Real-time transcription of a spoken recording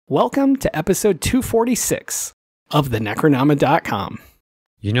Welcome to episode 246 of the Necronoma.com.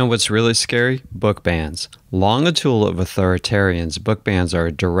 You know what's really scary? Book bans. Long a tool of authoritarians, book bans are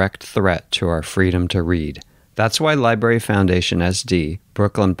a direct threat to our freedom to read. That's why Library Foundation SD,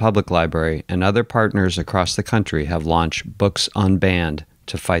 Brooklyn Public Library, and other partners across the country have launched Books Unbanned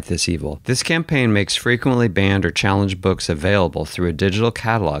to fight this evil. This campaign makes frequently banned or challenged books available through a digital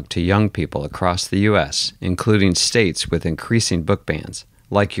catalog to young people across the U.S., including states with increasing book bans.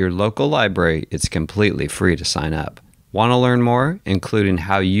 Like your local library, it's completely free to sign up. Want to learn more, including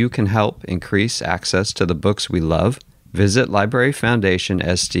how you can help increase access to the books we love? Visit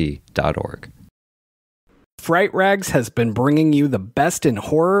libraryfoundationsd.org. Fright Rags has been bringing you the best in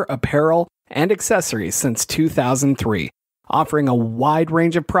horror apparel and accessories since 2003, offering a wide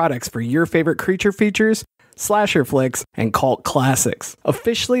range of products for your favorite creature features, slasher flicks, and cult classics.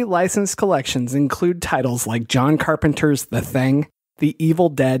 Officially licensed collections include titles like John Carpenter's The Thing, The Evil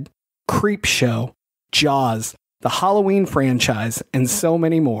Dead, Creep Show, Jaws, the Halloween franchise, and so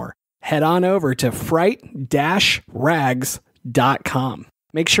many more. Head on over to fright-rags.com.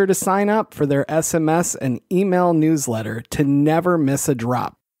 Make sure to sign up for their SMS and email newsletter to never miss a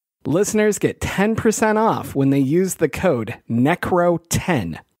drop. Listeners get 10% off when they use the code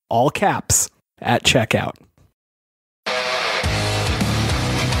NECRO10, all caps, at checkout.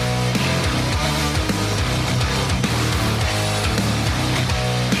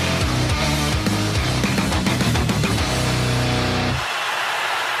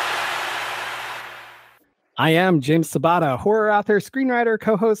 I am James Sabata, horror author, screenwriter,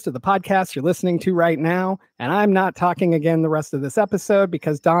 co-host of the podcast you're listening to right now, and I'm not talking again the rest of this episode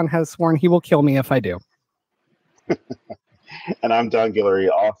because Don has sworn he will kill me if I do. And I'm Don Guillory,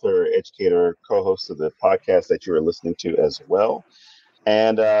 author, educator, co-host of the podcast that you are listening to as well.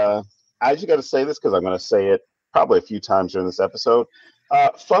 And I just got to say this because I'm going to say it probably a few times during this episode.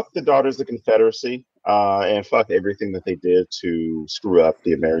 Fuck the Daughters of the Confederacy and fuck everything that they did to screw up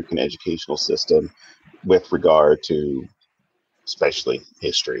the American educational system with regard to especially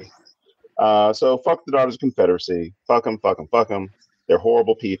history. So fuck the Daughters of Confederacy. Fuck them, fuck them, fuck them. They're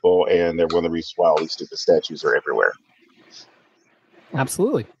horrible people, and they're one of the reasons why all these stupid statues are everywhere.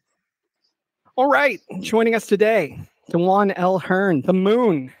 Absolutely. All right. Joining us today, Dwan L. Hearn. The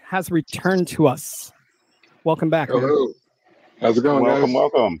moon has returned to us. Welcome back. Hello. Man. How's it going, welcome, guys?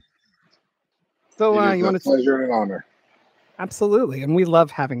 Welcome. So you want to pleasure and an honor. Absolutely. And we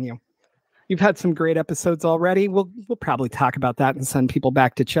love having you. You've had some great episodes already. We'll probably talk about that and send people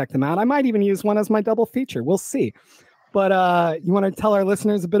back to check them out. I might even use one as my double feature. We'll see. But you want to tell our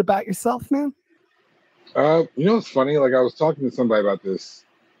listeners a bit about yourself, man? You know, it's funny. Like, I was talking to somebody about this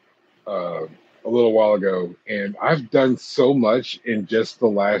a little while ago, and I've done so much in just the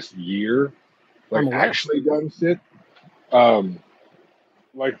last year. Like, actually done shit.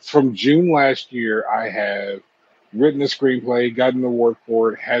 Like, from June last year, I have written a screenplay, gotten an award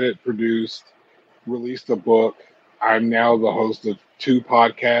for it, had it produced, released a book. I'm now the host of 2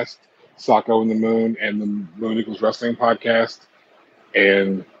 podcasts, Socko and the Moon and the Moon Equals Wrestling podcast.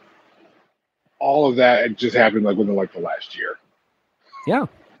 And all of that just happened like within like the last year. Yeah.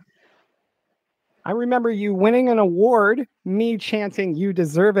 I remember you winning an award, me chanting you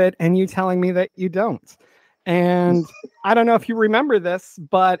deserve it, and you telling me that you don't. And I don't know if you remember this,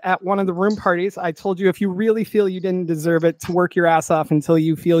 but at one of the room parties, I told you if you really feel you didn't deserve it, to work your ass off until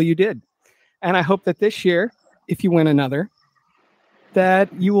you feel you did. And I hope that this year, if you win another, that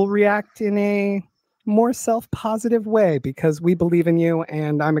you will react in a more self-positive way because we believe in you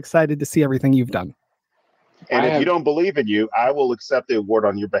and I'm excited to see everything you've done. And if you don't believe in you, I will accept the award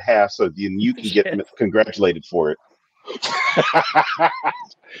on your behalf so then you can get congratulated for it.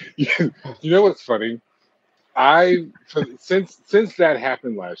 You know what's funny? Since that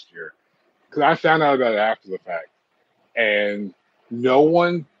happened last year, because I found out about it after the fact, and no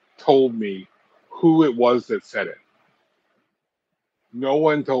one told me who it was that said it. No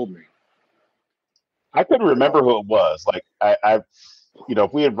one told me. I couldn't remember who it was. Like I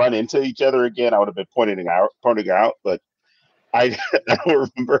if we had run into each other again, I would have been pointing out, but I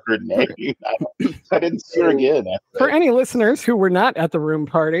don't remember her name. I didn't see her again. For any listeners who were not at the room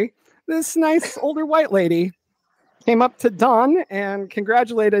party, this nice older white lady came up to Don and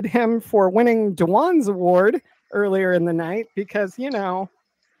congratulated him for winning Dwan's award earlier in the night because, you know,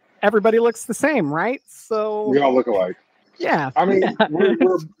 everybody looks the same, right? So we all look alike. Yeah. I mean,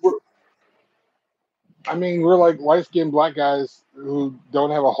 we're like light-skinned black guys who don't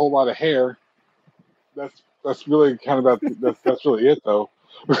have a whole lot of hair. That's really kind of that's really it, though.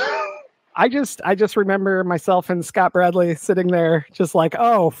 I just remember myself and Scott Bradley sitting there just like,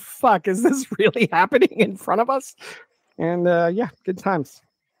 oh, fuck, is this really happening in front of us? And yeah, good times.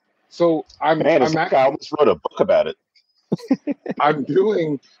 So Man, I almost wrote a book about it. I'm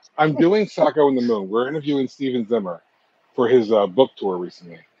doing Sacco and the Moon. We're interviewing Steven Zimmer for his book tour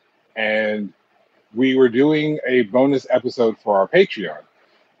recently, and we were doing a bonus episode for our Patreon,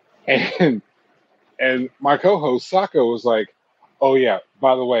 and my co-host Sacco was like, "Oh yeah,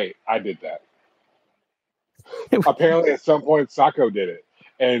 by the way, I did that." Apparently, at some point, Sacco did it,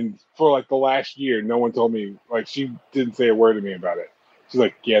 and for like the last year, no one told me. Like, she didn't say a word to me about it. She's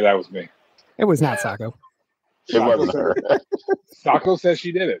like, "Yeah, that was me." It was not Sacco. It wasn't her. Sacco says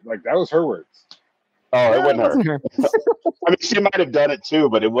she did it. Like, that was her words. Oh, No, it wasn't her. I mean, she might have done it too,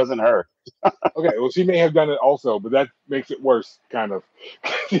 but it wasn't her. Okay, well, she may have done it also, but that makes it worse, kind of.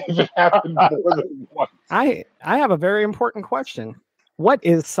 If it happened more than once. I have a very important question. What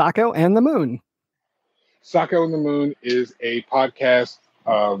is Sacco and the Moon? Sacco and the Moon is a podcast.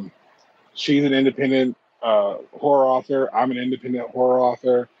 She's an independent horror author. I'm an independent horror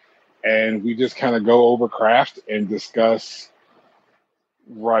author. And we just kind of go over craft and discuss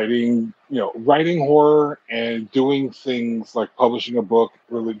writing horror and doing things like publishing a book,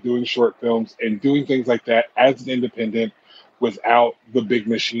 really doing short films and doing things like that as an independent without the big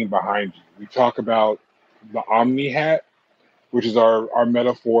machine behind you. We talk about the Omni hat, which is our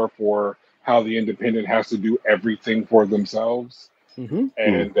metaphor for how the independent has to do everything for themselves. Mm-hmm.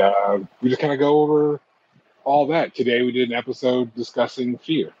 And we just kind of go over all that. Today we did an episode discussing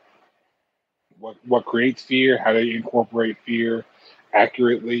fear. What creates fear, how to incorporate fear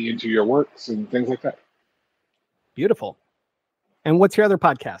accurately into your works and things like that. Beautiful. And what's your other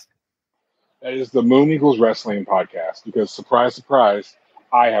podcast? That is the Moon Eagles Wrestling Podcast, because surprise, surprise,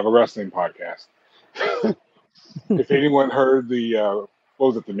 I have a wrestling podcast. If anyone heard the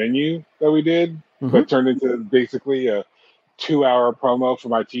menu that we did, that turned into basically a 2-hour promo for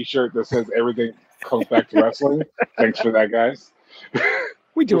my t-shirt that says everything comes back to wrestling. Thanks for that, guys.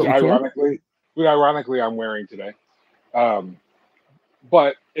 We do it. Ironically, I'm wearing today.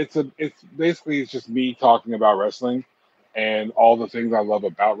 But it's basically just me talking about wrestling and all the things I love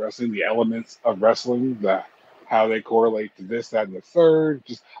about wrestling, the elements of wrestling, how they correlate to this, that, and the third.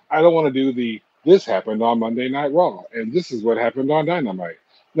 Just I don't want to do this happened on Monday Night Raw, and this is what happened on Dynamite.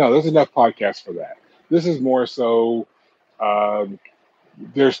 No, there's enough podcasts for that. This is more so.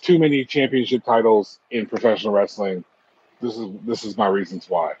 There's too many championship titles in professional wrestling. This is my reasons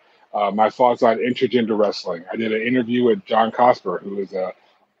why. My thoughts on intergender wrestling. I did an interview with John Cosper, who is a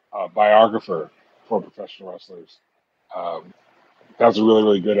biographer for professional wrestlers. That was a really,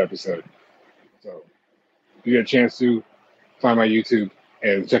 really good episode. So if you get a chance to find my YouTube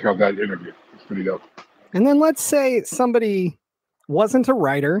and check out that interview. It's pretty dope. And then let's say somebody wasn't a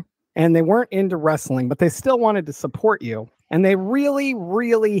writer and they weren't into wrestling, but they still wanted to support you, and they really,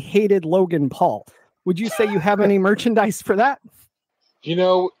 really hated Logan Paul. Would you say you have any merchandise for that? You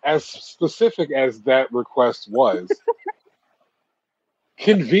know, as specific as that request was,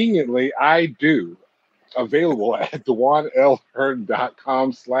 conveniently, I do. Available at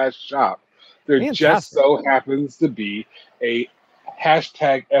DwanLHearn.com/shop. There Fantastic. Just so happens to be a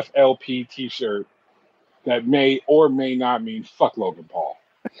hashtag FLP t-shirt that may or may not mean fuck Logan Paul.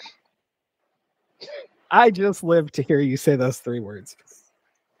 I just live to hear you say those 3 words.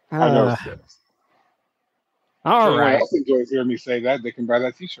 I know it's good. All Anyone right. else enjoys hearing me say that, they can buy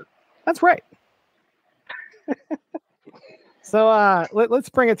that t-shirt. That's right. So let's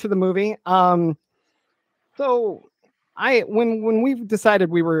bring it to the movie. So when we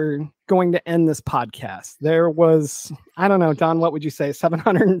decided we were going to end this podcast, there was, I don't know, Don, what would you say,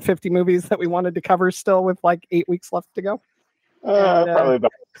 750 movies that we wanted to cover still with like 8 weeks left to go? Probably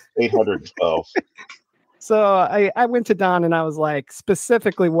about 812. So I went to Don and I was like,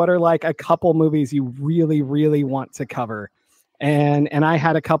 specifically, what are like a couple movies you really, really want to cover? And I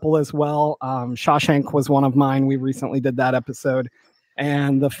had a couple as well. Shawshank was one of mine. We recently did that episode.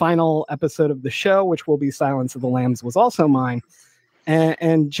 And the final episode of the show, which will be Silence of the Lambs, was also mine.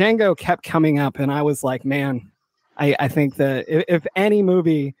 And Django kept coming up. And I was like, man, I think that if any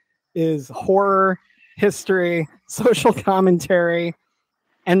movie is horror, history, social commentary,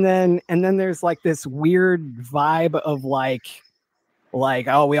 and then there's like this weird vibe of like,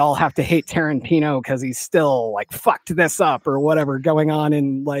 oh, we all have to hate Tarantino because he's still like fucked this up or whatever going on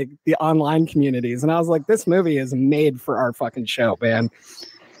in like the online communities. And I was like, this movie is made for our fucking show, man.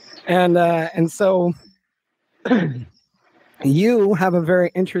 And so you have a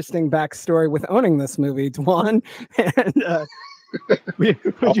very interesting backstory with owning this movie, Dwan. And would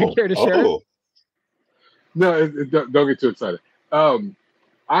you care to share it? No, don't get too excited.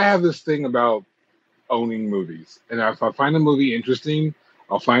 I have this thing about owning movies, and if I find a movie interesting,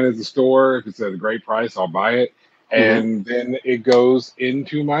 I'll find it at the store. If it's at a great price, I'll buy it. and then it goes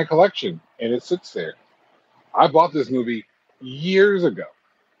into my collection and it sits there. I bought this movie years ago.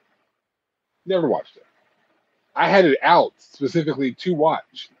 Never watched it. I had it out specifically to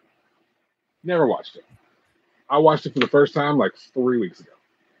watch. Never watched it. I watched it for the first time like 3 weeks ago.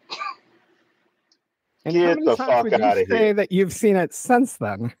 And how many times would you say that you've seen it since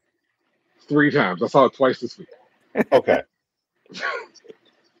then? 3 times. I saw it twice this week. Okay.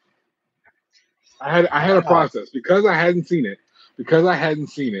 I had a process because I hadn't seen it.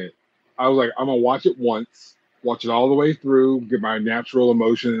 I was like, I'm gonna watch it once, watch it all the way through, get my natural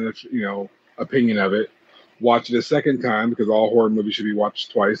emotion and opinion of it. Watch it a second time because all horror movies should be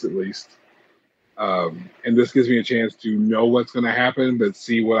watched twice at least. And this gives me a chance to know what's going to happen, but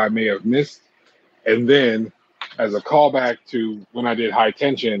see what I may have missed. And then, as a callback to when I did High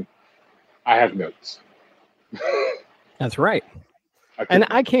Tension, I have notes. That's right. And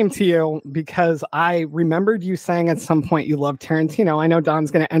I came to you because I remembered you saying at some point you love Tarantino. I know Don's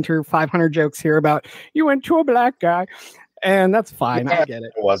going to enter 500 jokes here about you went to a black guy, and that's fine. I get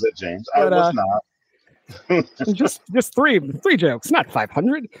it. Was it, James? But, I was not. just three jokes, not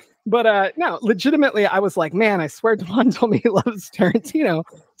 500. But no, legitimately, I was like, man, I swear Dwan told me he loves Tarantino.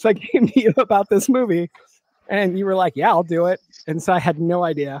 So I came to you about this movie, and you were like, yeah, I'll do it. And so I had no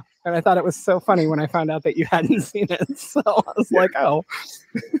idea. And I thought it was so funny when I found out that you hadn't seen it. So I was like, oh.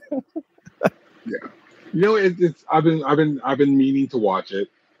 Yeah. It's I've been meaning to watch it.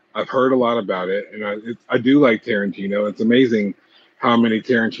 I've heard a lot about it, and I do like Tarantino. It's amazing how many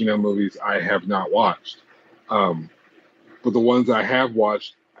Tarantino movies I have not watched. But the ones I have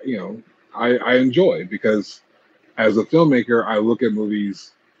watched, I enjoy because as a filmmaker, I look at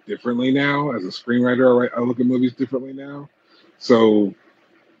movies differently now. As a screenwriter, I look at movies differently now. So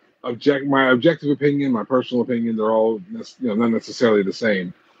my objective opinion, my personal opinion, they're all not necessarily the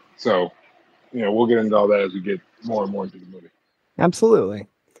same. So, we'll get into all that as we get more and more into the movie. Absolutely.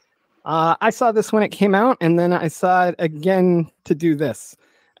 I saw this when it came out, and then I saw it again to do this.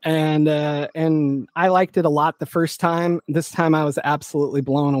 And I liked it a lot the first time. This time I was absolutely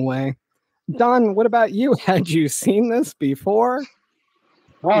blown away. Don, what about you? Had you seen this before?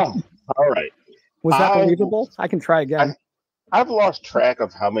 Oh, all right. Was that believable? I can try again. I've lost track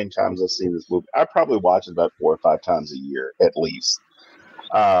of how many times I've seen this movie. I probably watch it about 4 or 5 times a year at least.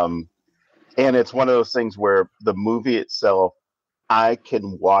 And it's one of those things where the movie itself, I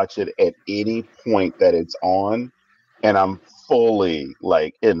can watch it at any point that it's on, and I'm fully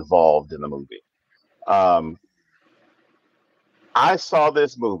involved in the movie. I saw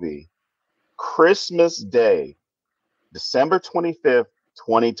this movie Christmas Day, December 25th,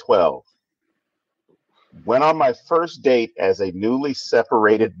 2012. Went on my first date as a newly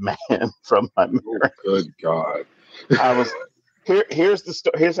separated man from my marriage. Good God. I was here's the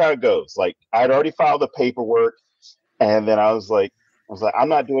story. Here's how it goes. I'd already filed the paperwork, and then I was like, I'm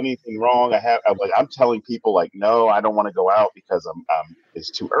not doing anything wrong. I'm telling people no, I don't want to go out because it's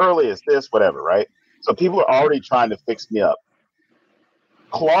too early, it's this, whatever, right? So people are already trying to fix me up.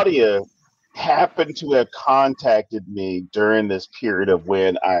 Claudia happened to have contacted me during this period of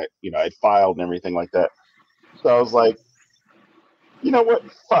when I filed and everything like that. So I was like, you know what?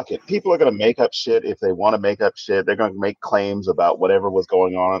 Fuck it. People are going to make up shit if they want to make up shit. They're going to make claims about whatever was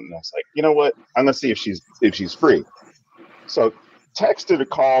going on. And I was like, you know what? I'm going to see if she's free. So texted or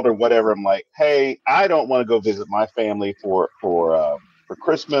called or whatever. I'm like, hey, I don't want to go visit my family for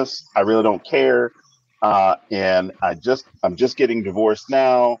Christmas. I really don't care. And I'm just getting divorced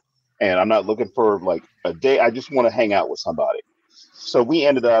now, and I'm not looking for a day. I just want to hang out with somebody. So we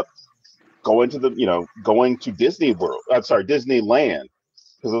ended up going to Disney World. I'm sorry, Disneyland,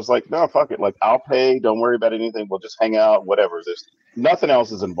 because it was like, no, fuck it. I'll pay. Don't worry about anything. We'll just hang out. Whatever. There's nothing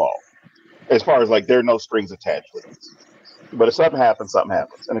else is involved. As far as there are no strings attached with it. But if something happens, something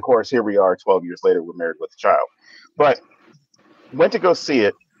happens. And of course, here we are 12 years later, we're married with a child. But went to go see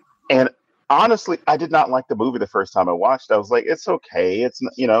it. And honestly, I did not like the movie the first time I watched it. I was like, it's okay. It's,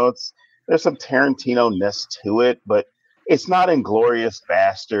 there's some Tarantino-ness to it, but it's not Inglourious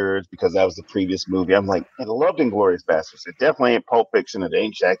Bastards because that was the previous movie. I'm like, I loved Inglourious Bastards. It definitely ain't Pulp Fiction. It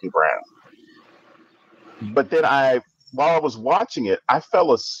ain't Jackie Brown. But then while I was watching it, I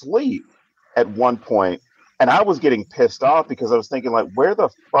fell asleep at one point. And I was getting pissed off because I was thinking, where the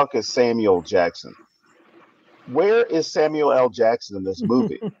fuck is Samuel Jackson? Where is Samuel L. Jackson in this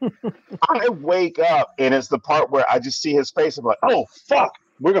movie? I wake up and it's the part where I just see his face. I'm like, oh fuck,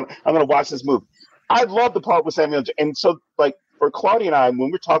 I'm gonna watch this movie. I love the part with Samuel Jackson. And so for Claudia and I,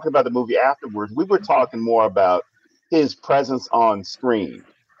 when we're talking about the movie afterwards, we were talking more about his presence on screen.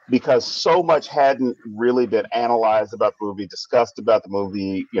 because so much hadn't really been analyzed about the movie, discussed about the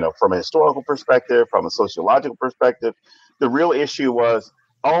movie, from a historical perspective, from a sociological perspective. The real issue was,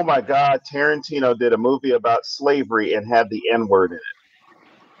 oh my God, Tarantino did a movie about slavery and had the N-word in it.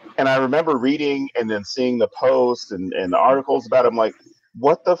 And I remember reading and then seeing the posts and the articles about it. I'm like,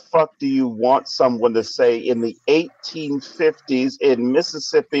 what the fuck do you want someone to say in the 1850s in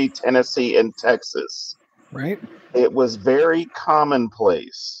Mississippi, Tennessee, and Texas? Right. It was very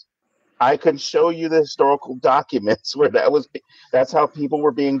commonplace. I can show you the historical documents where that's how people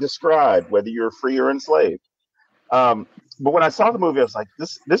were being described, whether you're free or enslaved. But when I saw the movie, I was like,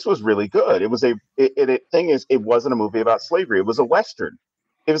 this was really good. It was thing is, it wasn't a movie about slavery. It was a Western.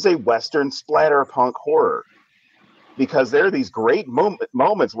 It was a Western splatterpunk horror, because there are these great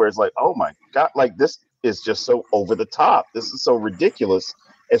moments where it's like, oh my God, like this is just so over the top. This is so ridiculous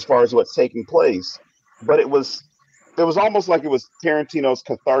as far as what's taking place. But it was almost like it was Tarantino's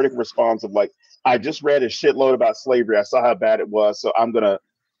cathartic response of like, I just read a shitload about slavery. I saw how bad it was. So I'm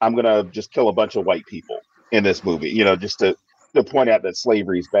gonna just kill a bunch of white people in this movie, just to point out that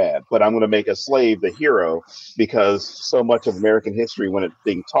slavery is bad. But I'm going to make a slave the hero, because so much of American history, when it's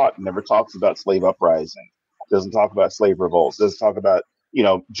being taught, never talks about slave uprising, doesn't talk about slave revolts, doesn't talk about,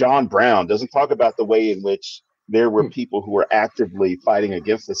 John Brown, doesn't talk about the way in which there were people who were actively fighting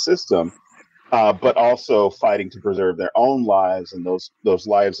against the system, but also fighting to preserve their own lives and those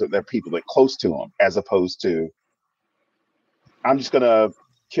lives that they're people that are close to them, as opposed to, I'm just going to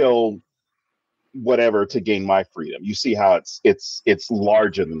kill whatever to gain my freedom. You see how it's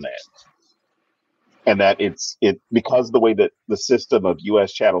larger than that, and that because of the way that the system of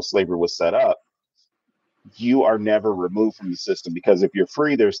U.S. chattel slavery was set up, you are never removed from the system, because if you're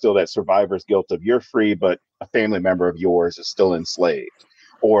free, there's still that survivor's guilt of you're free, but a family member of yours is still enslaved,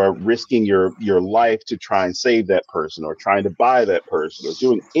 or risking your life to try and save that person, or trying to buy that person, or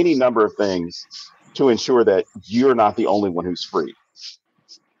doing any number of things to ensure that you're not the only one who's free.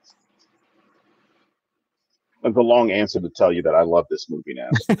 It's a long answer to tell you that I love this movie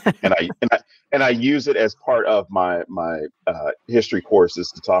now, and I use it as part of my history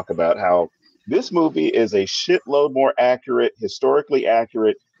courses to talk about how this movie is a shitload more accurate, historically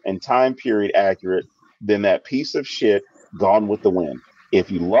accurate, and time period accurate than that piece of shit Gone with the Wind. If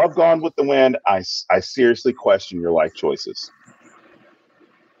you love Gone with the Wind, I seriously question your life choices.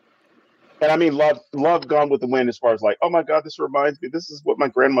 And I mean, love Gone with the Wind as far as like, oh my God, this reminds me, this is what my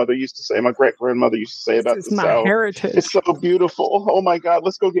grandmother used to say, my great-grandmother used to say about the my South. heritage. It's so beautiful. Oh my God,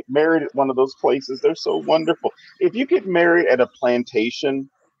 let's go get married at one of those places. They're so wonderful. If you get married at a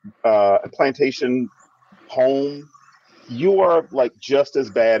plantation home, you are like just as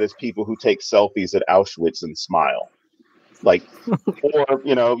bad as people who take selfies at Auschwitz and smile. Like, or,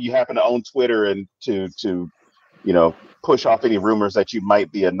 you happen to own Twitter, and to push off any rumors that you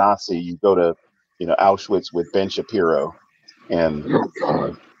might be a Nazi, you go to, Auschwitz with Ben Shapiro. And oh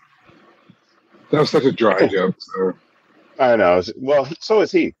God, that was such a dry joke. So. I know. Well, so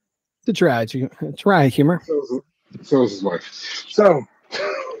is he. The dry humor. So is his wife. So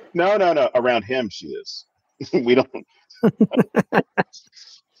no. Around him, she is. We don't. Well,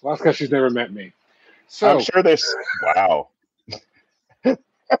 that's because she's never met me. So I'm sure there's. Wow.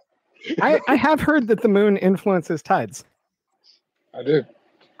 I have heard that the moon influences tides. I do.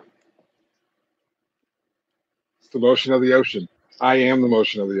 It's the motion of the ocean. I am the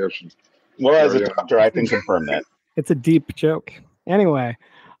motion of the ocean. Well, as a doctor, I can confirm that. It's a deep joke. Anyway,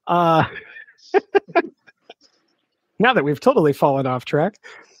 now that we've totally fallen off track,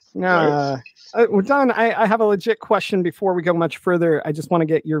 Don, I have a legit question before we go much further. I just want to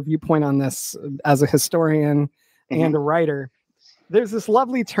get your viewpoint on this as a historian and a writer. There's this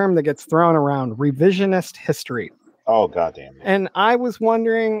lovely term that gets thrown around, revisionist history. Oh, goddamn. And I was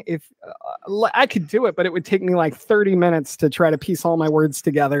wondering if I could do it, but it would take me like 30 minutes to try to piece all my words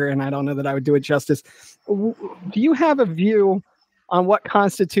together. And I don't know that I would do it justice. Do you have a view on what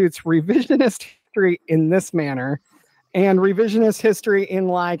constitutes revisionist history in this manner and revisionist history in,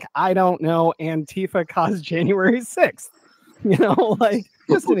 like, I don't know, Antifa caused January 6th? Like,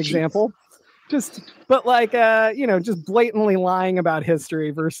 just an example. But like, just blatantly lying about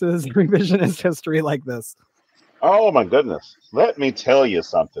history versus revisionist history like this. Oh my goodness. Let me tell you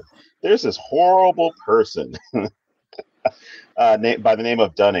something. There's this horrible person by the name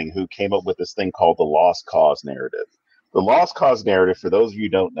of Dunning who came up with this thing called the lost cause narrative. The lost cause narrative, for those of you who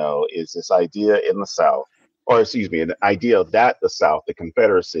don't know, is this idea in the South, an idea that the South, the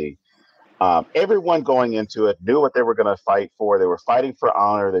Confederacy, everyone going into it knew what they were going to fight for. They were fighting for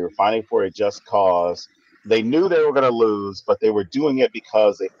honor. They were fighting for a just cause. They knew they were going to lose, but they were doing it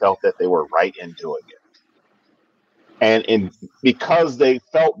because they felt that they were right in doing it. and because they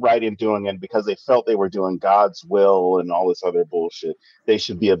felt right in doing it, because they felt they were doing God's will and all this other bullshit, they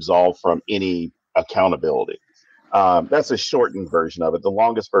should be absolved from any accountability. That's a shortened version of it. The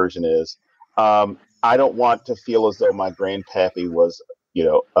longest version is, I don't want to feel as though my grandpappy was,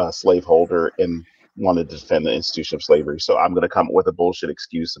 a slaveholder and wanted to defend the institution of slavery. So I'm going to come up with a bullshit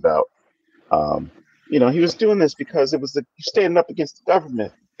excuse about, he was doing this because it was standing up against the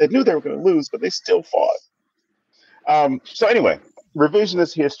government. They knew they were going to lose, but they still fought. So anyway,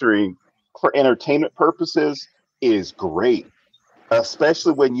 revisionist history for entertainment purposes is great,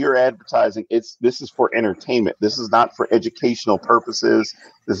 especially when you're advertising. This is for entertainment. This is not for educational purposes.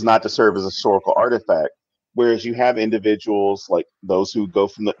 This is not to serve as a historical artifact. Whereas you have individuals like those who go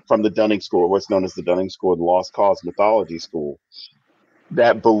from the Dunning School, what's known as the Dunning School, the Lost Cause Mythology School,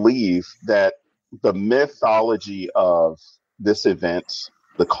 that believe that the mythology of this event,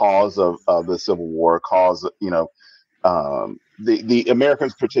 the cause of the Civil War, the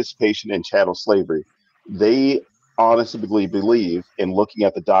Americans' participation in chattel slavery, they honestly believe, in looking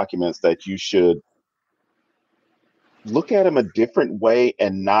at the documents, that you should look at them a different way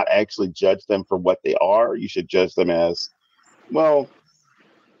and not actually judge them for what they are. You should judge them as, well,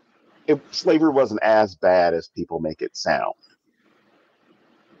 if slavery wasn't as bad as people make it sound,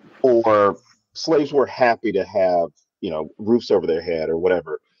 or slaves were happy to have, roofs over their head or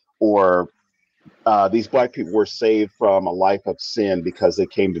whatever, or these black people were saved from a life of sin because they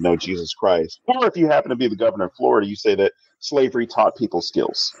came to know Jesus Christ. Or if you happen to be the governor of Florida, you say that slavery taught people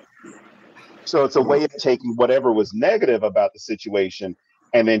skills. So it's a way of taking whatever was negative about the situation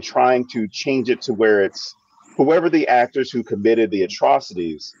and then trying to change it to where it's whoever the actors who committed the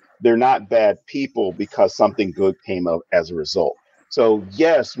atrocities, they're not bad people because something good came out as a result. So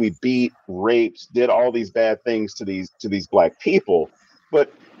yes, we beat, raped, did all these bad things to these black people,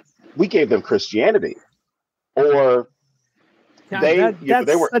 but we gave them Christianity, or Yeah, they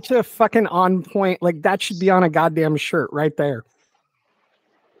that's were such a fucking on point. Like, that should be on a goddamn shirt right there.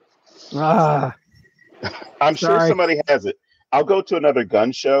 I'm sure somebody has it. I'll go to another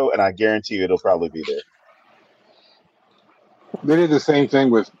gun show and I guarantee you it'll probably be there. They did the same thing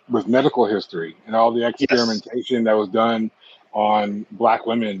with medical history and all the experimentation that was done on black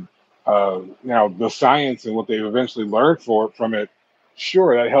women. Now, the science and what they've eventually learned from it,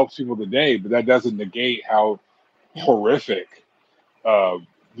 sure, that helps people today, but that doesn't negate how horrific the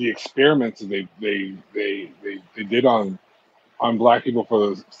experiments that they did on black people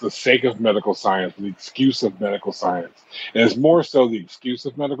for the sake of medical science, the excuse of medical science. And it's more so the excuse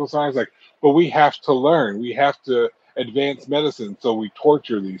of medical science, like, but we have to learn, we have to advance medicine, so we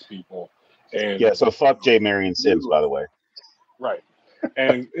torture these people. And so fuck J. Marion Sims, by the way. Right.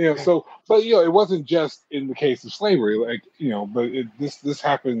 And but it wasn't just in the case of slavery, like, but this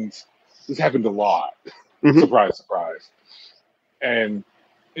happened a lot. Mm-hmm. Surprise, surprise. And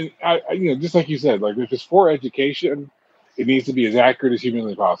I just like you said, like, if it's for education, it needs to be as accurate as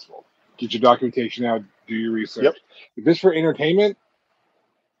humanly possible. Get your documentation out, do your research. Yep. If it's for entertainment,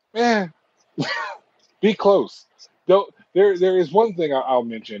 be close. Don't. There is one thing I'll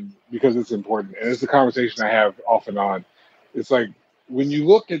mention because it's important, and it's a conversation I have off and on. It's like, when you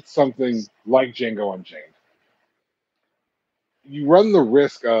look at something like Django Unchained, you run the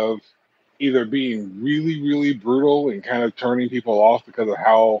risk of either being really, really brutal and kind of turning people off because of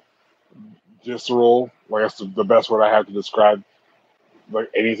how visceral, like, that's the best word I have to describe, like,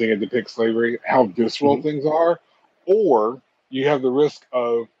 anything that depicts slavery, how visceral mm-hmm. things are, or you have the risk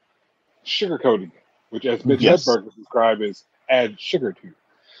of sugarcoating it, which, as Mitch Hedberg would describe, is add sugar to,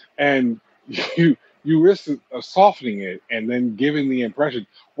 and you risk of softening it and then giving the impression,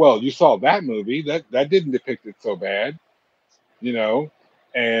 well, you saw that movie, that didn't depict it so bad,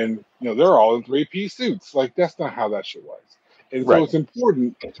 and they're all in 3-piece suits. Like, that's not how that shit works. And so it's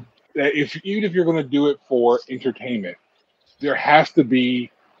important that even if you're going to do it for entertainment, there has to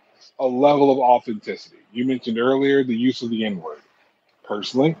be a level of authenticity. You mentioned earlier the use of the N-word.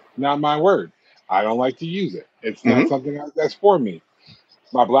 Personally, not my word. I don't like to use it. It's not something that's for me.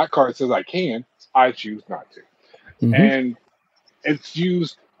 My black card says I can. I choose not to. Mm-hmm. And it's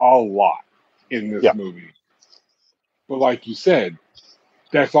used a lot in this movie. But like you said,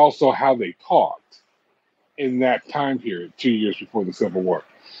 that's also how they talked in that time period, 2 years before the Civil War.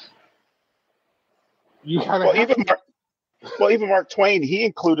 You kind of even Mark Twain, he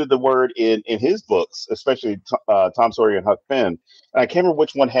included the word in his books, especially Tom Sawyer and Huck Finn. And I can't remember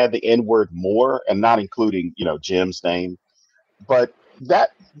which one had the N-word more, and not including Jim's name. But that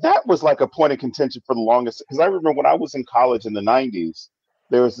was like a point of contention for the longest, because I remember when I was in college in the 90s,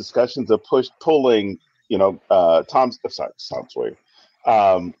 there was discussions of pulling Tom Sawyer,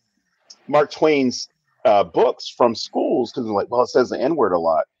 Mark Twain's books from schools because they're like, well, it says the N word a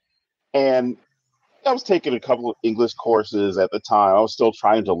lot. And I was taking a couple of English courses at the time. I was still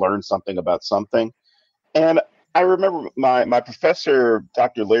trying to learn something about something. And I remember my professor,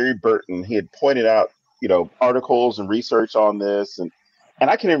 Dr. Larry Burton, he had pointed out, articles and research on this. And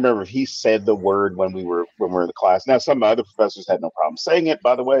I can't even remember if he said the word when we were in the class. Now, some of my other professors had no problem saying it,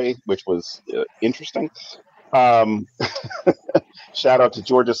 by the way, which was interesting. Um, shout out to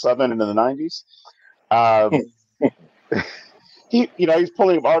Georgia Southern in the 90s. He's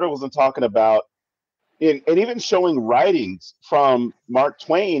pulling up articles and talking about, and even showing writings from Mark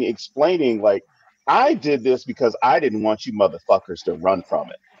Twain explaining, like, I did this because I didn't want you motherfuckers to run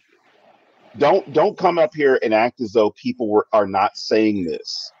from it. Don't come up here and act as though people are not saying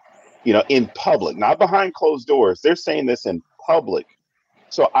this, in public, not behind closed doors. They're saying this in public.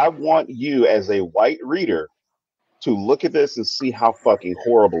 So I want you as a white reader to look at this and see how fucking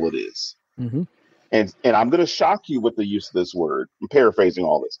horrible it is. Mm-hmm. And I'm going to shock you with the use of this word. I'm paraphrasing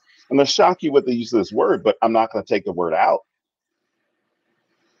all this. I'm going to shock you with the use of this word, but I'm not going to take the word out.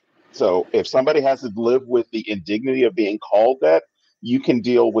 So if somebody has to live with the indignity of being called that, you can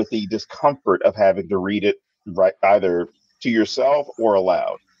deal with the discomfort of having to read it right either to yourself or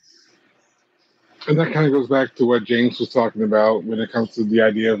aloud. And that kind of goes back to what James was talking about when it comes to the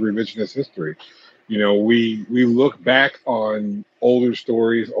idea of revisionist history. We look back on older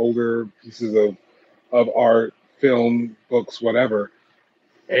stories, older pieces of art, film, books, whatever,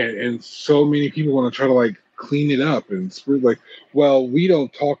 and so many people want to try to like clean it up and like, well, we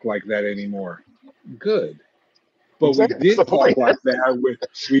don't talk like that anymore. Good. But Exactly. we did talk like that.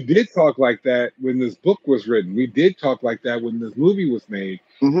 We did talk like that when this book was written. We did talk like that when this movie was made.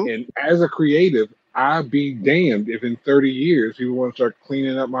 Mm-hmm. And as a creative, I'd be damned if in 30 years people want to start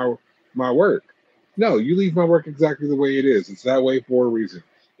cleaning up my work. No, you leave my work exactly the way it is. It's that way for a reason.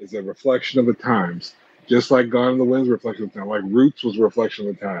 It's a reflection of the times. Just like Gone in the Wind's a reflection of the time. Like Roots was a reflection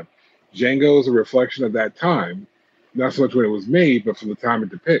of the time. Django is a reflection of that time. Not so much when it was made, but from the time it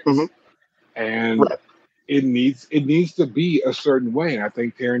depicts. Mm-hmm. And right. It needs to be a certain way, and I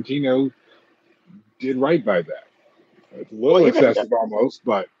think Tarantino did right by that. It's a little excessive almost,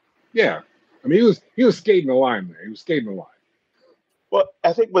 but yeah. I mean, he was skating the line there. He was skating the line. Well,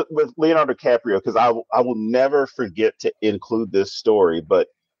 I think with Leonardo DiCaprio, because I will never forget to include this story, but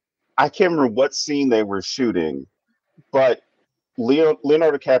I can't remember what scene they were shooting, but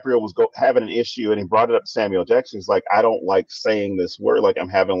Leonardo DiCaprio was having an issue, and he brought it up to Samuel Jackson. He's like, I don't like saying this word. Like, I'm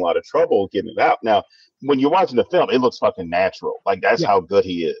having a lot of trouble getting it out. Now, when you're watching the film, it looks fucking natural. Like, that's how good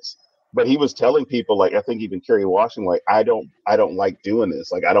he is. But he was telling people, like, I think even Kerry Washington, like, I don't like doing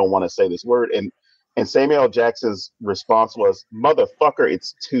this. Like, I don't want to say this word. And Samuel Jackson's response was, motherfucker,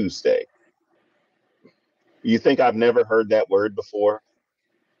 it's Tuesday. You think I've never heard that word before?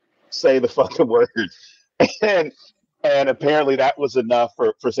 Say the fucking word. And apparently that was enough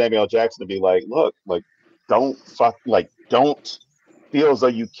for Samuel Jackson to be like, look, like, don't feel as though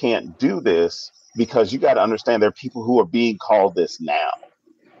you can't do this, because you got to understand there are people who are being called this now.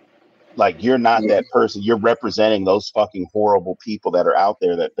 Like, you're not that person. You're representing those fucking horrible people that are out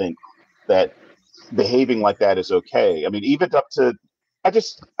there that think that behaving like that is okay. I mean, even up to, I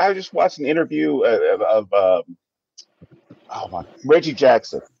just watched an interview of Reggie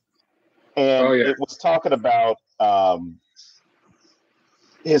Jackson. And it was talking about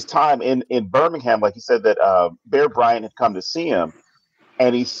his time in Birmingham. Like, he said that Bear Bryant had come to see him,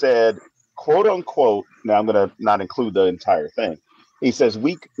 and he said, quote unquote, now I'm going to not include the entire thing. He says,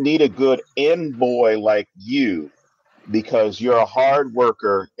 we need a good envoy like you, because you're a hard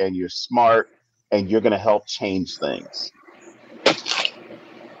worker and you're smart and you're going to help change things.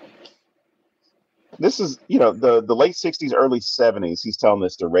 This is, the late 60s, early 70s. He's telling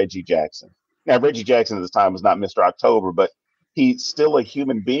this to Reggie Jackson. Now, Reggie Jackson at this time was not Mr. October, but he's still a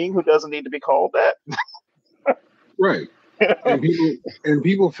human being who doesn't need to be called that. Right. And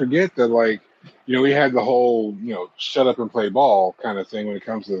people forget that, like, we had the whole, shut up and play ball kind of thing when it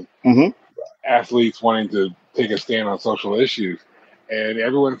comes to athletes wanting to take a stand on social issues. And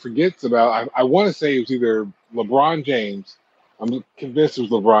everyone forgets about, I want to say it was either LeBron James. I'm convinced it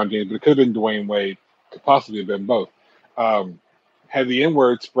was LeBron James, but it could have been Dwayne Wade. Could possibly have been both. Had the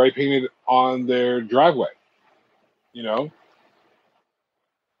N-word spray painted on their driveway. I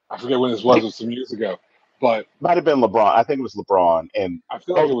forget when this was. It was some years ago. But might have been LeBron. I think it was LeBron. And I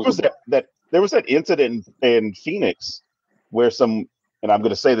feel like it was there was that incident in Phoenix where and I'm going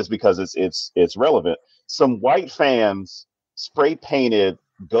to say this because it's relevant. Some white fans spray painted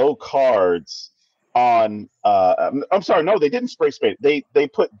Go Cards on. I'm sorry, no, they didn't spray paint. They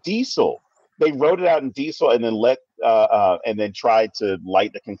put diesel. They wrote it out in diesel and then let and then tried to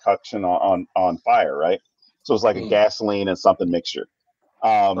light the concoction on fire, right? So it's like a gasoline and something mixture.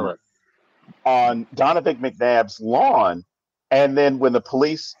 Right. On Donovan McNabb's lawn, and then when the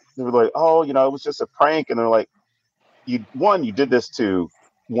police they were like, "Oh, it was just a prank," and they're like, "You did this to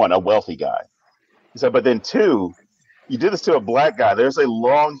a wealthy guy." He said, "But then two, you did this to a black guy. There's a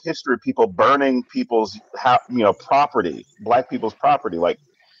long history of people burning people's property, black people's property. Like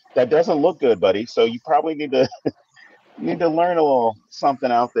that doesn't look good, buddy. So you probably need to learn a little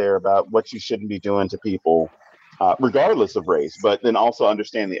something out there about what you shouldn't be doing to people." Regardless of race, but then also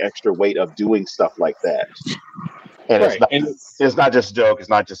understand the extra weight of doing stuff like that. And Right. it's not just a joke. It's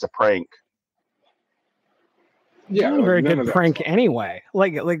not just a prank. Yeah, not a very good prank anyway.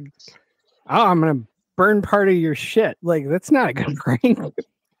 Like, oh, I'm gonna burn part of your shit. Like, that's not a good prank.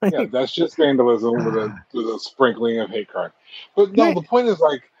 Yeah, that's just vandalism with a sprinkling of hate crime. But no, the point is,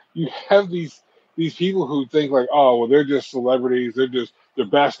 like, you have these people who think like, oh, well, they're just celebrities. They're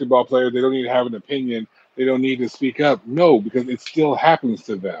basketball players. They don't need to have an opinion. They don't need to speak up. No, because it still happens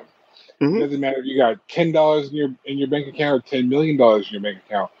to them. Mm-hmm. It doesn't matter if you got $10 in your bank account or $10 million in your bank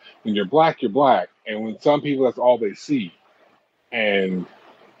account. When you're black, you're black. And when some people, that's all they see. And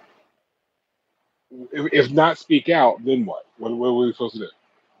if not speak out, then what? What are we supposed to do?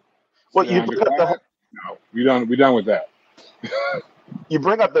 Well, you bring up no, we done with that. You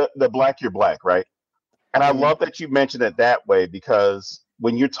bring up the black, you're black, right? And I love that you mentioned it that way, because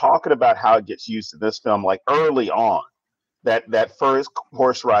when you're talking about how it gets used in this film, like early on, that first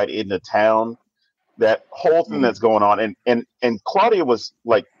horse ride into town, that whole thing that's going on, and Claudia was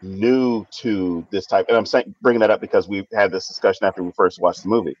like new to this type, and I'm bringing that up because we had this discussion after we first watched the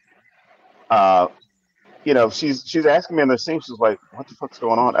movie. She's asking me in the scene, she's like, "What the fuck's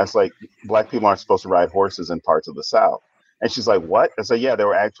going on?" I was like, "Black people aren't supposed to ride horses in parts of the South." And she's like, "What?" I said, "Yeah, there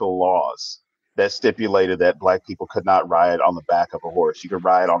were actual laws that stipulated that black people could not ride on the back of a horse. You could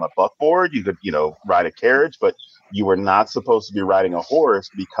ride on a buckboard, you could, ride a carriage, but you were not supposed to be riding a horse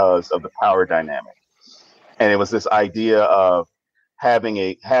because of the power dynamic." And it was this idea of having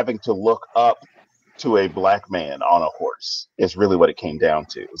to look up to a black man on a horse is really what it came down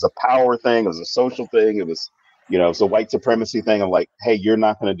to. It was a power thing. It was a social thing. It was, it was a white supremacy thing of like, hey, you're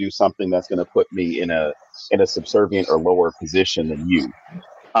not going to do something that's going to put me in a subservient or lower position than you.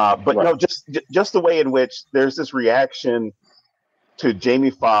 But no, just the way in which there's this reaction to Jamie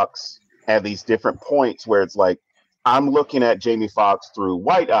Foxx at these different points where it's like, I'm looking at Jamie Foxx through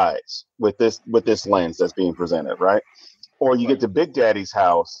white eyes with this lens that's being presented, right? Or you get to Big Daddy's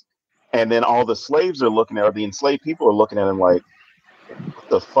house, and then all the slaves are looking at, or the enslaved people are looking at him like, what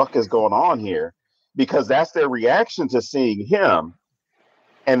the fuck is going on here? Because that's their reaction to seeing him.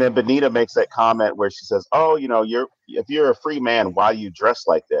 And then Benita makes that comment where she says, "Oh, if you're a free man, why do you dress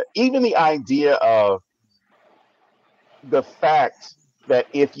like that?" Even the idea of the fact that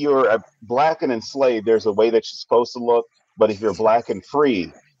if you're a black and enslaved, there's a way that you're supposed to look, but if you're black and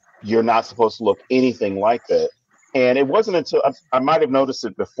free, you're not supposed to look anything like that. And it wasn't until I might have noticed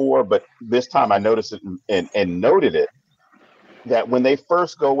it before, but this time I noticed it and noted it, that when they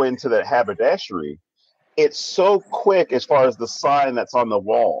first go into the haberdashery, it's so quick as far as the sign that's on the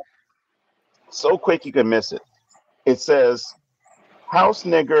wall. So quick you can miss it. It says house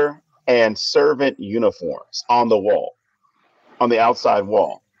nigger and servant uniforms on the wall, on the outside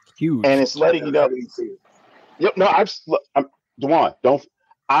wall. Huge. And it's letting you know. Yep. No, Dwan,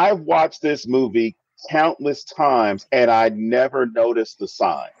 I've watched this movie countless times and I never noticed the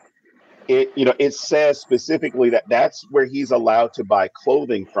sign. It says specifically that that's where he's allowed to buy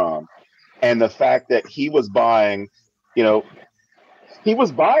clothing from. And the fact that he was buying the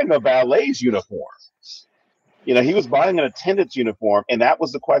valet's uniform. He was buying an attendant's uniform, and that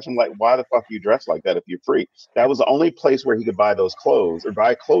was the question, like, why the fuck you dress like that if you're free? That was the only place where he could buy those clothes or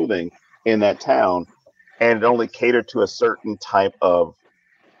buy clothing in that town, and it only catered to a certain type of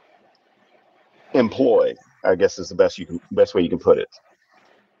employee, I guess is the best way you can put it.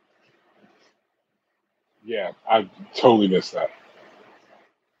 Yeah, I totally missed that.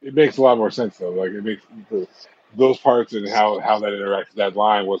 It makes a lot more sense though. Like it makes those parts and how that interacts. That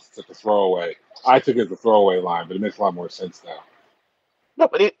line was such a throwaway. I took it as a throwaway line, but it makes a lot more sense now. No,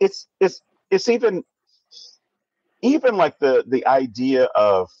 but it's even like the idea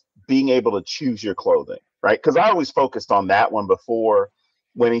of being able to choose your clothing, right? Because I always focused on that one before,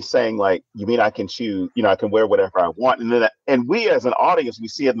 when he's saying like, you mean I can choose, I can wear whatever I want, and we as an audience, we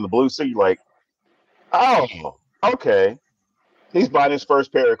see it in the blue suit, like, oh, okay. He's buying his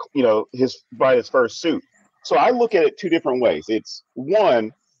first pair of, buying his first suit. So I look at it two different ways. It's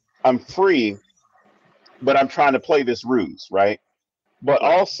one, I'm free, but I'm trying to play this ruse, right? But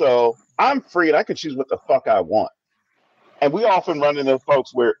also, I'm free and I can choose what the fuck I want. And we often run into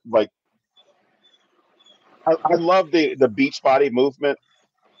folks where, like, I love the beach body movement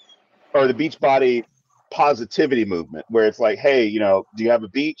or the beach body positivity movement, where it's like, hey, do you have a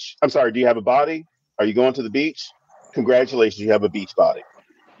beach? I'm sorry, do you have a body? Are you going to the beach? Congratulations, you have a beach body.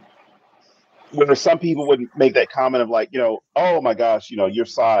 Where some people would make that comment of like, oh my gosh, your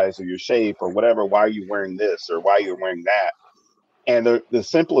size or your shape or whatever, why are you wearing this or why you're wearing that? And the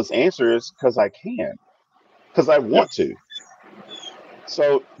simplest answer is because I can, because I want to.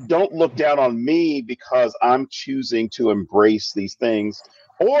 So don't look down on me because I'm choosing to embrace these things.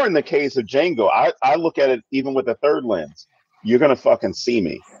 Or in the case of Django, I look at it even with the third lens. You're going to fucking see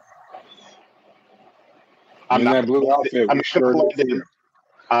me. I'm In not that blue outfit, we sure do see you.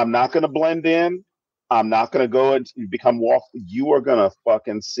 I'm not going to blend in. I'm not going to go and become Wolf. You are going to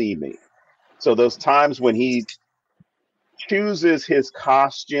fucking see me. So those times when he chooses his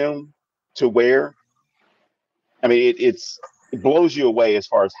costume to wear, I mean, it blows you away as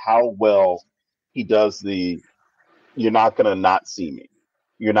far as how well he does you're not going to not see me.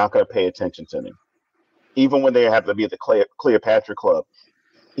 You're not going to pay attention to me. Even when they have to be at the Cleopatra Club,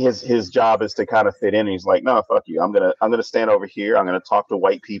 his job is to kind of fit in. And he's like, no, fuck you. I'm gonna stand over here. I'm gonna talk to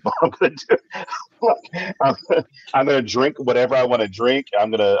white people. I'm gonna drink whatever I want to drink. I'm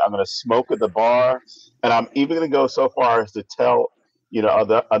gonna smoke at the bar, and I'm even gonna go so far as to tell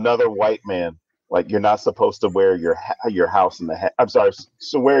another white man, like, you're not supposed to wear your house in the hat. I'm sorry,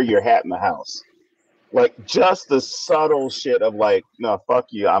 so wear your hat in the house. Like, just the subtle shit of like, no, fuck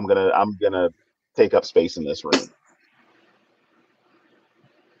you. I'm gonna take up space in this room.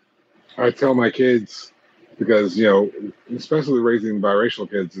 I tell my kids, because, especially raising biracial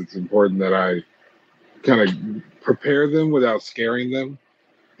kids, it's important that I kind of prepare them without scaring them.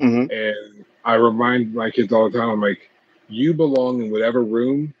 Mm-hmm. And I remind my kids all the time, I'm like, you belong in whatever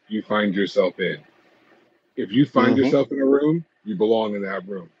room you find yourself in. If you find yourself in a room, you belong in that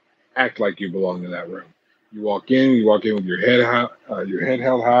room. Act like you belong in that room. You walk in with your head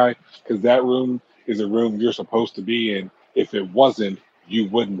held high, because that room is a room you're supposed to be in. If it wasn't, you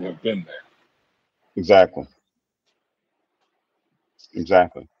wouldn't have been there. Exactly.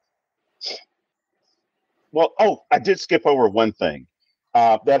 Well, I did skip over one thing.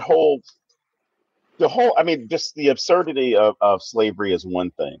 I mean, just the absurdity of slavery is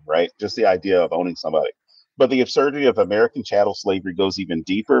one thing, right? Just the idea of owning somebody. But the absurdity of American chattel slavery goes even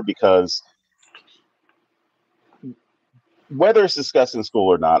deeper, because whether it's discussed in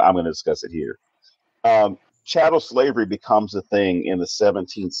school or not, I'm going to discuss it here. Chattel slavery becomes a thing in the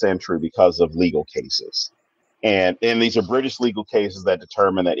 17th century because of legal cases. And these are British legal cases that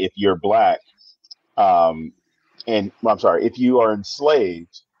determine that if you're black, if you are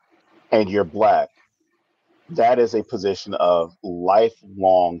enslaved and you're black, that is a position of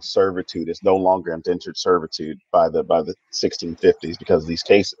lifelong servitude. It's no longer indentured servitude by the 1650s because of these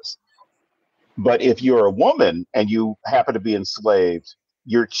cases. But if you're a woman and you happen to be enslaved,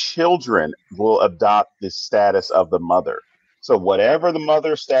 your children will adopt the status of the mother. So whatever the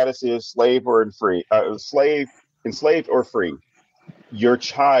mother's status is, enslaved or free, your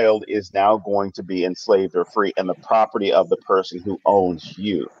child is now going to be enslaved or free and the property of the person who owns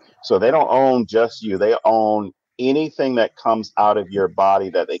you. So they don't own just you. They own anything that comes out of your body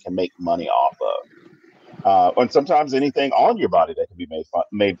that they can make money off of. And sometimes anything on your body that can be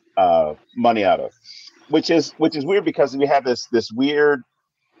made money out of, which is weird, because we have this weird,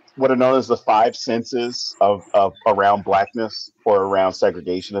 what are known as the five senses of around blackness or around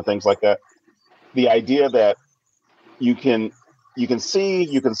segregation and things like that. The idea that you can see,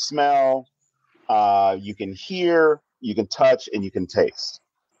 you can smell, you can hear, you can touch, and you can taste.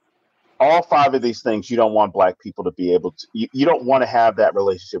 All five of these things you don't want black people to be able to. You don't want to have that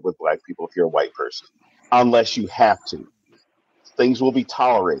relationship with black people if you're a white person, unless you have to. Things will be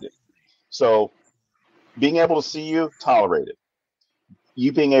tolerated. So being able to see you, tolerated.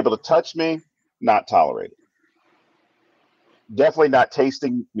 You being able to touch me, not tolerated. Definitely not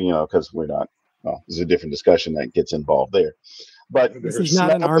tasting, because we're not. Well, there's a different discussion that gets involved there. But this is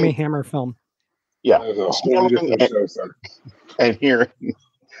not an Armie Hammer film. Yeah, show, and hearing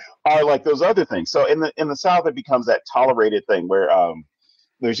are like those other things. So in the South, it becomes that tolerated thing where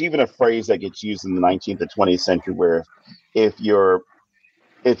there's even a phrase that gets used in the 19th and 20th century where if you're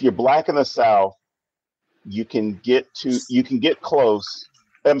black in the South, you can get close.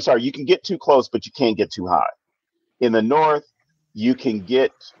 I'm sorry, you can get too close, but you can't get too high. In the North, you can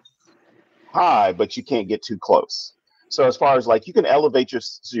get high, but you can't get too close. So as far as like, you can elevate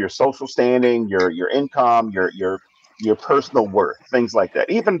your social standing, your income, your personal worth, things like that.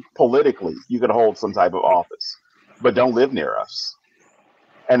 Even politically, you can hold some type of office, but don't live near us.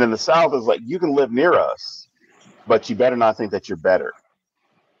 And in the South, is like, you can live near us, but you better not think that you're better.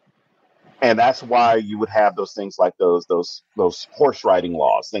 And that's why you would have those things like those horse riding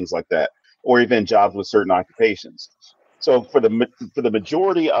laws, things like that, or even jobs with certain occupations. So for the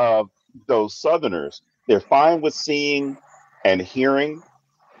majority of those Southerners, they're fine with seeing and hearing,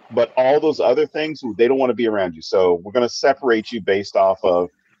 but all those other things, they don't want to be around you. So we're going to separate you based off of,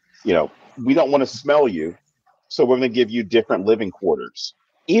 we don't want to smell you, so we're going to give you different living quarters,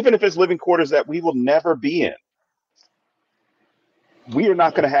 even if it's living quarters that we will never be in. We are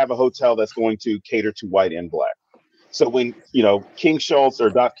not going to have a hotel that's going to cater to white and black. So when, King Schultz or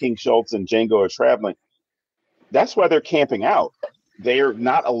Doc King Schultz and Django are traveling, that's why they're camping out. They're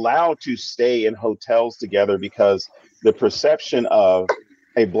not allowed to stay in hotels together because the perception of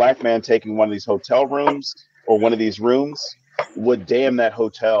a black man taking one of these hotel rooms or one of these rooms would damn that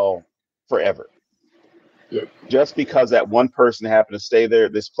hotel forever. Yeah. Just because that one person happened to stay there,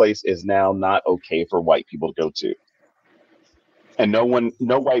 this place is now not okay for white people to go to. And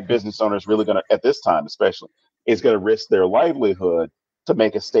no white business owner is really going to, at this time especially, is going to risk their livelihood to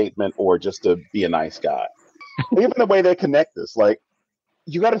make a statement or just to be a nice guy. Even the way they connect this, like,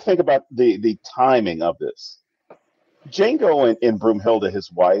 you got to think about the timing of this. Django and Broomhilda,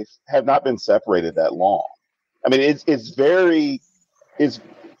 his wife, have not been separated that long. I mean, it's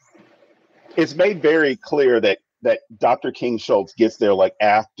made very clear that Dr. King Schultz gets there like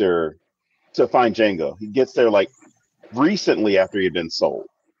after to find Django. He gets there like recently after he had been sold,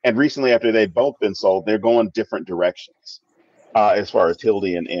 and recently after they'd both been sold. They're going different directions as far as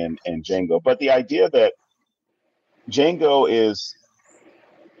Hildy and Django. But the idea that Django is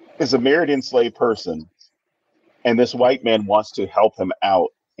a married enslaved person, and this white man wants to help him out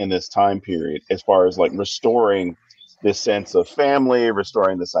in this time period as far as like restoring this sense of family,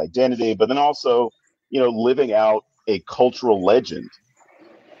 restoring this identity, but then also, living out a cultural legend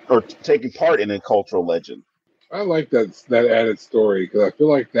or taking part in a cultural legend. I like that added story because I feel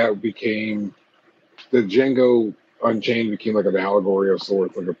like that became the Django Unchained became like an allegory of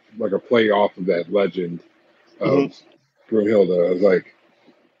sorts, like a play off of that legend of Brunhilde. I was like,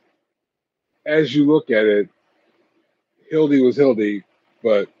 as you look at it, Hildy was Hildy,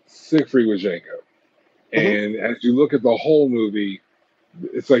 but Siegfried was Django. And as you look at the whole movie,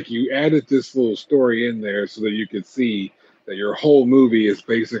 it's like you added this little story in there so that you could see that your whole movie is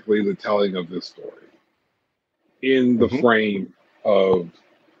basically the telling of this story in the frame of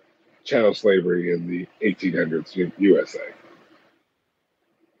chattel slavery in the 1800s USA.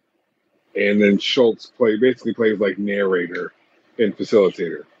 And then Schultz basically plays like narrator and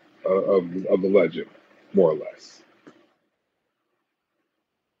facilitator of the legend, more or less.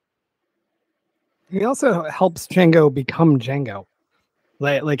 He also helps Django become Django.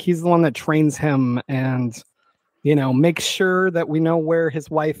 Like he's the one that trains him and, makes sure that we know where his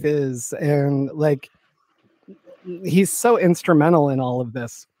wife is. And like, he's so instrumental in all of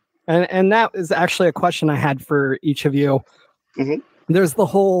this. And that is actually a question I had for each of you. There's the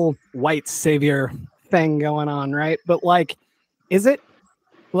whole white savior thing going on, right? But like, is it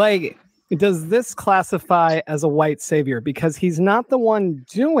like, does this classify as a white savior? Because he's not the one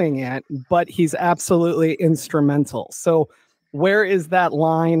doing it, but he's absolutely instrumental. So where is that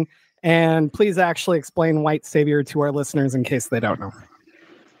line? And please actually explain white savior to our listeners in case they don't know.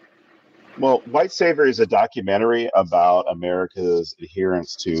 Well, White Savior is a documentary about America's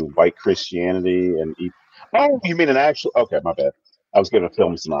adherence to white Christianity and oh, you mean an actual? Okay, my bad. I was going to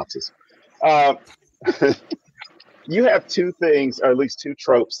film synopsis. You have two things, or at least two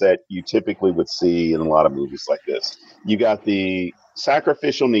tropes that you typically would see in a lot of movies like this. You got the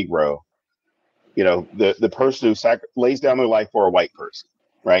sacrificial Negro, the person who lays down their life for a white person,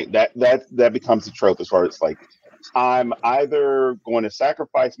 right? That becomes the trope as far as like, I'm either going to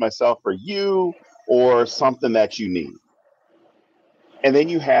sacrifice myself for you or something that you need. And then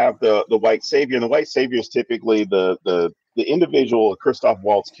you have the white savior, and the white savior is typically the individual, Christoph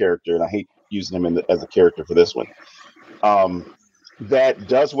Waltz character, and I hate using him as a character for this one, that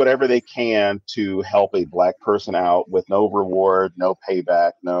does whatever they can to help a black person out with no reward, no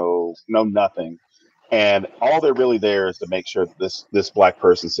payback, no nothing. And all they're really there is to make sure that this black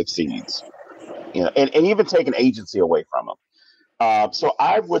person succeeds, and even take an agency away from them. So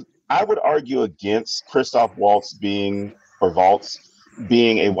I would argue against Christoph Waltz being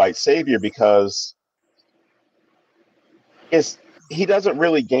a white savior because he doesn't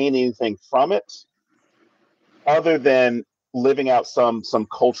really gain anything from it other than living out some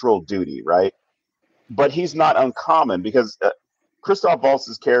cultural duty, right? But he's not uncommon because Christoph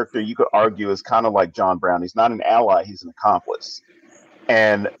Waltz's character, you could argue, is kind of like John Brown. He's not an ally, he's an accomplice.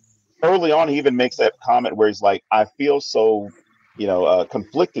 And early on, he even makes that comment where he's like, I feel so,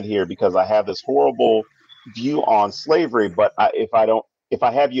 conflicted here because I have this horrible view on slavery, but if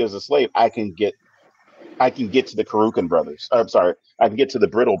I have you as a slave, I can get to the Karukan brothers. I'm sorry, I can get to the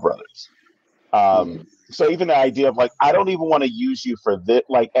Brittle brothers. Mhm. So even the idea of like, I don't even want to use you for this,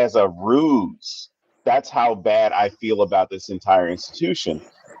 like as a ruse. That's how bad I feel about this entire institution.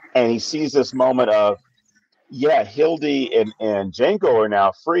 And he sees this moment of, yeah, Hildy and Django are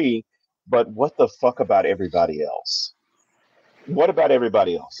now free, but what the fuck about everybody else? What about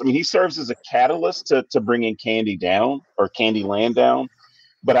everybody else? I mean, he serves as a catalyst to bringing Candy down or Candy Land down,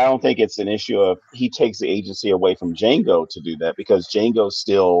 but I don't think it's an issue of he takes the agency away from Django to do that because Django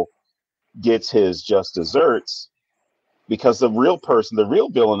still gets his just desserts because the real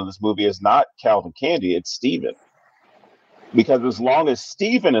villain of this movie is not Calvin Candy, it's Steven. Because as long as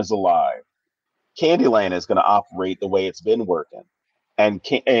Steven is alive, Candyland is going to operate the way it's been working. And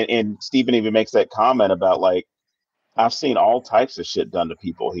Steven even makes that comment about like, I've seen all types of shit done to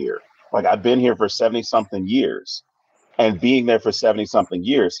people here. Like I've been here for 70 something years. And being there for 70 something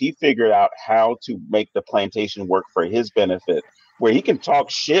years, he figured out how to make the plantation work for his benefit, where he can talk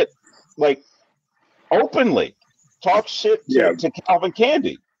shit like openly, talk shit Yeah, to Calvin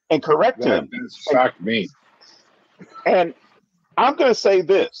Candy and correct him. that shocked me. And I'm going to say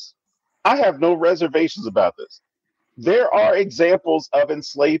this, I have no reservations about this. There are examples of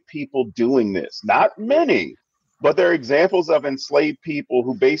enslaved people doing this. Not many, but there are examples of enslaved people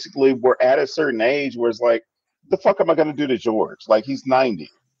who basically were at a certain age where it's like, the fuck am I going to do to George? Like he's 90.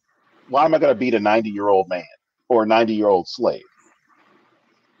 Why am I going to beat a 90-year-old man or a 90-year-old slave?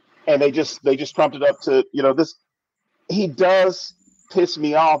 And they just trumped it up to, this. He does piss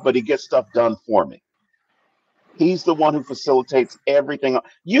me off, but he gets stuff done for me. He's the one who facilitates everything.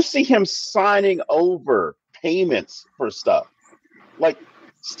 You see him signing over payments for stuff. Like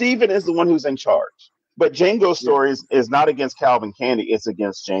Steven is the one who's in charge. But Django's story is not against Calvin Candy, it's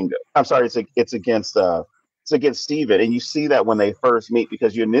against Django. I'm sorry, it's against Steven. And you see that when they first meet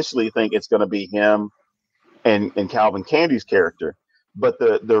because you initially think it's going to be him and Calvin Candy's character. But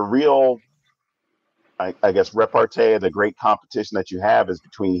the real I guess repartee, the great competition that you have is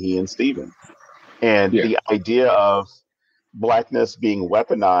between he and Steven. And Yeah. the idea of blackness being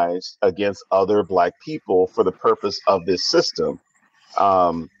weaponized against other black people for the purpose of this system.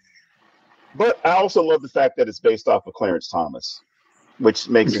 But I also love the fact that it's based off of Clarence Thomas, which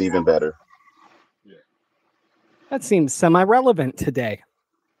makes it even better. Yeah. That seems semi-relevant today.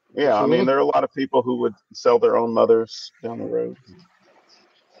 Yeah, I mean, there are a lot of people who would sell their own mothers down the road.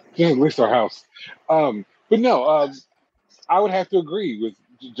 Yeah, at least our house. But no, I would have to agree with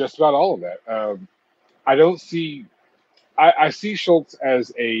just about all of that. I don't see. I see Schultz as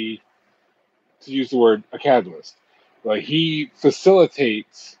to use the word, a catalyst. Like he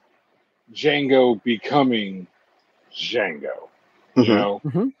facilitates Django becoming Django. You Mm-hmm. know,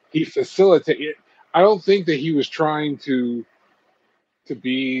 Mm-hmm. he facilitated. I don't think that he was trying to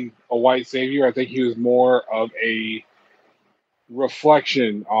be a white savior. I think he was more of a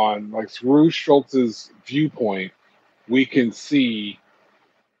reflection on, like, through Schultz's viewpoint, we can see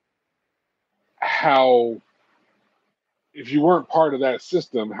how, if you weren't part of that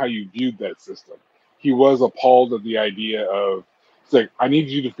system, how you viewed that system. He was appalled at the idea of, it's like, I need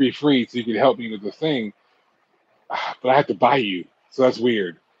you to be free so you can help me with the thing, but I have to buy you. So that's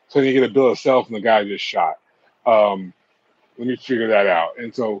weird. So they get a bill of sale from the guy just shot. Let me figure that out.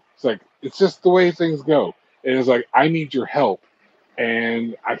 And so it's like, it's just the way things go. And it's like, I need your help.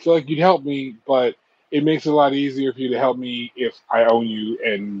 And I feel like you'd help me, but it makes it a lot easier for you to help me if I own you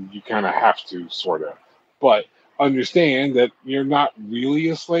and you kind of have to, sort of. But understand that you're not really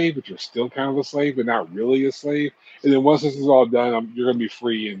a slave, but you're still kind of a slave, but not really a slave. And then once this is all done, you're going to be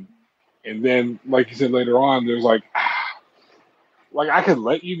free. And then, like you said later on, there's like, like I could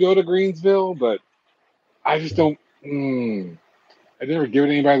let you go to Greensville, but I just don't. I've never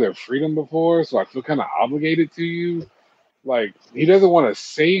given anybody their freedom before, so I feel kind of obligated to you. Like, he doesn't want to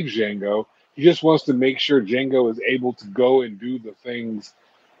save Django. He just wants to make sure Django is able to go and do the things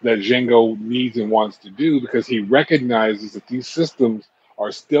that Django needs and wants to do, because he recognizes that these systems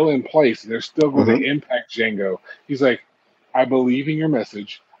are still in place and they're still going Mm-hmm. to impact Django. He's like, I believe in your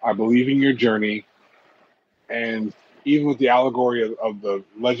message. I believe in your journey. And even with the allegory of the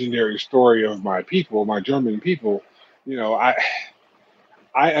legendary story of my people, my German people, you know, I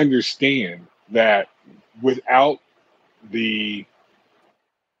understand that without the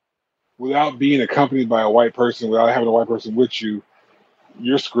without being accompanied by a white person, without having a white person with you,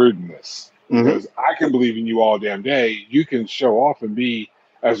 you're screwed in this. Mm-hmm. Because I can believe in you all damn day. You can show off and be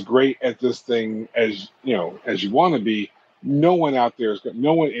as great at this thing as as you want to be. No one out there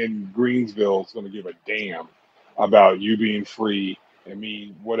no one in Greensville is going to give a damn about you being free and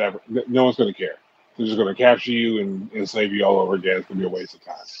me whatever. No one's going to care. They're just going to capture you and enslave you all over again. It's going to be a waste of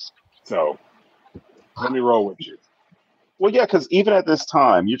time. So let me roll with you. Well, yeah, because even at this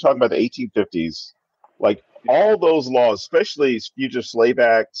time, you're talking about the 1850s, like all those laws, especially Fugitive Slave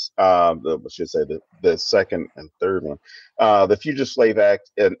Acts, I should say the second and third one, the Fugitive Slave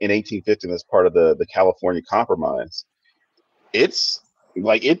Act in 1850 as part of the California Compromise. It's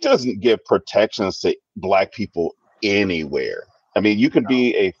like it doesn't give protections to Black people anywhere. I mean, you could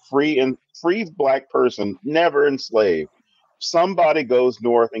be a free Black person, never enslaved. Somebody goes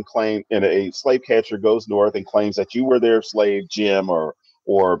north and a slave catcher goes north and claims that you were their slave, Jim, or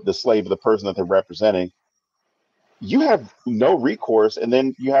the slave of the person that they're representing. You have no recourse, and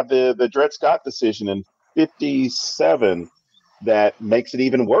then you have the Dred Scott decision in '57 that makes it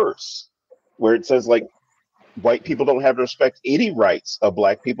even worse, where it says like white people don't have to respect any rights of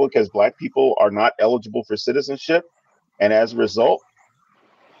Black people because Black people are not eligible for citizenship, and as a result,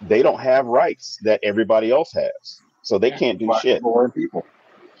 they don't have rights that everybody else has. So they can't do Black shit. People weren't people.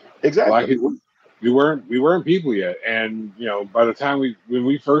 Exactly. Black people, we weren't people yet. And by the time when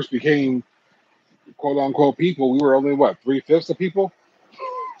we first became quote unquote people, we were only what 3/5 of people.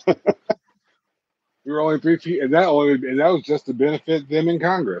 We were only 3 feet, and that was just to benefit them in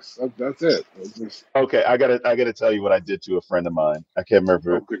Congress. That's it. Okay, I gotta tell you what I did to a friend of mine. I can't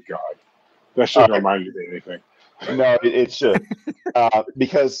remember. Oh, good God, that shouldn't remind you of anything. No, it should,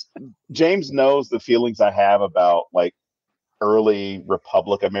 because James knows the feelings I have about like early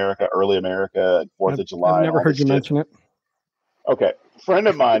Republic America, early America, 4th of July. I've never heard you mention it. Okay, friend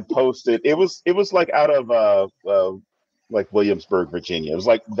of mine posted. It was like out of like Williamsburg, Virginia. It was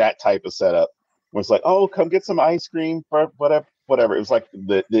like that type of setup. Where it's like, oh, come get some ice cream for whatever. It was like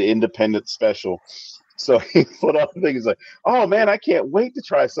the Independence special. So he put on the thing. He's like, oh man, I can't wait to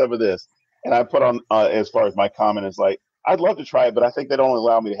try some of this. And I put on as far as my comment is like, I'd love to try it, but I think they'd only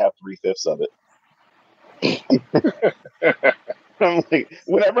allow me to have 3/5 of it. I'm like,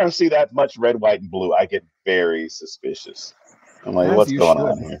 whenever I see that much red, white, and blue, I get very suspicious. I'm like, what's going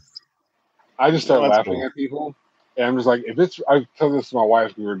on here? I just start laughing at people, and I'm just like, I tell this to my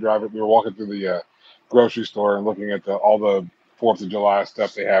wife. We were walking through the grocery store and looking at all the 4th of July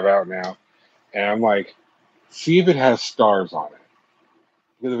stuff they have out now, and I'm like, see if it has stars on it.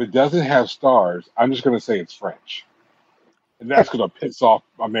 Because if it doesn't have stars, I'm just going to say it's French, and that's going to piss off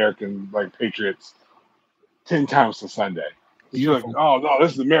American patriots 10 times to Sunday. You're like, oh no,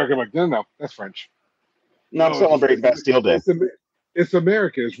 this is America. I'm like, no, that's French. Not celebrating Bastille Day. It's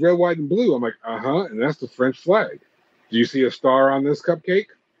America. It's red, white, and blue. I'm like, and that's the French flag. Do you see a star on this cupcake?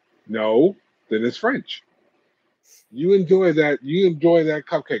 No, then it's French. You enjoy that. You enjoy that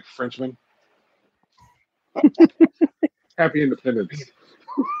cupcake, Frenchman. Happy Independence.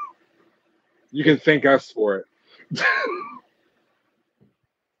 You can thank us for it.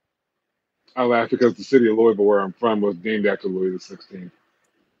 I laugh because the city of Louisville, where I'm from, was named after Louis XVI.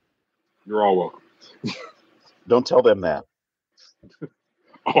 You're all welcome. Don't tell them that.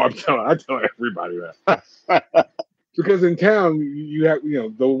 I tell everybody that. Because in town, you have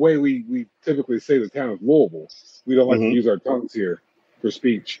the way we typically say the town is Louisville. We don't like to use our tongues here for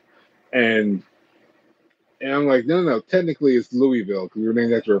speech, and I'm like, no. Technically, it's Louisville because we were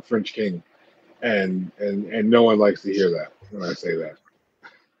named after a French king, and no one likes to hear that when I say that.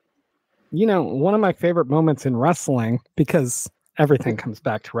 One of my favorite moments in wrestling, because everything comes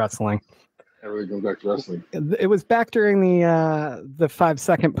back to wrestling. Everything goes back to wrestling. It was back during the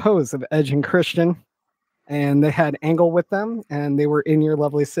 5-second pose of Edge and Christian, and they had Angle with them, and they were in your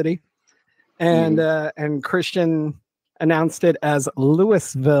lovely city, and Christian announced it as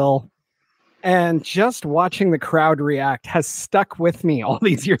Louisville, and just watching the crowd react has stuck with me all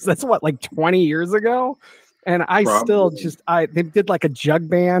these years. That's what, like 20 years ago. And I still they did like a jug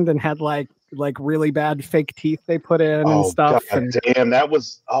band and had like really bad fake teeth they put in and stuff. God, damn, that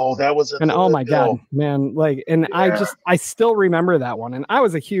was oh my God, man. I still remember that one. And I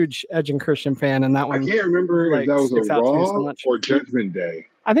was a huge Edge and Christian fan. And that one, I can't remember if that was a Raw or Judgment Day.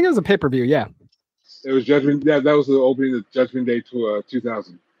 I think it was a pay-per-view. Yeah. It was Judgment. Yeah, that was the opening of Judgment Day to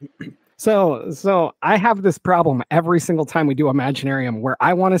 2000. So I have this problem every single time we do Imaginarium where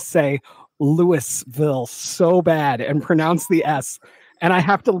I want to say Louisville so bad and pronounce the S, and I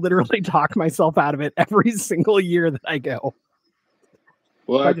have to literally talk myself out of it every single year that I go.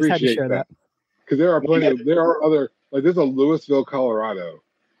 Well, I appreciate that because there are other, like there's a Louisville, Colorado,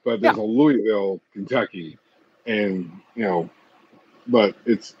 but there's a Louisville, Kentucky, and but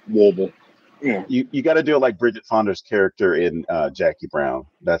it's Louisville. Yeah, you got to do it like Bridget Fonda's character in Jackie Brown.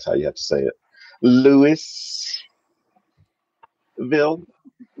 That's how you have to say it. Louisville.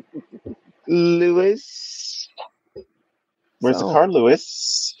 Lewis. Where's the car,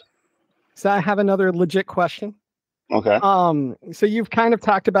 Lewis? So I have another legit question. Okay. So you've kind of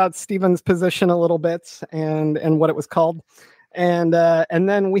talked about Stephen's position a little bit and what it was called, and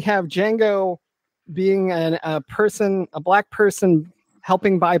then we have Django being a black person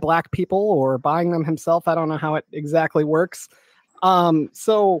helping buy black people or buying them himself. I don't know how it exactly works.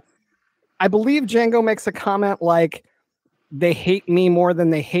 So I believe Django makes a comment like, they hate me more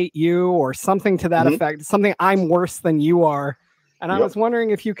than they hate you, or something to that effect, something I'm worse than you are. And I was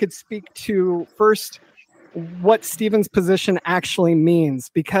wondering if you could speak to first what Stephen's position actually means,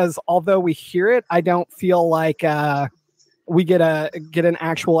 because although we hear it, I don't feel like we get an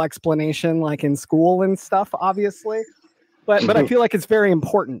actual explanation like in school and stuff, obviously. But I feel like it's very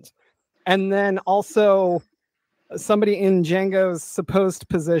important. And then also somebody in Django's supposed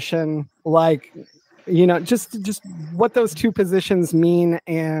position, like, just what those two positions mean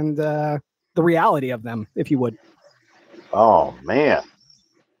and the reality of them, if you would. Oh man,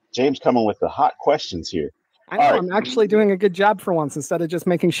 James coming with the hot questions here. I know, I'm actually doing a good job for once instead of just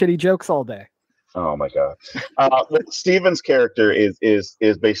making shitty jokes all day. Oh my god. Stephen's character is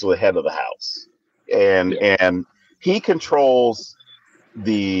basically head of the house, and he controls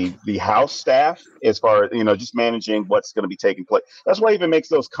the house staff as far as just managing what's going to be taking place. That's why he even makes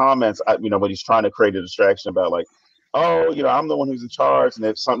those comments when he's trying to create a distraction about like, oh, I'm the one who's in charge, and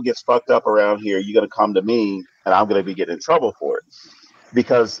if something gets fucked up around here, you're going to come to me and I'm going to be getting in trouble for it.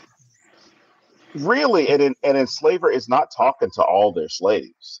 Because really an enslaver is not talking to all their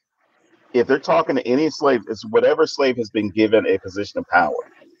slaves. If they're talking to any slave, it's whatever slave has been given a position of power.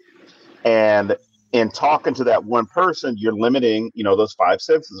 And in talking to that one person, you're limiting, those five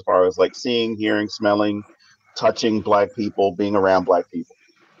senses as far as like seeing, hearing, smelling, touching black people, being around black people.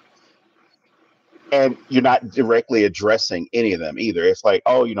 And you're not directly addressing any of them either. It's like,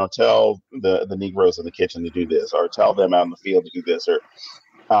 oh, tell the Negroes in the kitchen to do this, or tell them out in the field to do this, or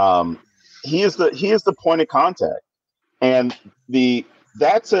he is the point of contact. And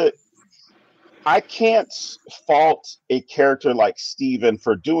I can't fault a character like Stephen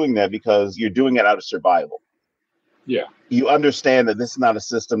for doing that, because you're doing it out of survival. Yeah. You understand that this is not a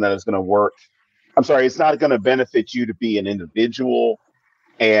system that is going to work. I'm sorry, it's not going to benefit you to be an individual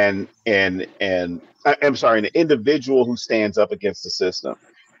and I'm sorry, an individual who stands up against the system.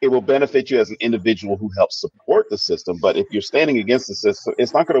 It will benefit you as an individual who helps support the system. But if you're standing against the system,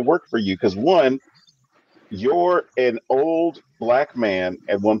 it's not going to work for you, because one, you're an old black man,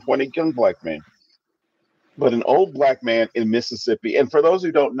 at one point a young black man, but an old black man in Mississippi. And for those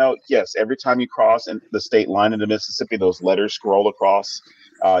who don't know, yes, every time you cross the state line into Mississippi, those letters scroll across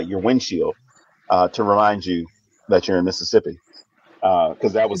your windshield to remind you that you're in Mississippi.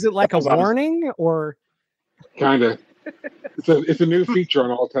 Because that was. Is it like a warning or? Kind of. It's a new feature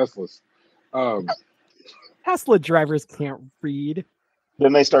on all Teslas. Tesla drivers can't read.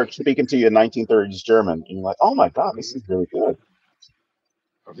 Then they start speaking to you in 1930s German, and you're like, "Oh my god, this is really good."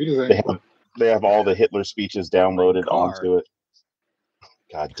 They have all the Hitler speeches downloaded onto it.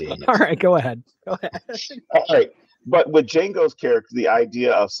 God damn it! All right, go ahead. All right, but with Django's character, the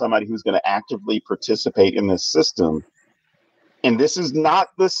idea of somebody who's going to actively participate in this system, and this is not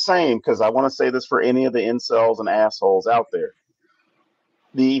the same, because I want to say this for any of the incels and assholes out there.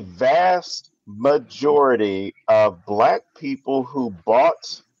 The vast majority of black people who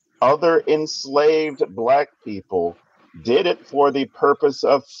bought other enslaved black people did it for the purpose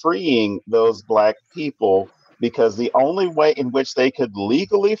of freeing those black people, because the only way in which they could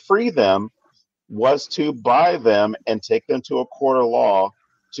legally free them was to buy them and take them to a court of law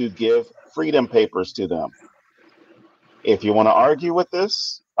to give freedom papers to them. If you want to argue with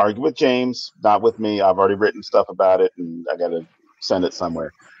this, argue with James, not with me. I've already written stuff about it, and I got to send it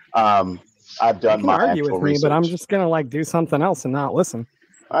somewhere. I've done my actual research. But I'm just gonna do something else and not listen.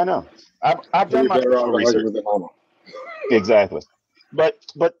 I know. I've done my actual research. Exactly. But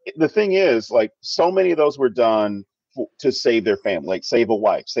the thing is, so many of those were done to save their family, like save a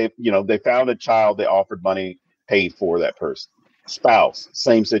wife, they found a child, they offered money, paid for that person. Spouse,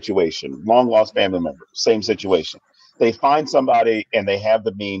 same situation. Long lost family member, same situation. They find somebody and they have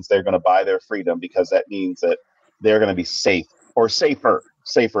the means, they're going to buy their freedom, because that means that they're going to be safe or safer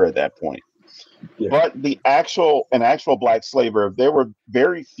at that point. Yeah. But an actual black slaver, there were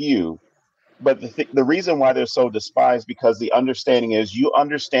very few. But the reason why they're so despised, because the understanding is, you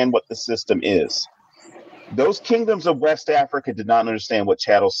understand what the system is. Those kingdoms of West Africa did not understand what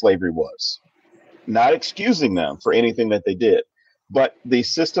chattel slavery was. Not excusing them for anything that they did, but the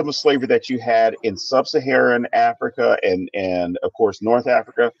system of slavery that you had in sub-Saharan Africa and of course North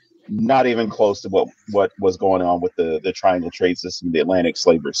Africa, not even close to what was going on with the triangle trade system, the Atlantic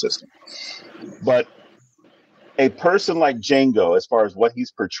slavery system. But a person like Django, as far as what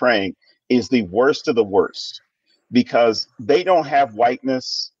he's portraying, is the worst of the worst because they don't have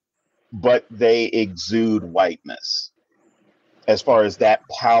whiteness, but they exude whiteness as far as that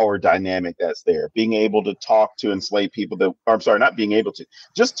power dynamic that's there. Being able to talk to enslaved people that, or I'm sorry, not being able to,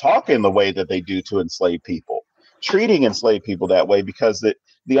 just talk in the way that they do to enslaved people, treating enslaved people that way, because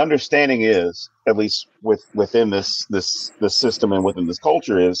the understanding is, at least within this system and within this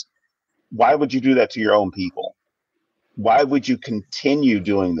culture, is why would you do that to your own people? Why would you continue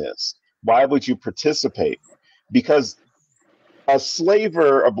doing this? Why would you participate? Because a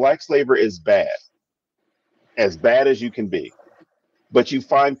black slaver is bad, as bad as you can be. But you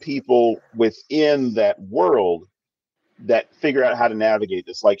find people within that world that figure out how to navigate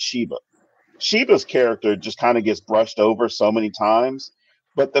this, like Sheba. Sheba's character just kind of gets brushed over so many times,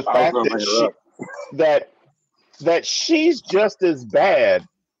 but the fact that she's just as bad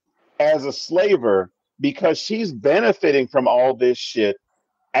as a slaver because she's benefiting from all this shit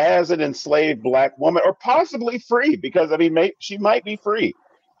as an enslaved black woman, or possibly free, because I mean, she might be free.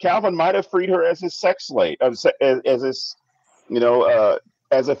 Calvin might have freed her as his sex slave, as his,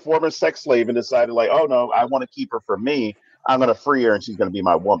 as a former sex slave, and decided like, oh no, I want to keep her for me. I'm going to free her, and she's going to be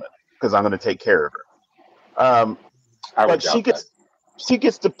my woman because I'm going to take care of her. But she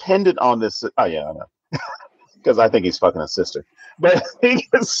gets dependent on this. Oh yeah, I know. Because I think he's fucking a sister, but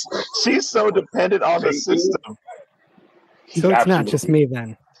she's so dependent on the system. So it's not just me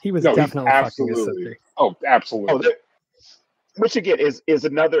then. He was definitely fucking his sister. Oh, absolutely. Which again is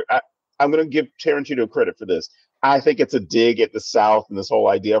another. I'm going to give Tarantino credit for this. I think it's a dig at the South and this whole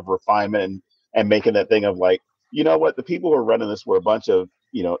idea of refinement and making that thing of like, you know what, the people who are running this were a bunch of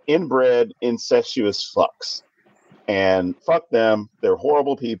inbred, incestuous fucks, and fuck them. They're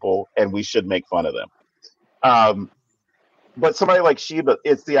horrible people, and we should make fun of them. But somebody like Sheba,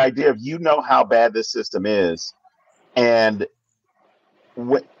 it's the idea of how bad this system is, and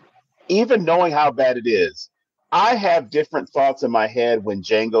even knowing how bad it is, I have different thoughts in my head when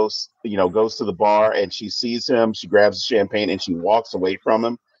Django, goes to the bar and she sees him, she grabs the champagne and she walks away from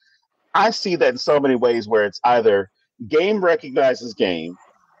him. I see that in so many ways where it's either game recognizes game.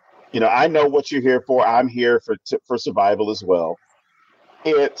 I know what you're here for. I'm here for survival as well.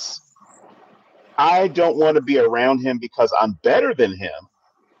 It's I don't want to be around him because I'm better than him.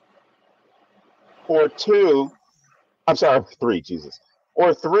 Or two, I'm sorry, three, Jesus.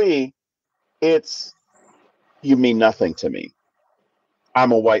 Or three, it's you mean nothing to me.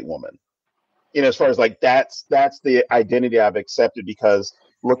 I'm a white woman. As far as like that's the identity I've accepted because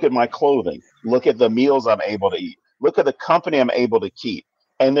look at my clothing, look at the meals I'm able to eat, look at the company I'm able to keep.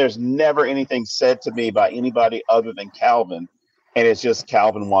 And there's never anything said to me by anybody other than Calvin. And it's just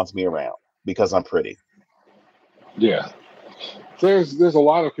Calvin wants me around because I'm pretty. Yeah. There's a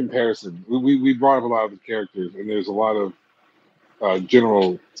lot of comparison. We brought up a lot of the characters, and there's a lot of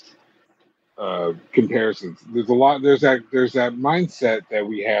general comparisons. There's that mindset that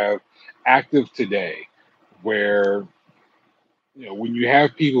we have active today, where when you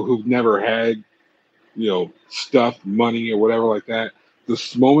have people who've never had stuff, money, or whatever like that, the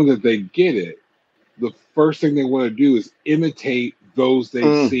moment that they get it, the first thing they want to do is imitate those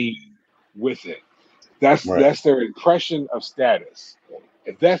they've seen with it. That's their impression of status.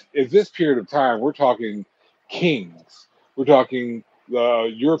 If this period of time, we're talking kings, we're talking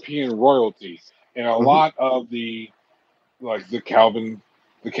the European royalty, and a lot of the Calvins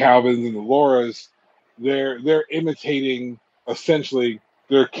and the Lauras, they're imitating essentially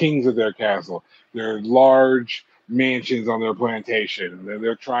their kings of their castle, their large mansions on their plantation, and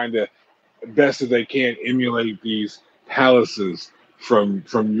they're trying to best as they can emulate these palaces from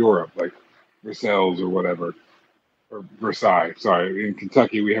Europe, like Versailles or whatever, or Versailles. Sorry, in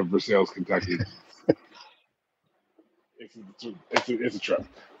Kentucky we have Versailles, Kentucky. It's a trip,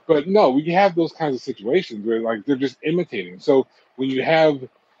 but no, we have those kinds of situations where like they're just imitating. So when you have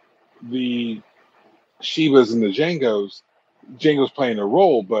the Shebas and the Django's playing a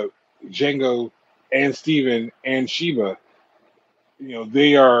role, but Django and Steven and Sheba,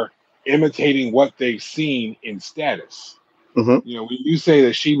 they are imitating what they've seen in status. When you say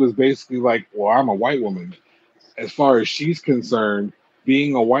that she was basically like, well, I'm a white woman, as far as she's concerned,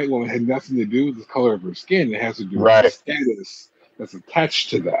 being a white woman had nothing to do with the color of her skin. It has to do with the status that's attached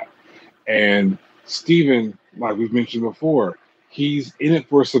to that. And Steven, like we've mentioned before, he's in it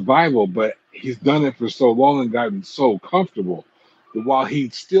for survival, but he's done it for so long and gotten so comfortable that while he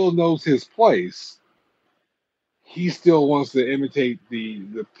still knows his place, he still wants to imitate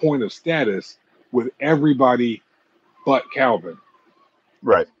the point of status with everybody but Calvin.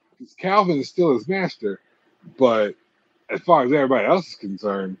 Right. Because Calvin is still his master, but as far as everybody else is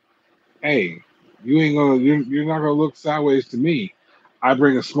concerned, hey, you're not gonna look sideways to me. I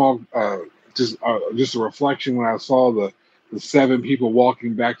bring a small, just a reflection when I saw the 7 people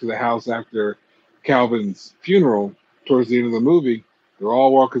walking back to the house after Calvin's funeral towards the end of the movie. They're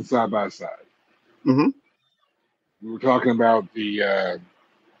all walking side by side. Mm-hmm. We were talking about the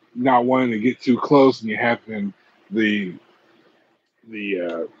not wanting to get too close, and you have the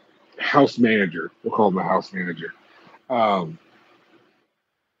house manager. We'll call him the house manager. Um,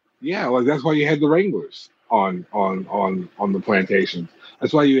 yeah, like that's why you had the Wranglers on the plantations.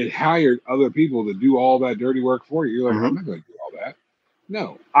 That's why you had hired other people to do all that dirty work for you. You're like, I'm not going to do all that.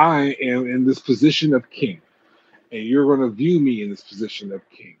 No, I am in this position of king, and you're going to view me in this position of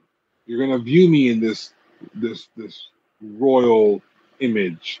king. You're going to view me in this royal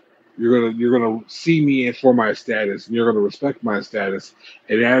image. You're gonna see me for my status, and you're gonna respect my status.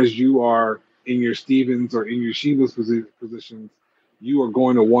 And as you are in your Stevens or in your Sheila's positions, you are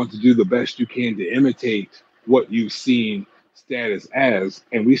going to want to do the best you can to imitate what you've seen status as,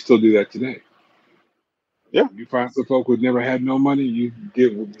 and we still do that today. Yeah. You find some folk who never had no money, you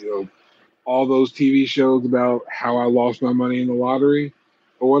get all those TV shows about how I lost my money in the lottery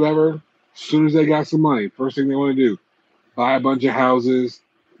or whatever. As soon as they got some money, first thing they want to do, buy a bunch of houses,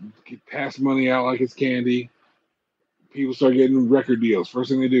 pass money out like it's candy. People start getting record deals.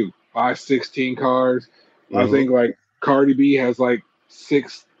 First thing they do, buy 16 cars. I think like Cardi B has like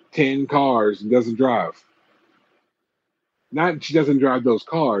 10 cars and doesn't drive. Not she doesn't drive those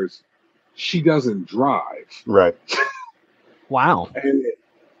cars, she doesn't drive. Right. Wow. And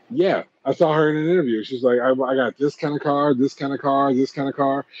yeah, I saw her in an interview. She's like, I got this kind of car, this kind of car, this kind of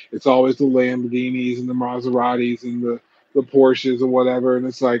car. It's always the Lamborghinis and the Maseratis and the Porsches or whatever. And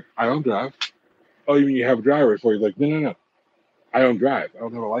it's like, I don't drive. Oh, you mean you have a driver for you? Like, no. I don't drive. I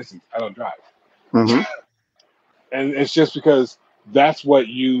don't have a license. I don't drive. Mm-hmm. And it's just because that's what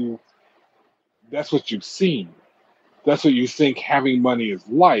you've seen. That's what you think having money is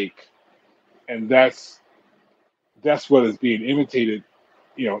like. And that's what is being imitated,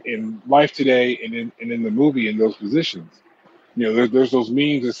 in life today and in the movie in those positions. There's those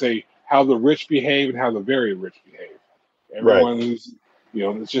memes that say how the rich behave and how the very rich behave. Everyone who's,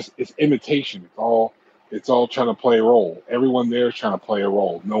 it's imitation. It's all trying to play a role. Everyone there is trying to play a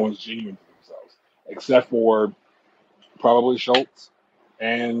role. No one's genuine to themselves, except for probably Schultz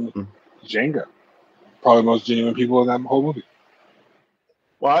and Django. Probably the most genuine people in that whole movie.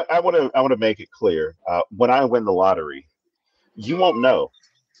 Well, I want to make it clear. When I win the lottery, you won't know.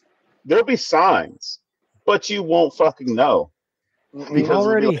 There'll be signs, but you won't fucking know. You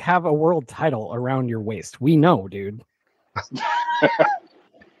already have a world title around your waist. We know, dude.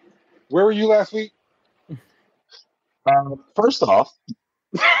 Where were you last week? First off,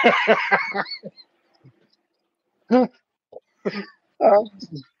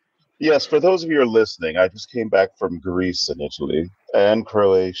 yes, for those of you who are listening, I just came back from Greece and Italy and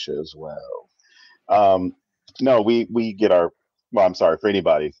Croatia as well. No, we get our. Well, I'm sorry for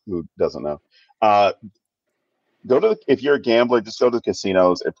anybody who doesn't know. If you're a gambler, just go to the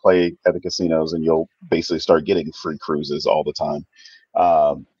casinos and play at the casinos, and you'll basically start getting free cruises all the time.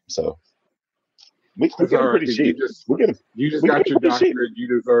 So we get them pretty cheap. You just got your doctorate. You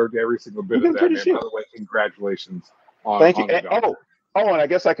deserved every single bit of that. And by the way, congratulations. Thank you. And I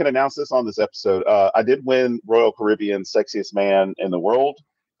guess I can announce this on this episode. I did win Royal Caribbean Sexiest Man in the World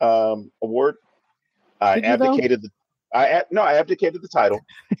award. I abdicated the title.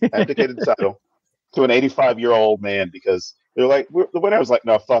 To an 85-year-old man because they're like, the winner was like,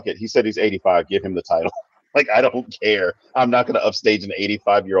 no, fuck it. He said he's 85. Give him the title. Like, I don't care. I'm not going to upstage an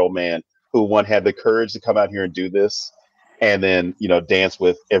 85-year-old man who had the courage to come out here and do this and then, dance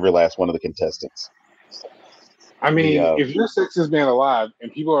with every last one of the contestants. I mean, if you're sexiest man alive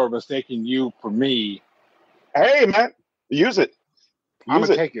and people are mistaking you for me. Hey, man, use it. I'm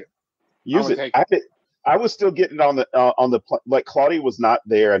going to take it. Use it. I was still getting on the like Claudia was not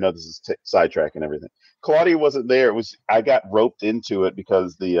there. I know this is sidetrack and everything. Claudia wasn't there. I got roped into it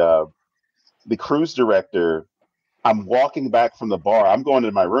because the cruise director. I'm walking back from the bar. I'm going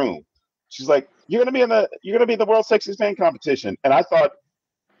to my room. She's like, "You're gonna be in the World Sexiest Man competition," and I thought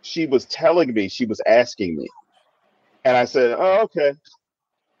she was telling me she was asking me, and I said, "Oh, okay,"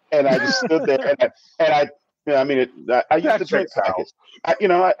 and I just stood there and I. I use the drink package.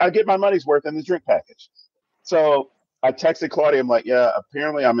 I get my money's worth in the drink package. So I texted Claudia. I'm like, yeah,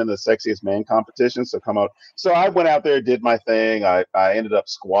 apparently I'm in the Sexiest Man competition. So come out. So I went out there, did my thing. I ended up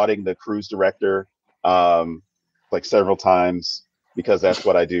squatting the cruise director like several times because that's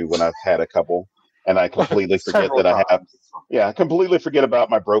what I do when I've had a couple. And I completely forget that I have. Yeah, I completely forget about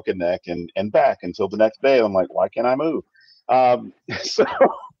my broken neck and back until the next day. I'm like, why can't I move?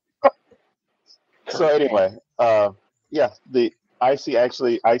 So anyway, Icy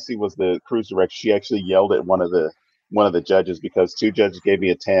was the cruise director. She actually yelled at one of the judges because two judges gave me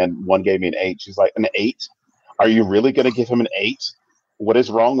a 10, one gave me an 8. She's like, an 8? Are you really going to give him an 8? What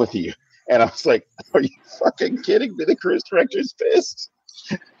is wrong with you? And I was like, are you fucking kidding me? The cruise director's pissed.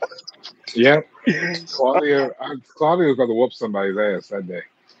 Yeah, Claudia's going to whoop somebody's ass that day.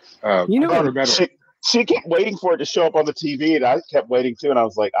 She kept waiting for it to show up on the TV, and I kept waiting too. And I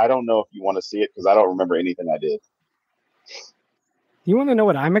was like, I don't know if you want to see it because I don't remember anything I did. You want to know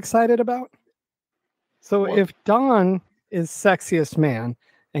what I'm excited about? So if Don is sexiest man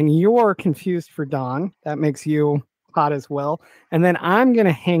and you're confused for Don, that makes you hot as well. And then I'm going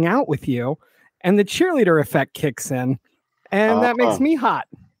to hang out with you and the cheerleader effect kicks in and that makes me hot.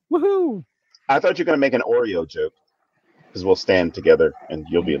 Woohoo! I thought you were going to make an Oreo joke because we'll stand together and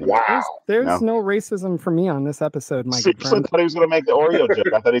you'll be in the wow. There's no racism for me on this episode, my good friend. I thought he was going to make the Oreo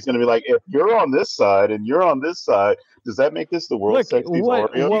joke. I thought he's going to be like, if you're on this side and you're on this side, does that make this the world's sexiest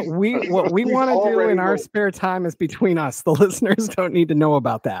Oreo? What we want to do in our spare time is between us. The listeners don't need to know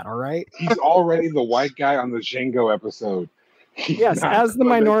about that, all right? He's already the white guy on the Django episode. Yes, as the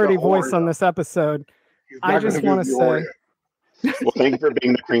minority voice on this episode, I just want to say... Well, thank you for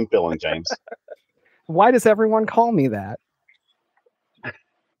being the cream filling, James. Why does everyone call me that?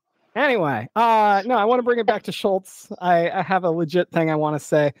 Anyway, no, I want to bring it back to Schultz. I have a legit thing I want to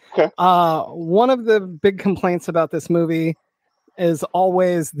say. Okay. One of the big complaints about this movie is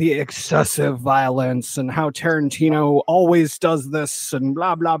always the excessive violence and how Tarantino always does this and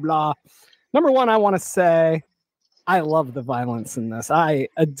blah, blah, blah. Number one, I want to say I love the violence in this. I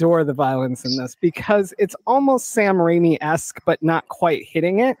adore the violence in this because it's almost Sam Raimi-esque, but not quite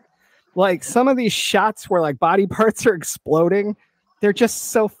hitting it. Like some of these shots where like body parts are exploding, they're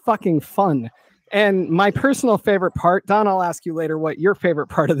just so fucking fun. And my personal favorite part, Don, I'll ask you later what your favorite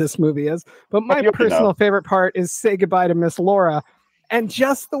part of this movie is, but my personal favorite part is Say Goodbye to Miss Laura. And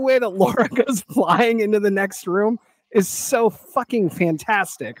just the way that Laura goes flying into the next room is so fucking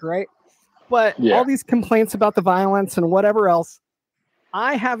fantastic, right? But all these complaints about the violence and whatever else,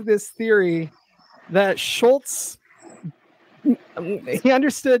 I have this theory that Schultz, he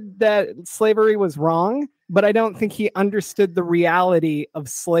understood that slavery was wrong, but I don't think he understood the reality of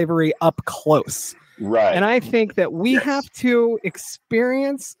slavery up close. Right. And I think that we have to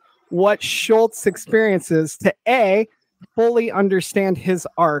experience what Schultz experiences to A, fully understand his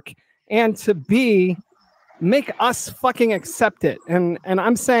arc, and to B, make us fucking accept it. And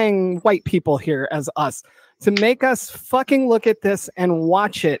I'm saying white people here as us. To make us fucking look at this and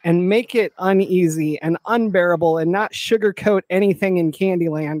watch it and make it uneasy and unbearable and not sugarcoat anything in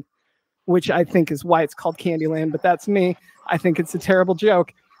Candyland, which I think is why it's called Candyland, but that's me. I think it's a terrible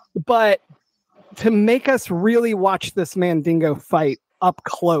joke. But to make us really watch this Mandingo fight up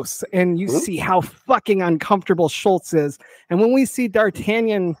close and you see how fucking uncomfortable Schultz is. And when we see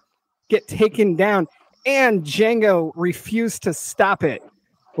D'Artagnan get taken down and Django refuse to stop it,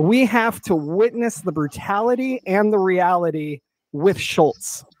 we have to witness the brutality and the reality with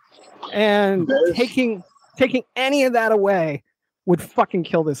Schultz. And taking any of that away would fucking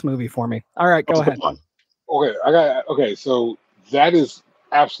kill this movie for me. All right, go ahead. Okay, so that is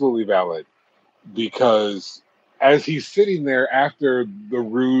absolutely valid because as he's sitting there after the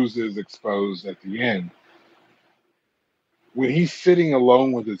ruse is exposed at the end, when he's sitting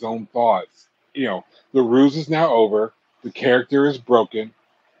alone with his own thoughts, the ruse is now over, the character is broken,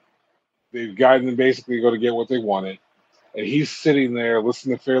 they've gotten them basically go to get what they wanted, and he's sitting there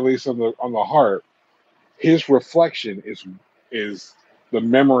listening to Fair Lease on the harp. His reflection is the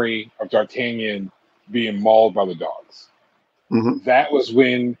memory of D'Artagnan being mauled by the dogs. Mm-hmm. That was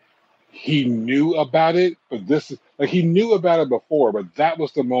when he knew about it, but this is like he knew about it before, but that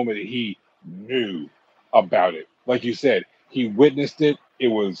was the moment he knew about it. Like you said, he witnessed it. It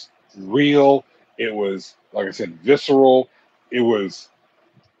was real. It was, like I said, visceral. It was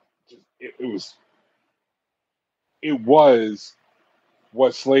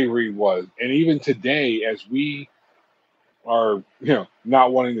what slavery was. And even today, as we are,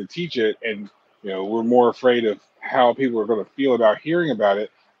 not wanting to teach it, and we're more afraid of how people are going to feel about hearing about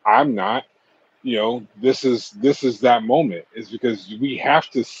it. I'm not. This is that moment. Is because we have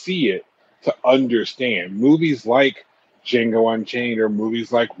to see it to understand. Movies like Django Unchained or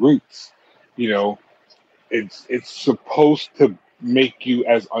movies like Roots, it's supposed to make you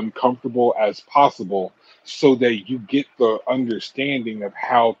as uncomfortable as possible so that you get the understanding of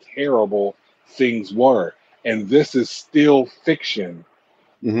how terrible things were. And this is still fiction.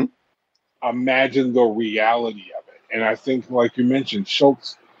 Mm-hmm. Imagine the reality of it. And I think, like you mentioned,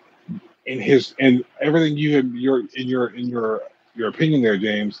 Schultz and everything you have in your opinion there,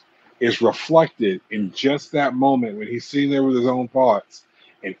 James, is reflected in just that moment when he's sitting there with his own thoughts,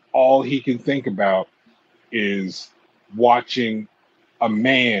 and all he can think about is watching a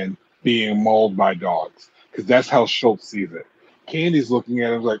man being mauled by dogs, because that's how Schultz sees it. Candy's looking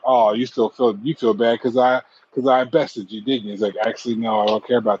at him like, "Oh, you feel bad because I bested you, didn't you?" He's like, "Actually, no, I don't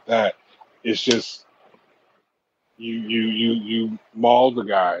care about that. It's just you mauled the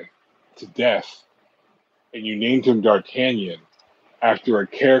guy to death, and you named him D'Artagnan after a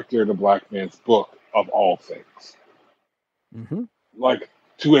character in a black man's book of all things." Mm-hmm. Like,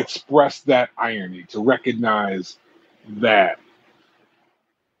 to express that irony, to recognize that.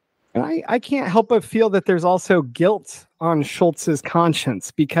 And I can't help but feel that there's also guilt on Schultz's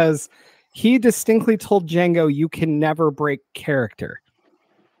conscience, because he distinctly told Django, "You can never break character."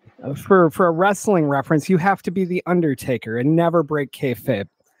 For a wrestling reference, you have to be the Undertaker and never break kayfabe.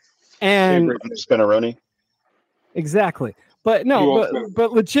 And Spinneroni. Exactly. But no,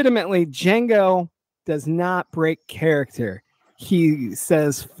 but legitimately, Django does not break character. He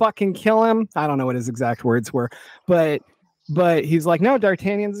says, "Fucking kill him." I don't know what his exact words were, but he's like, "No,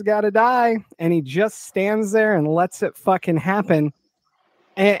 D'Artagnan's got to die," and he just stands there and lets it fucking happen.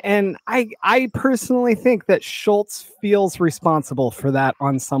 And I personally think that Schultz feels responsible for that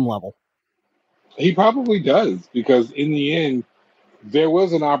on some level. He probably does, because in the end, there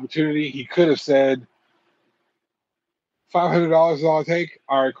was an opportunity. He could have said, $500 is all I take.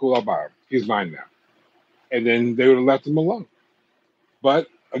 All right, cool, I'll buy him. He's mine now. And then they would have left him alone. But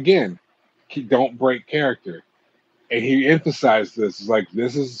again, don't break character. And he emphasized this, like,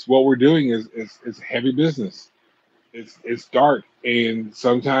 this is what we're doing is heavy business. It's dark. And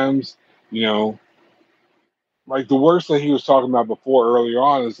sometimes, like the worst that he was talking about before earlier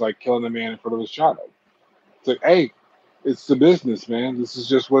on is like killing a man in front of his child. It's like, hey, it's the business, man. This is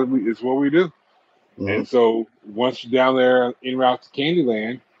just what we do. Mm-hmm. And so once you're down there en route to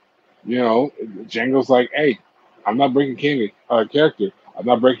Candyland, Django's like, hey, I'm not breaking character. I'm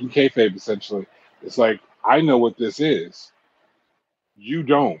not breaking kayfabe, essentially. It's like, I know what this is. You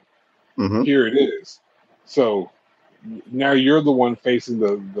don't. Mm-hmm. Here it is. So now you're the one facing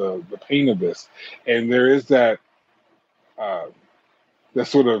the pain of this. And there is that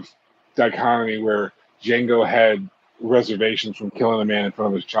sort of dichotomy where Django had reservations from killing a man in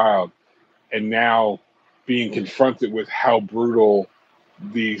front of his child, and now being confronted with how brutal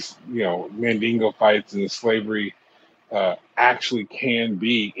these, Mandingo fights and slavery actually can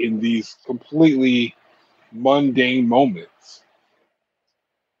be in these completely mundane moments.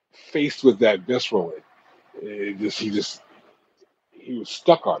 Faced with that viscerally, he was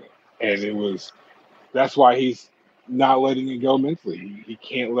stuck on it, and that's why he's not letting it go mentally. He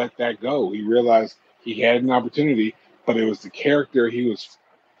can't let that go. He realized he had an opportunity, but it was the character he was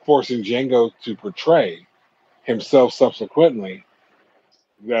forcing Django to portray himself subsequently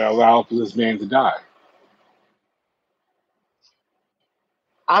that allowed for this man to die.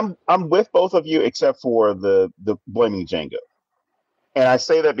 I'm with both of you except for the blaming Django. And I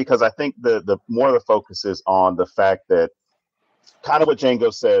say that because I think the more the focus is on the fact that kind of what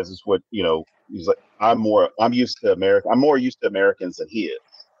Django says is what, he's like, I'm more used to Americans than he is.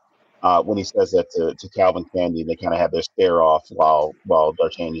 When he says that to Calvin Candy, they kind of have their stare off while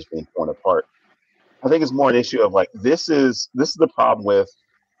D'Artagnan's being torn apart. I think it's more an issue of like, this is the problem with,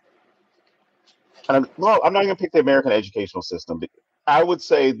 and I'm not going to pick the American educational system, but I would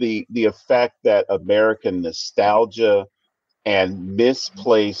say the effect that American nostalgia and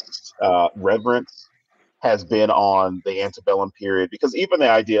misplaced reverence has been on the antebellum period, because even the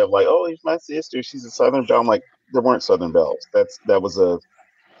idea of like, oh, he's my sister, she's a Southern belle, I'm like, there weren't Southern belles. That was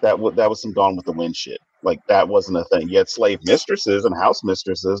some Gone with the Wind shit. Like, that wasn't a thing. You had slave mistresses and house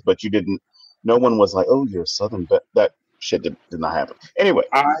mistresses, but no one was like, oh, you're a Southern belle. That shit did not happen. Anyway,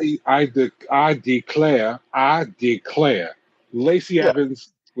 I declare, Lacey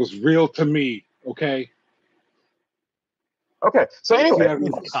Evans was real to me. Okay. So anyway,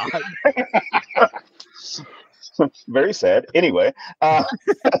 very sad. Anyway, but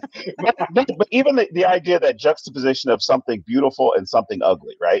even the idea that juxtaposition of something beautiful and something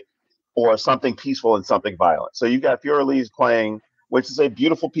ugly, right? Or something peaceful and something violent. So you've got Fiora Lee's playing, which is a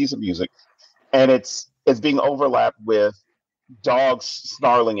beautiful piece of music, and it's being overlapped with dogs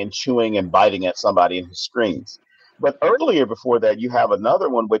snarling and chewing and biting at somebody who screams. But earlier before that, you have another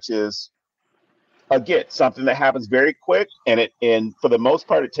one, which is, again, something that happens very quick, and for the most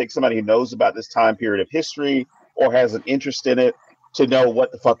part, it takes somebody who knows about this time period of history or has an interest in it to know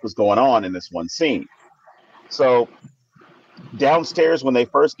what the fuck was going on in this one scene. So downstairs, when they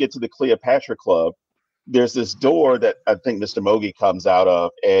first get to the Cleopatra Club, there's this door that I think Mr. Mogi comes out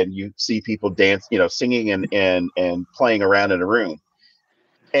of, and you see people dance, singing and playing around in a room.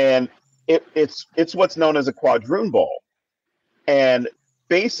 and it's what's known as a quadroon ball. And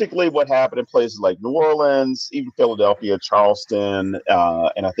basically, what happened in places like New Orleans, even Philadelphia, Charleston,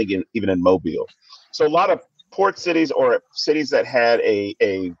 and I think even in Mobile. So a lot of port cities or cities that had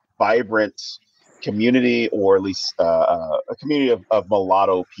a vibrant community, or at least a community of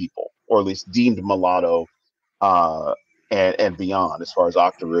mulatto people, or at least deemed mulatto, uh, and beyond, as far as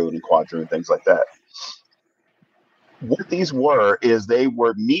octoroon and quadroon, things like that. What these were is they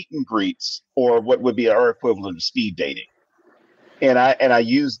were meet and greets, or what would be our equivalent of speed dating. And I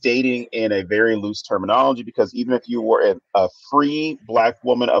use dating in a very loose terminology, because even if you were a free Black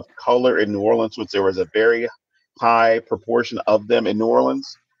woman of color in New Orleans, which there was a very high proportion of them in New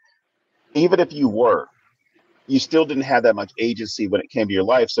Orleans, even if you were, you still didn't have that much agency when it came to your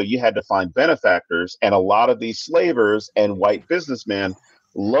life. So you had to find benefactors, and a lot of these slavers and white businessmen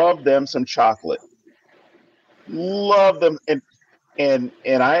loved them some chocolate, loved them, and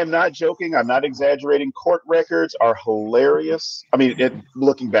I am not joking. I'm not exaggerating. Court records are hilarious. I mean,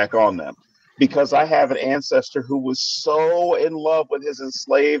 looking back on them, because I have an ancestor who was so in love with his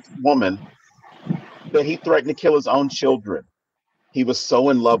enslaved woman that he threatened to kill his own children. He was so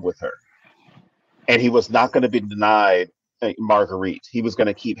in love with her, and he was not going to be denied Marguerite. He was going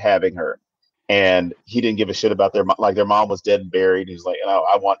to keep having her, and he didn't give a shit about their mom was dead and buried. He's like, no,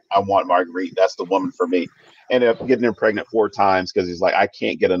 I want Marguerite. That's the woman for me. Ended up getting her pregnant 4 times because he's like, I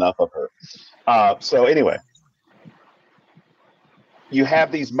can't get enough of her. So anyway, you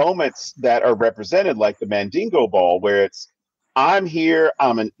have these moments that are represented like the Mandingo Ball, where it's, I'm here,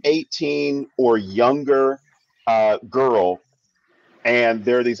 I'm an 18 or younger girl, and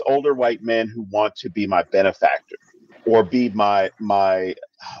there are these older white men who want to be my benefactor, or be my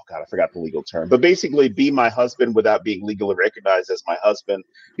oh god, I forgot the legal term, but basically be my husband without being legally recognized as my husband,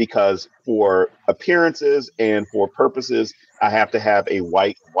 because for appearances and for purposes I have to have a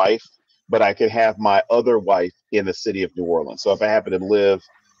white wife, but I can have my other wife in the city of New Orleans. So if I happen to live,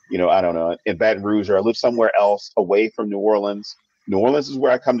 I don't know, in Baton Rouge, or I live somewhere else away from New Orleans, New Orleans is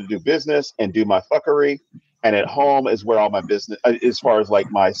where I come to do business and do my fuckery, and at home is where all my business, as far as like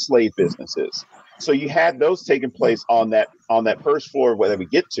my slave business is. So you had those taking place on that first floor where we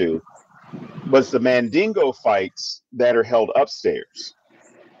get to, but it's the Mandingo fights that are held upstairs.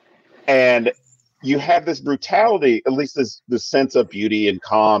 And you have this brutality, at least this sense of beauty and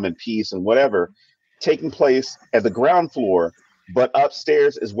calm and peace and whatever, taking place at the ground floor, but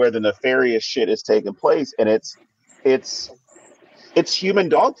upstairs is where the nefarious shit is taking place, and it's human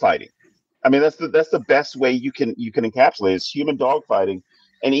dogfighting. I mean, that's the best way you can encapsulate it. It's human dogfighting,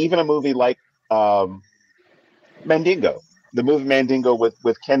 and even a movie like Mandingo, the movie Mandingo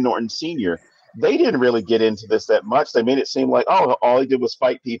with Ken Norton Sr., they didn't really get into this that much. They made it seem like, oh, all he did was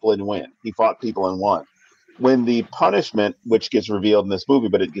fight people and win. He fought people and won. When the punishment, which gets revealed in this movie,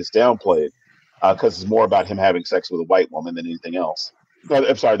 but it gets downplayed because it's more about him having sex with a white woman than anything else.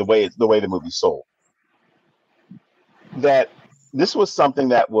 I'm sorry, the way the movie's sold. That this was something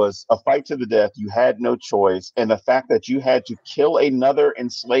that was a fight to the death. You had no choice, and the fact that you had to kill another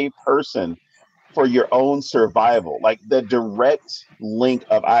enslaved person for your own survival, like the direct link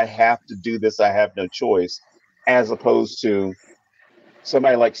of I have to do this, I have no choice, as opposed to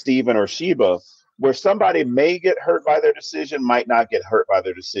somebody like Stephen or Sheba, where somebody may get hurt by their decision, might not get hurt by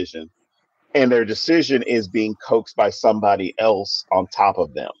their decision, and their decision is being coaxed by somebody else on top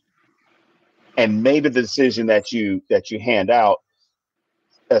of them. And maybe the decision that you hand out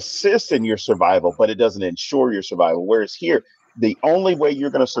assists in your survival, but it doesn't ensure your survival. Whereas here, the only way you're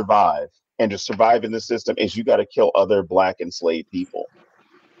going to survive and to survive in the system is you got to kill other Black enslaved people.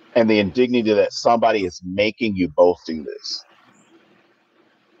 And the indignity that somebody is making you both do this.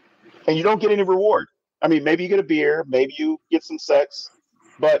 And you don't get any reward. I mean, maybe you get a beer, maybe you get some sex,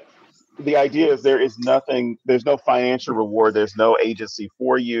 but the idea is there's no financial reward, there's no agency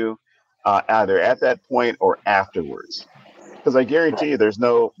for you, either at that point or afterwards. Because I guarantee you, there's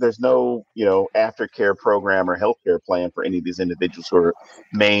no aftercare program or healthcare plan for any of these individuals who are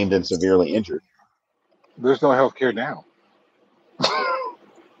maimed and severely injured. There's no healthcare now.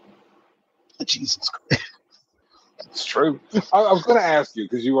 Jesus Christ. It's true. I was going to ask you,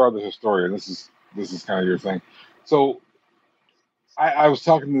 because you are the historian. This is kind of your thing. So I was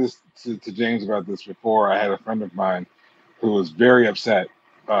talking to James about this before. I had a friend of mine who was very upset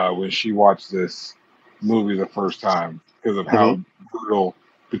when she watched this movie the first time because of how brutal,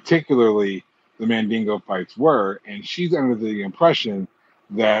 particularly the Mandingo fights were. And she's under the impression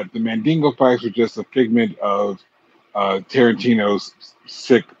that the Mandingo fights were just a figment of Tarantino's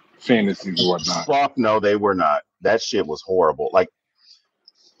sick fantasies or whatnot. Fuck no, they were not. That shit was horrible. Like,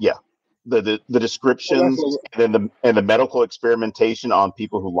 yeah. the descriptions and the medical experimentation on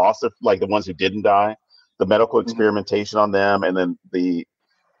people who lost their, like the ones who didn't die, the medical experimentation on them, and then the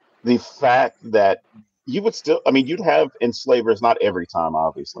fact that you would still, I mean, you'd have enslavers, not every time,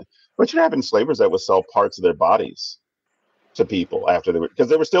 obviously, but you'd have enslavers that would sell parts of their bodies to people after because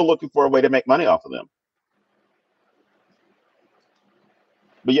they were still looking for a way to make money off of them.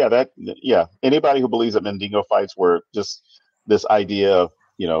 But yeah, anybody who believes that Mandingo fights were just this idea of,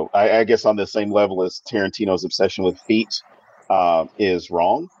 I guess on the same level as Tarantino's obsession with feet is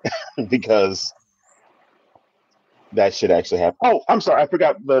wrong because that should actually happen. Oh, I'm sorry. I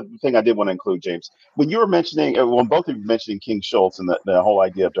forgot the thing I did want to include, James. When you were mentioning, when both of you mentioning King Schultz and the whole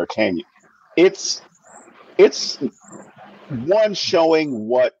idea of D'Artagnan, it's one showing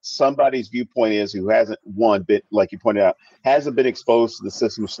what somebody's viewpoint is who hasn't, one bit, like you pointed out, hasn't been exposed to the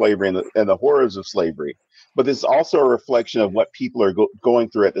system of slavery and the horrors of slavery. But this is also a reflection of what people are going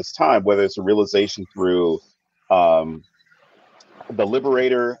through at this time, whether it's a realization through the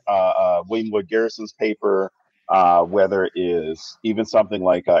Liberator, William Lloyd Garrison's paper, whether it is even something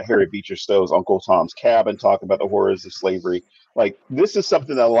like Harriet Beecher Stowe's Uncle Tom's Cabin, talking about the horrors of slavery. Like, this is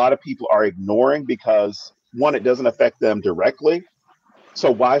something that a lot of people are ignoring because, one, it doesn't affect them directly. So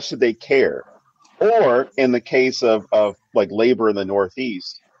why should they care? Or in the case of like labor in the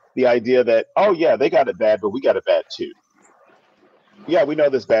Northeast, the idea that, oh yeah, they got it bad, but we got it bad too. Yeah, we know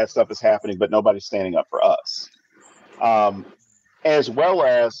this bad stuff is happening, but nobody's standing up for us. As well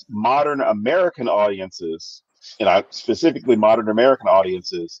as modern American audiences, and specifically modern American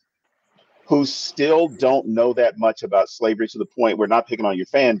audiences, who still don't know that much about slavery, to the point, we're not picking on your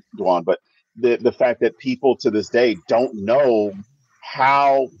fan, Dwan, but the fact that people to this day don't know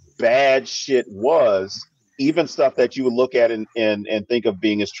how bad shit was, even stuff that you would look at and think of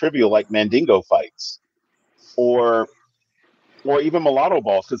being as trivial, like Mandingo fights, or even mulatto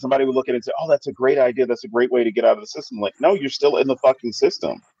balls, because somebody would look at it and say, oh, that's a great idea, that's a great way to get out of the system. Like, no, you're still in the fucking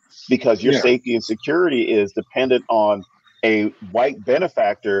system, because your safety and security is dependent on a white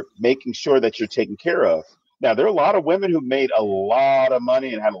benefactor making sure that you're taken care of. Now, there are a lot of women who made a lot of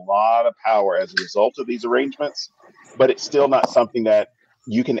money and had a lot of power as a result of these arrangements, but it's still not something that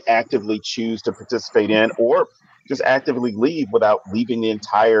you can actively choose to participate in, or just actively leave without leaving the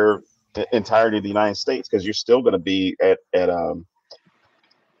entirety of the United States, because you're still going to be at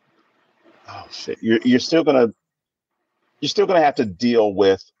you're still going to have to deal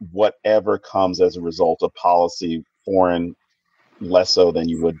with whatever comes as a result of policy, foreign, less so than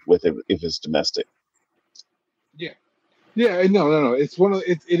you would with it if it's domestic. No. It's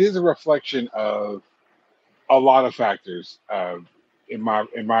it is a reflection of a lot of factors, in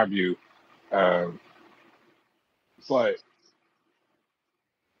my view. But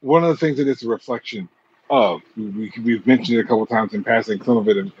one of the things that it's a reflection of, we've mentioned it a couple of times in passing, some of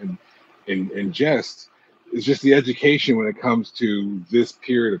it in jest, is just the education when it comes to this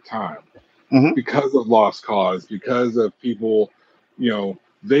period of time, because of lost cause, because of people,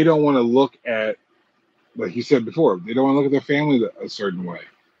 they don't want to look at, like you said before, they don't want to look at their family a certain way.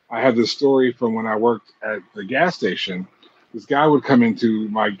 I have this story from when I worked at the gas station. This guy would come into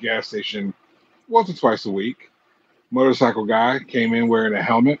my gas station once or twice a week. Motorcycle guy, came in wearing a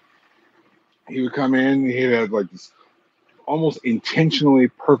helmet. He would come in, he had like this almost intentionally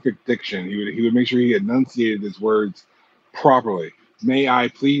perfect diction. He would make sure he enunciated his words properly. May I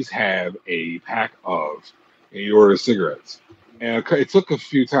please have a pack of, and he ordered cigarettes. And it took a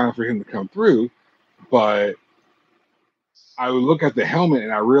few times for him to come through, but I would look at the helmet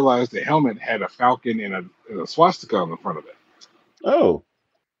and I realized the helmet had a falcon and a swastika on the front of it. Oh.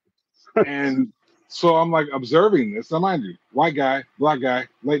 And so I'm like observing this. Now, mind you, white guy, black guy,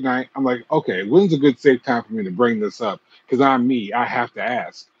 late night. I'm like, okay, when's a good safe time for me to bring this up? Because I'm me. I have to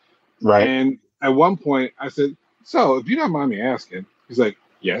ask. Right. And at one point I said, so if you don't mind me asking, he's like,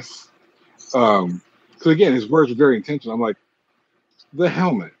 yes. So again, his words were very intentional. I'm like, the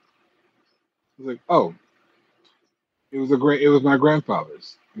helmet. He's like, oh, it was my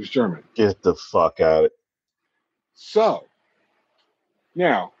grandfather's. He was German. Get the fuck out of it. So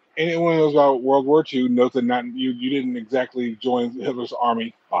now, anyone who knows about World War II knows that you didn't exactly join Hitler's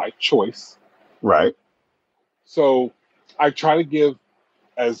army by choice. Right. So I try to give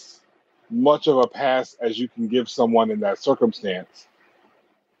as much of a pass as you can give someone in that circumstance,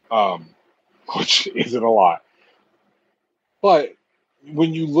 which isn't a lot. But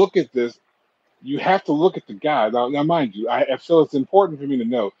when you look at this, you have to look at the guy. Now mind you, I feel it's important for me to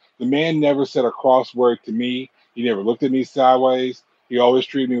know the man never said a cross word to me. He never looked at me sideways. He always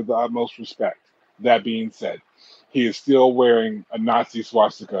treated me with the utmost respect. That being said, he is still wearing a Nazi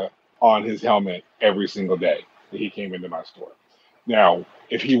swastika on his helmet every single day that he came into my store. Now,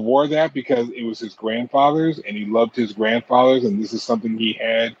 if he wore that because it was his grandfather's and he loved his grandfather's and this is something he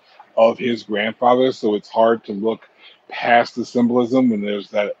had of his grandfather, so it's hard to look past the symbolism when there's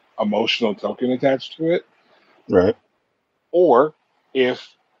that emotional token attached to it, Right. or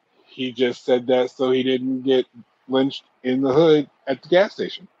if he just said that so he didn't get lynched in the hood at the gas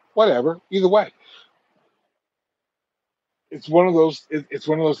station. Whatever. Either way, it's one of those. It's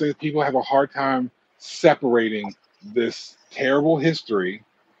one of those things. People have a hard time separating this terrible history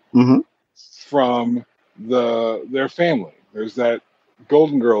Mm-hmm. from their family. There's that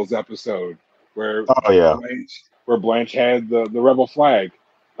Golden Girls episode where Oh yeah. Blanche had the rebel flag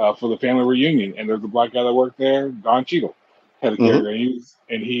for the family reunion, and there's a black guy that worked there, Don Cheadle, had a Mm-hmm. character,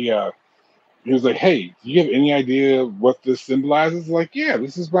 and he was like, "Hey, do you have any idea what this symbolizes?" Like, yeah,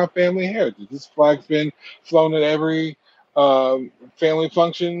 this is my family heritage. This flag's been flown at every family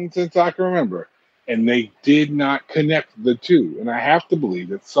function since I can remember. And they did not connect the two. And I have to believe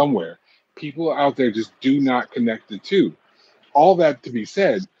that somewhere people out there just do not connect the two. All that to be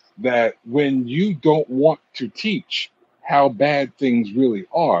said, that when you don't want to teach how bad things really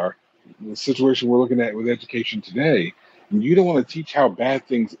are, the situation we're looking at with education today, and you don't want to teach how bad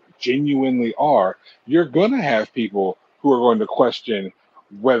things genuinely are, you're going to have people who are going to question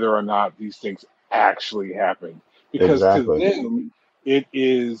whether or not these things actually happen. Because to Exactly. them, it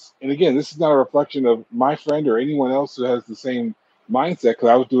is, and again, this is not a reflection of my friend or anyone else who has the same mindset, because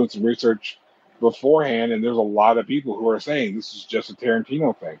I was doing some research beforehand, and there's a lot of people who are saying this is just a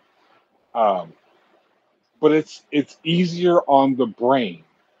Tarantino thing. Um, but it's easier on the brain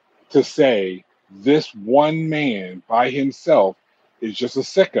to say this one man by himself is just a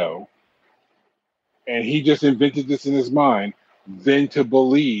sicko and he just invented this in his mind than to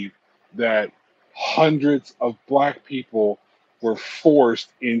believe that hundreds of black people were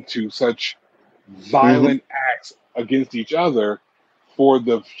forced into such Mm-hmm. violent acts against each other for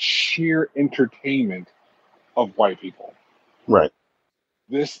the sheer entertainment of white people. Right.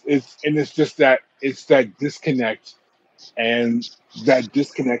 This is, and it's just that it's that disconnect, and that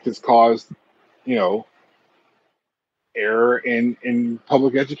disconnect has caused, you know, error in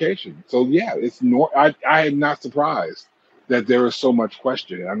public education. So yeah, I am not surprised that there is so much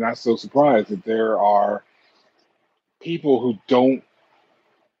question. I'm not so surprised that there are people who don't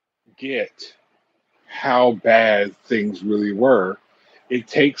get how bad things really were. It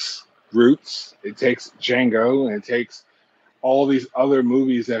takes Roots, it takes Django, and it takes all these other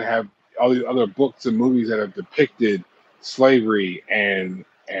movies that have all these other books and movies that have depicted slavery and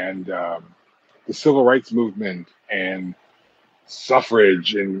the civil rights movement and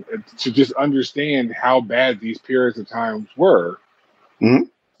suffrage, and to just understand how bad these periods of times were Mm-hmm.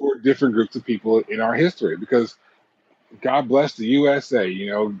 for different groups of people in our history. Because God bless the USA,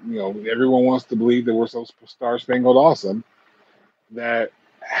 everyone wants to believe that we're so star spangled awesome that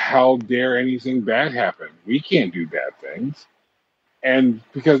how dare anything bad happen? We can't do bad things. And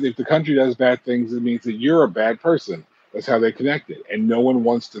because if the country does bad things, it means that you're a bad person. That's how they connect it. And no one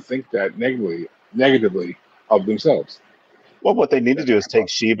wants to think that negatively of themselves. Well, what they need to do is take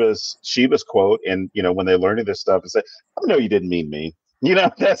Sheba's quote, and when they're learning this stuff, and say, "I know you didn't mean me."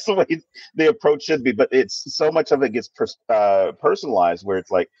 That's the way the approach should be. But it's so much of it gets personalized, where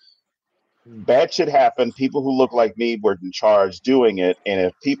it's like bad shit happened. People who look like me were in charge doing it, and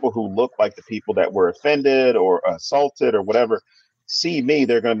if people who look like the people that were offended or assaulted or whatever see me,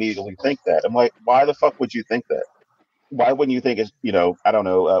 they're going to immediately think that. I'm like, why the fuck would you think that? Why wouldn't you think it's I don't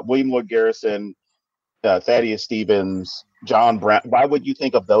know, William Lloyd Garrison, Thaddeus Stevens, John Brown? Why would you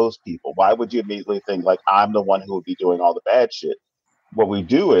think of those people? Why would you immediately think like I'm the one who would be doing all the bad shit? What we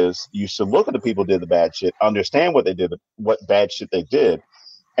do is you should look at the people who did the bad shit, understand what they did, what bad shit they did.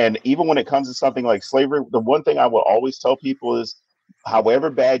 And even when it comes to something like slavery, the one thing I will always tell people is however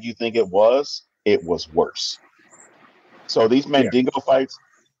bad you think it was worse. So these Yeah, Mandingo fights,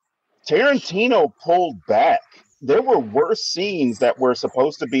 Tarantino pulled back. There were worse scenes that were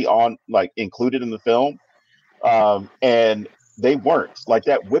supposed to be on, like, included in the film, and they weren't. Like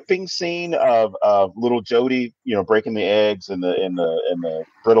that whipping scene of little Jody, breaking the eggs, and the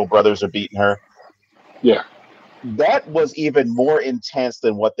Brittle brothers are beating her. yeah, That was even more intense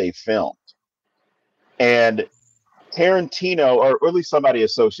than what they filmed. And Tarantino, or at least somebody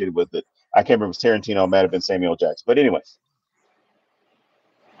associated with it, I can't remember if it was Tarantino, it might have been Samuel Jackson. But anyway,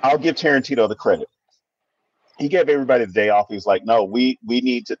 I'll give Tarantino the credit. He gave everybody the day off. He was like, "No, we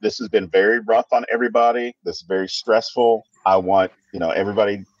need to. This has been very rough on everybody. This is very stressful. I want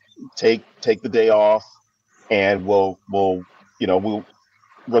everybody take the day off, and we'll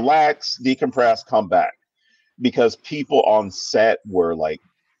relax, decompress, come back." Because people on set were like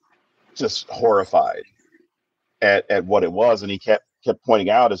just horrified. at what it was, and he kept pointing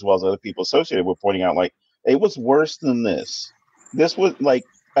out, as well as other people associated with pointing out, like, it was worse than this. This was like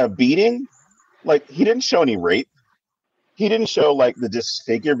a beating. Like, he didn't show any rape. He didn't show like the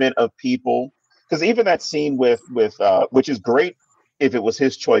disfigurement of people. Because even that scene with which is great if it was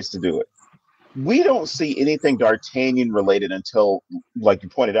his choice to do it. We don't see anything D'Artagnan related until, like you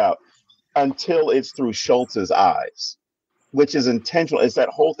pointed out, until it's through Schultz's eyes, which is intentional. It's that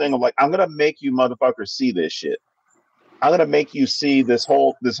whole thing of like, I'm gonna make you motherfuckers see this shit. I'm gonna make you see this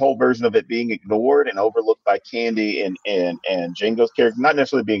whole version of it being ignored and overlooked by Candy and Django's character, not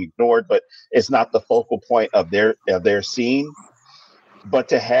necessarily being ignored, but it's not the focal point of their scene. But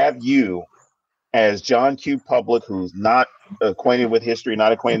to have you as John Q. Public, who's not acquainted with history,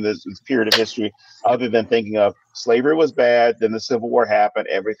 not acquainted with this period of history, other than thinking of slavery was bad, then the Civil War happened,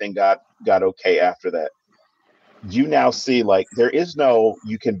 everything got okay after that. You now see, like, there is no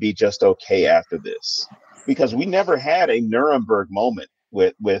you can be just okay after this, because we never had a Nuremberg moment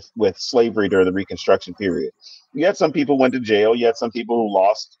with slavery during the Reconstruction period. You had some people went to jail. You had some people who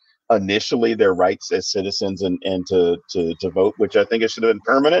lost initially their rights as citizens and to vote, which I think it should have been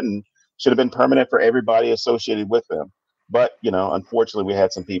permanent and should have been permanent for everybody associated with them. But, you know, unfortunately, we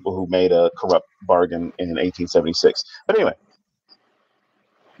had some people who made a corrupt bargain in 1876. But anyway,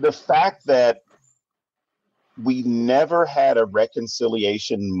 the fact that we never had a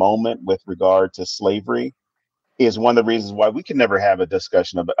reconciliation moment with regard to slavery is one of the reasons why we can never have a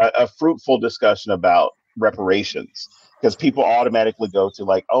discussion of a fruitful discussion about reparations, because people automatically go to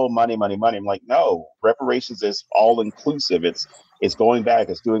like, oh, money. I'm like, no, reparations is all inclusive. It's going back.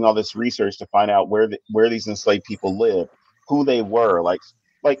 It's doing all this research to find out where these enslaved people live, who they were. Like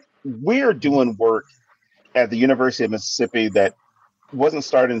we're doing work at the University of Mississippi that wasn't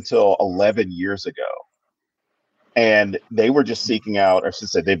started until 11 years ago. And they were just seeking out, or I should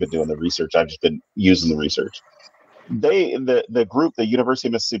say they've been doing the research. I've just been using the research. The group, the University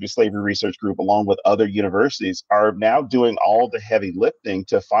of Mississippi Slavery Research Group, along with other universities, are now doing all the heavy lifting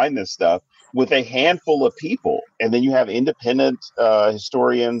to find this stuff with a handful of people. And then you have independent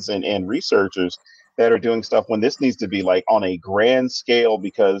historians and researchers that are doing stuff when this needs to be like on a grand scale,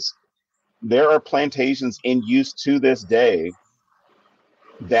 because there are plantations in use to this day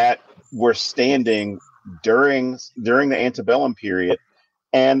that were standing during the antebellum period,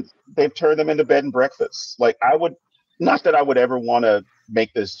 and they've turned them into bed and breakfasts. Like, I would, not that I would ever want to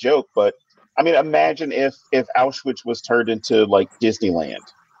make this joke, but I mean, imagine if Auschwitz was turned into like Disneyland.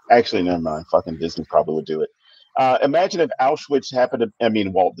 Actually, never mind. Fucking Disney probably would do it. Imagine if Auschwitz happened to, I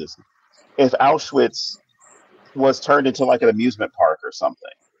mean, Walt Disney. If Auschwitz was turned into like an amusement park or something,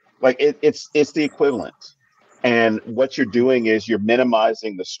 like it's the equivalent. And what you're doing is you're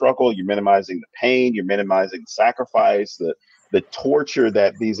minimizing the struggle, you're minimizing the pain, you're minimizing the sacrifice, the torture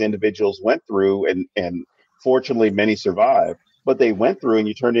that these individuals went through, and fortunately many survived, but they went through, and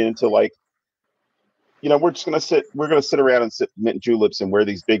you turn it into like, you know, we're gonna sit around and sip mint juleps and wear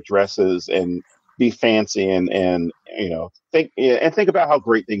these big dresses and be fancy and you know, think about how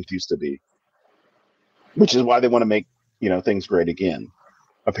great things used to be, which is why they want to make, you know, things great again,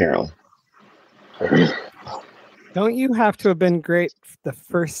 apparently. Don't you have to have been great the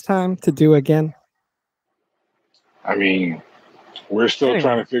first time to do again? I mean, we're still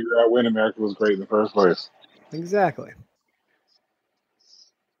trying to figure out when America was great in the first place. Exactly.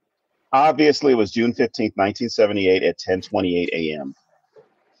 Obviously, it was June 15th, 1978 at 10:28 a.m.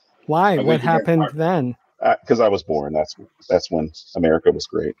 Why? What happened then? Because I was born. That's when America was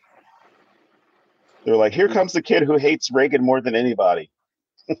great. They're like, here comes the kid who hates Reagan more than anybody.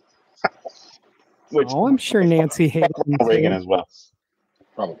 Which, I'm sure Nancy hated Reagan as well.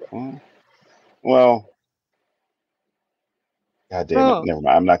 Probably. Well, God damn it. Never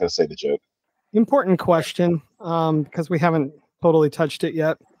mind. I'm not going to say the joke. Important question, because we haven't totally touched it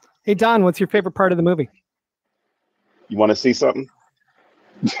yet. Hey, Don, what's your favorite part of the movie? You want to see something?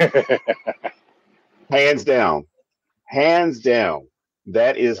 Hands down.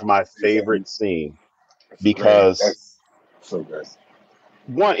 That is my favorite scene, because that's so good.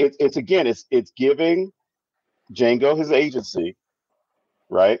 One, it's giving Django his agency,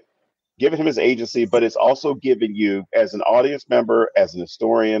 right? Giving him his agency, but it's also giving you, as an audience member, as an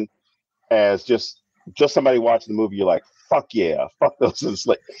historian, as just somebody watching the movie, you're like, fuck yeah, fuck those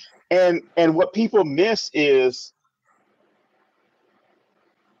enslaved. And what people miss is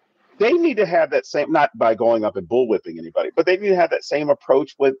they need to have that same, not by going up and bullwhipping anybody, but they need to have that same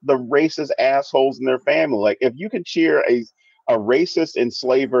approach with the racist assholes in their family. Like, if you can cheer a racist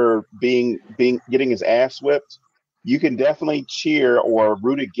enslaver getting his ass whipped, you can definitely cheer or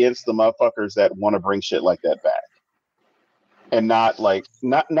root against the motherfuckers that want to bring shit like that back. and not watch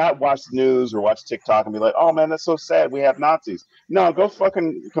the news or watch TikTok and be like, oh man, that's so sad. We have Nazis. No, go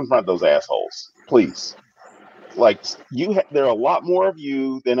fucking confront those assholes, please. Like there are a lot more of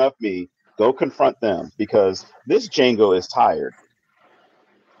you than of me. Go confront them because this Django is tired.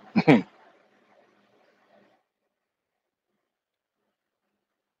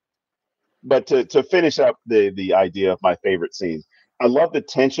 But to finish up the idea of my favorite scene, I love the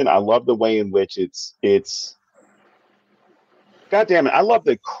tension. I love the way in which it's. God damn it! I love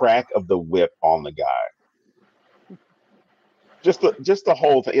the crack of the whip on the guy. Just the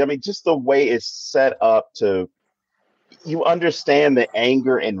whole thing. I mean, just the way it's set up to. You understand the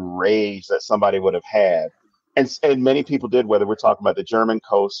anger and rage that somebody would have had, and many people did. Whether we're talking about the German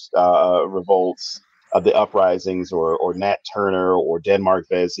coast revolts, the uprisings, or Nat Turner, or Denmark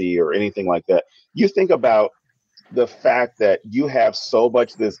Vesey, or anything like that. You think about the fact that you have so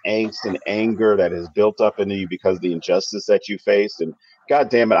much of this angst and anger that has built up into you because of the injustice that you faced, and God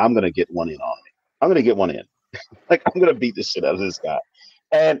damn it, I'm gonna get one in on me. I'm gonna get one in. Like I'm gonna beat the shit out of this guy,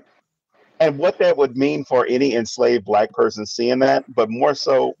 and what that would mean for any enslaved Black person seeing that, but more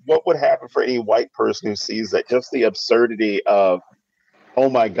so, what would happen for any white person who sees that? Just the absurdity of, oh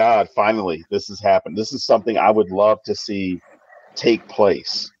my God, finally, this has happened. This is something I would love to see take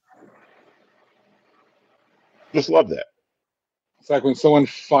place. Just love that. It's like when someone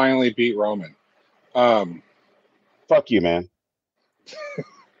finally beat Roman. Fuck you, man.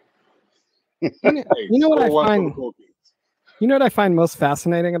 You know what I find? You know what I find most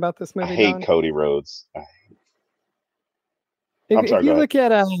fascinating about this movie? I hate Don? Cody Rhodes. If you look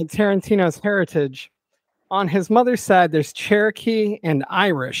at Tarantino's heritage, on his mother's side, there's Cherokee and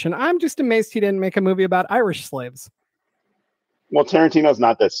Irish, and I'm just amazed he didn't make a movie about Irish slaves. Well, Tarantino's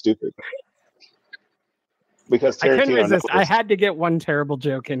not that stupid. Because Tarantino, I couldn't resist. I had to get one terrible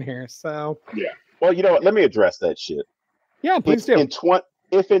joke in here. So yeah. Well, you know what? Let me address that shit. Yeah, please do.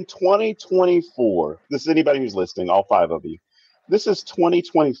 If in 2024, this is anybody who's listening, all five of you, this is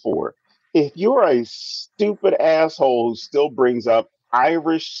 2024. If you're a stupid asshole who still brings up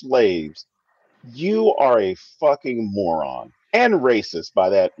Irish slaves, you are a fucking moron and racist by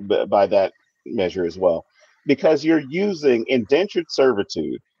that measure as well, because you're using indentured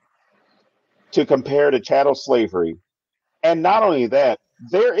servitude to compare to chattel slavery. And not only that,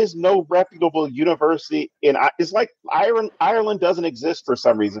 there is no reputable university in. It's like Ireland doesn't exist for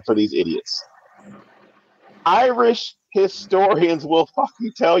some reason for these idiots. Irish historians will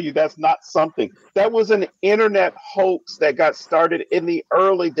fucking tell you that's not something. That was an internet hoax that got started in the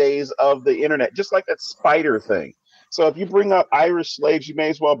early days of the internet, just like that spider thing. So if you bring up Irish slaves, you may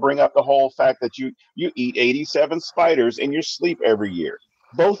as well bring up the whole fact that you eat 87 spiders in your sleep every year.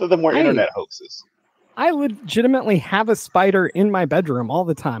 Both of them were internet hoaxes. I legitimately have a spider in my bedroom all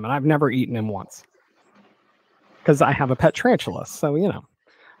the time, and I've never eaten him once because I have a pet tarantula. So, you know,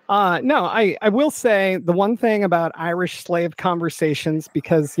 no, I will say the one thing about Irish slave conversations,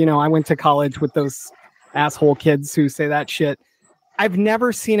 because, you know, I went to college with those asshole kids who say that shit. I've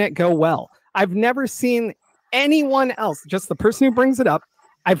never seen it go well. I've never seen anyone else, just the person who brings it up.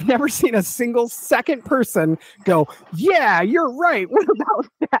 I've never seen a single second person go, yeah, you're right. What about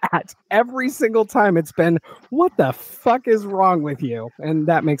that? Every single time it's been, what the fuck is wrong with you? And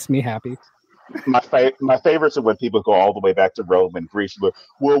that makes me happy. My favorites are when people go all the way back to Rome and Greece.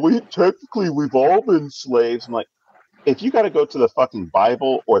 Well, we've all been slaves. I'm like, if you got to go to the fucking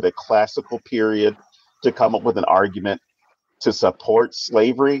Bible or the classical period to come up with an argument to support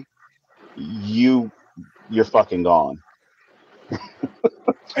slavery, you're fucking gone.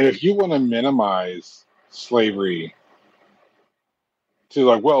 And if you want to minimize slavery to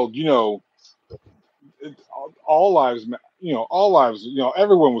like, well, you know, all lives,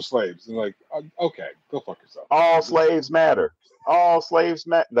 everyone was slaves. And like, okay, go fuck yourself. All slaves matter. All slaves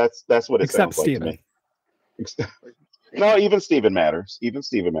matter. That's what it Except sounds Stephen. Like to me. No, even Stephen matters. Even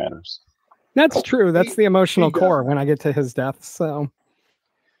Stephen matters. That's true. That's the emotional core when I get to his death. So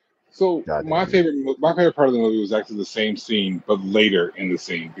my favorite part of the movie was actually the same scene, but later in the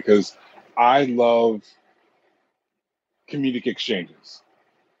scene, because I love comedic exchanges,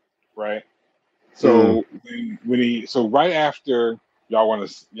 right? So right after y'all want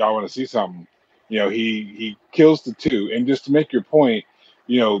to see something, you know, he kills the two, and just to make your point,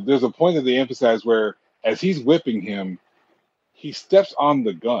 you know, there's a point that they emphasize where as he's whipping him, he steps on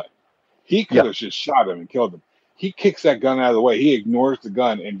the gun. He could have just shot him and killed him. He kicks that gun out of the way. He ignores the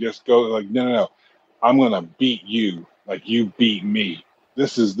gun and just goes like, no. I'm gonna beat you like you beat me.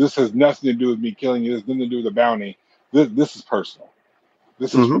 This has nothing to do with me killing you. This has nothing to do with the bounty. This is personal.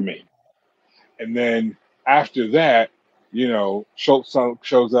 This is for me. And then after that, you know, Schultz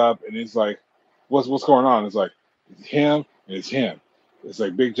shows up and he's like, what's going on? It's like, it's him And it's him. It's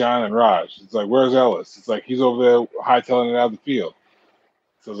like Big John and Raj. It's like, where's Ellis? It's like he's over there hightailing it out of the field.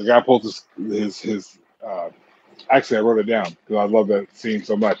 So the guy pulls his actually, I wrote it down because I love that scene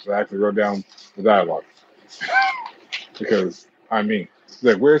so much that I actually wrote down the dialogue because I mean, it's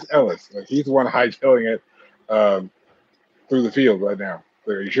like, where's Ellis? Like he's the one hightailing it through the field right now.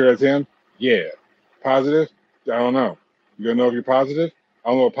 Like, are you sure that's him? Yeah. Positive? I don't know. You don't know if you're positive? I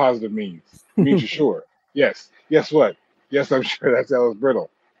don't know what positive means. It means you're sure. Yes. Guess what? Yes, I'm sure that's Ellis Brittle.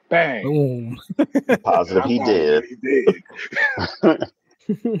 Bang. Boom. Positive he did. He did.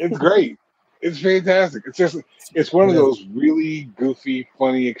 It's great. It's fantastic. It's one of those really goofy,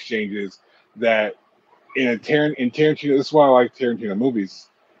 funny exchanges that in Tarantino. This is why I like Tarantino movies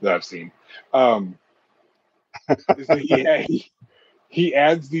that I've seen. Is that he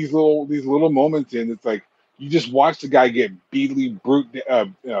adds these little moments in. It's like you just watch the guy get beat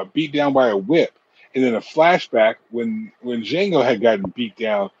down by a whip, and then a flashback when Django had gotten beat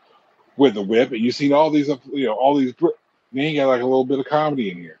down with a whip, and you've seen all these then you got like a little bit of comedy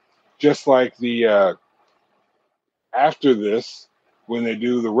in here, just like the after this when they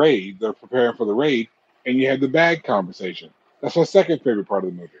do the raid, they're preparing for the raid, and you have the bag conversation. That's my second favorite part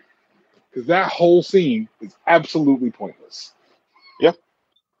of the movie because that whole scene is absolutely pointless. Yeah.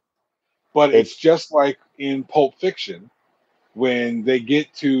 But it's just like in Pulp Fiction when they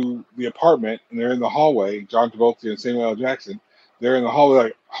get to the apartment and they're in the hallway, John Travolta and Samuel L. Jackson, they're in the hallway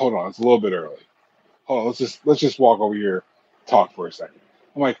like, hold on, it's a little bit early. Hold on, let's just walk over here, talk for a second.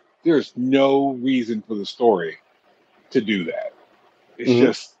 I'm like, there's no reason for the story to do that. It's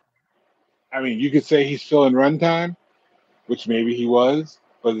just, I mean, you could say he's filling runtime, which maybe he was,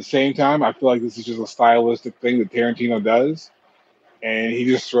 but at the same time, I feel like this is just a stylistic thing that Tarantino does. And he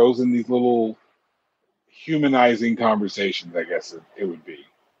just throws in these little humanizing conversations, I guess it would be.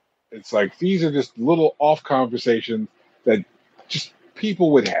 It's like these are just little off conversations that just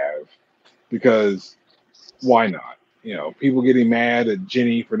people would have because why not? You know, people getting mad at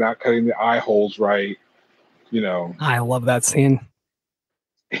Ginny for not cutting the eye holes right. You know, I love that scene.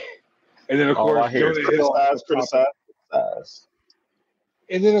 And then of course Jonah Hill criticize.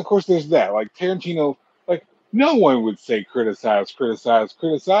 And then of course there's that. Like Tarantino, like no one would say criticize. You'd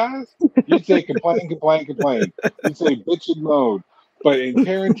say complain. You'd say bitch and moan. But in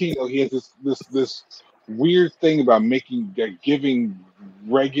Tarantino, he has this weird thing about giving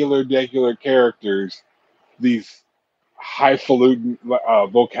regular characters these highfalutin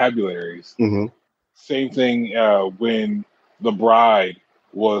vocabularies. Mm-hmm. Same thing when the bride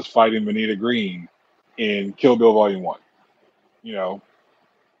was fighting Vanita Green in Kill Bill Volume 1. You know,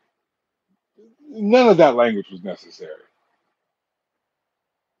 none of that language was necessary.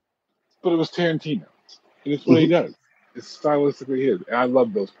 But it was Tarantino. And it's what he does. It's stylistically his. And I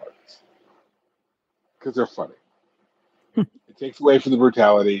love those parts. Because they're funny. It takes away from the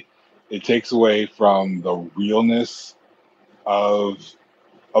brutality. It takes away from the realness of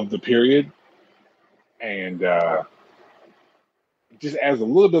the period. And it just adds a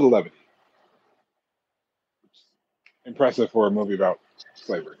little bit of levity. Impressive for a movie about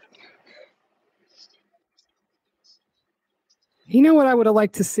slavery. You know what I would have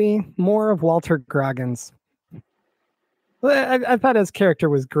liked to see? More of Walter Goggins. I thought his character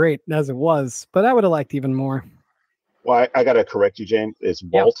was great as it was, but I would have liked even more. Well, I got to correct you, James. It's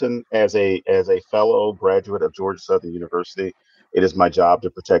Walton. As a fellow graduate of Georgia Southern University, it is my job to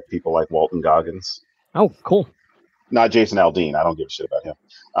protect people like Walton Goggins. Oh, cool. Not Jason Aldean. I don't give a shit about him.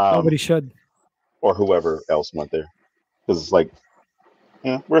 Nobody should. Or whoever else went there. Because it's like,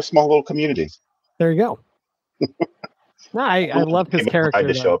 we're a small little community. There you go. No, I love his character. I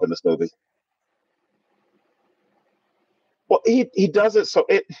just show up in this movie. Well, he does it so.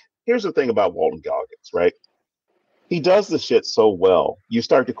 Here's the thing about Walton Goggins, right? He does the shit so well. You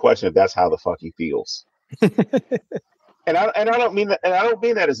start to question if that's how the fuck he feels. and I don't mean that. And I don't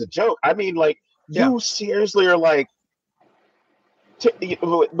mean that as a joke. I mean, like, you seriously are like,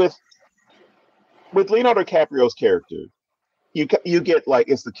 with Leonardo DiCaprio's character, you get like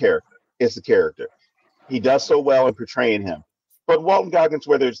it's the character. He does so well in portraying him. But Walton Goggins,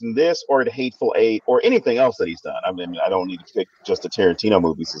 whether it's in this or The Hateful Eight or anything else that he's done, I mean, I don't need to pick just the Tarantino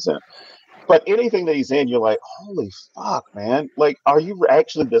movies he's in. But anything that he's in, you're like, holy fuck, man. Like, are you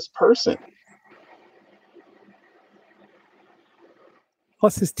actually this person?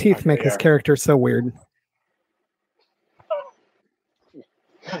 Plus, his teeth make his character so weird.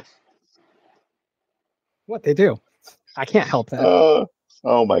 What they do. I can't help that.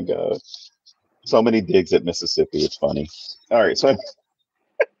 Oh, my God. So many digs at Mississippi. It's funny. All right. So,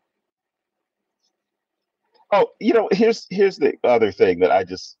 here's the other thing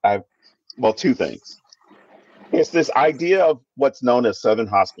that well, two things. It's this idea of what's known as Southern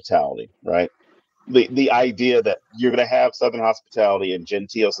hospitality, right? The idea that you're going to have Southern hospitality and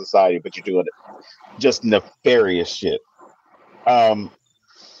genteel society, but you're doing just nefarious shit.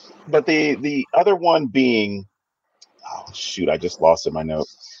 But the other one being, oh shoot, I just lost in my note.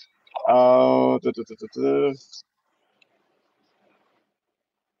 Oh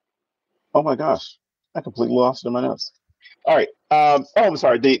my gosh, I completely lost it in my notes. All right. I'm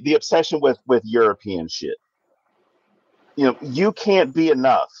sorry. The obsession with European shit. You know, you can't be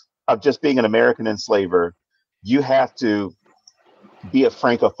enough of just being an American enslaver. You have to be a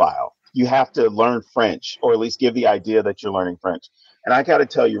Francophile. You have to learn French, or at least give the idea that you're learning French. And I got to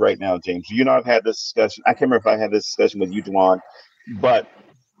tell you right now, James, you know, I've had this discussion. I can't remember if I had this discussion with you, Dwan, but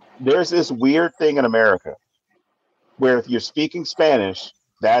there's this weird thing in America where if you're speaking Spanish,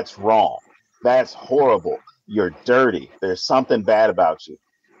 that's wrong. That's horrible. You're dirty. There's something bad about you.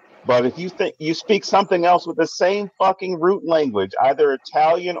 But if you think you speak something else with the same fucking root language, either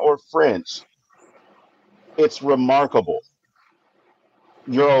Italian or French, it's remarkable.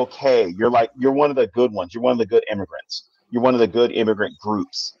 You're okay. You're one of the good ones. You're one of the good immigrants. You're one of the good immigrant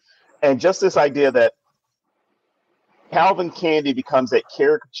groups. And just this idea that Calvin Candy becomes that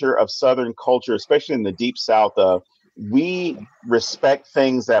caricature of Southern culture, especially in the deep South, of we respect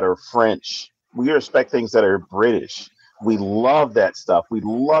things that are French. We respect things that are British. We love that stuff. We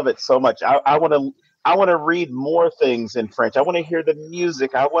love it so much. I want to read more things in French. I want to hear the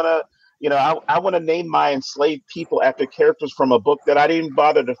music. I want to, I want to name my enslaved people after characters from a book that I didn't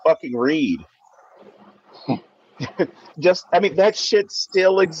bother to fucking read. I mean, that shit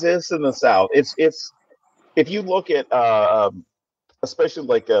still exists in the South. It's if you look at especially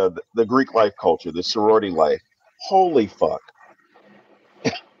like the Greek life culture, the sorority life. Holy fuck!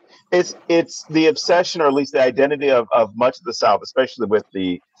 It's the obsession, or at least the identity of much of the South, especially with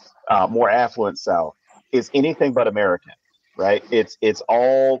the more affluent South, is anything but American, right? It's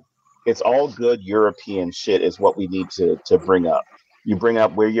all good European shit is what we need to bring up. You bring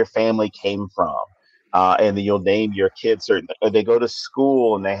up where your family came from, and then you'll name your kids certain. Or they go to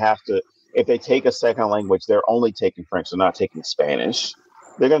school and they have to. If they take a second language, they're only taking French. They're not taking Spanish.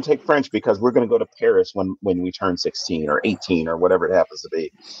 They're going to take French because we're going to go to Paris when we turn 16 or 18 or whatever it happens to be.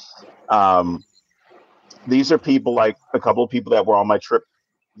 These are people like a couple of people that were on my trip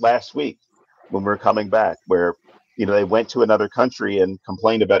last week when we were coming back, where they went to another country and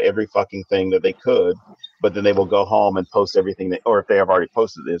complained about every fucking thing that they could, but then they will go home and post everything that, or if they have already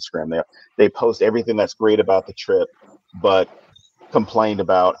posted to Instagram, they post everything that's great about the trip, but complained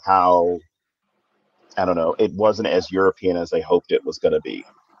about how, I don't know, it wasn't as European as they hoped it was going to be.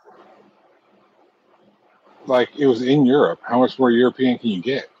 Like, it was in Europe. How much more European can you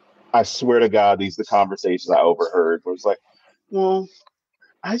get? I swear to God, these are the conversations I overheard. Where it's like, well,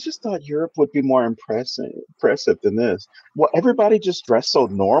 I just thought Europe would be more impressive than this. Well, everybody just dressed so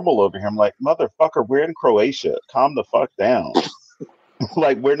normal over here. I'm like, motherfucker, we're in Croatia. Calm the fuck down.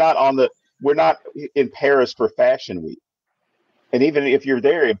 Like, we're not in Paris for Fashion Week. And even if you're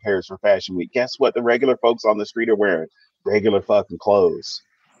there in Paris for Fashion Week, guess what? The regular folks on the street are wearing regular fucking clothes.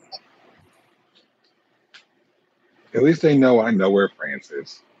 At least they know I know where France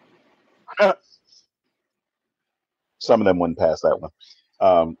is. Some of them wouldn't pass that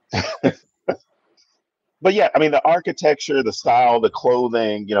one. But yeah, I mean, the architecture, the style, the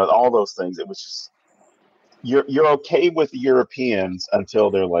clothing, all those things. It was just, you're okay with the Europeans until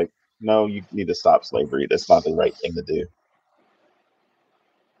they're like, no, you need to stop slavery. That's not the right thing to do.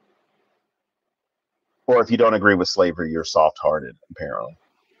 Or if you don't agree with slavery, you're soft-hearted, apparently.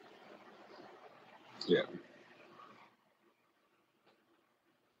 Yeah.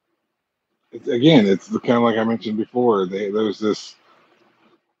 It's kind of like I mentioned before. There's this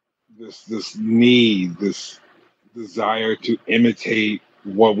need, this desire to imitate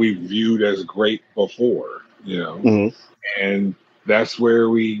what we viewed as great before, Mm-hmm. and that's where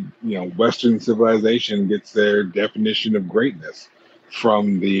Western civilization gets their definition of greatness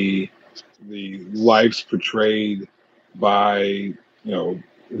from the lives portrayed by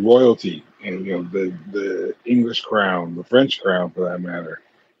royalty and the English crown, the French crown for that matter,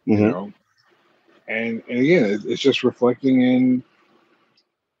 Mm-hmm. And again, it's just reflecting in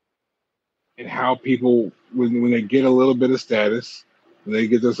how people, when they get a little bit of status, when they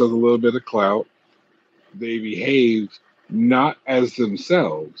get themselves a little bit of clout, they behave not as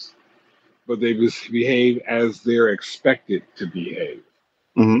themselves, but they behave as they're expected to behave.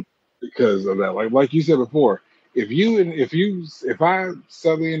 Mm-hmm. Because of that, like you said before, if I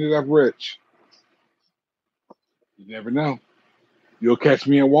suddenly ended up rich, you never know. You'll catch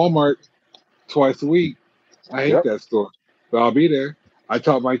me at Walmart twice a week. I hate that store, but I'll be there. I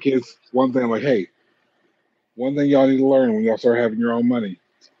taught my kids one thing. I'm like, hey, One thing y'all need to learn when y'all start having your own money: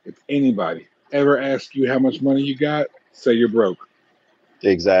 if anybody ever asks you how much money you got, say you're broke.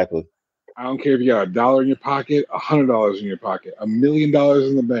 Exactly. I don't care if you got $1 in your pocket, $100 in your pocket, $1,000,000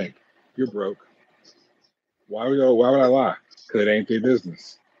 in the bank. You're broke. Why would I lie? Because it ain't their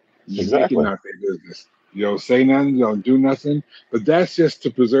business. You make it Exactly. not their business. You don't say nothing. You don't do nothing. But that's just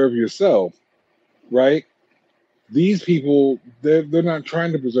to preserve yourself, right? These people, they're not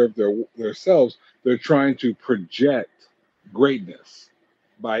trying to preserve their selves. They're trying to project greatness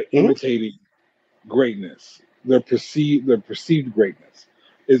by Mhm. imitating greatness. Their perceived greatness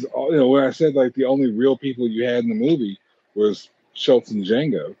is, when I said like the only real people you had in the movie was Schultz and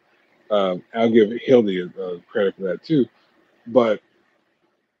Django. I'll give Hildy credit for that too, but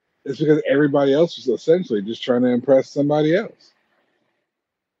it's because everybody else was essentially just trying to impress somebody else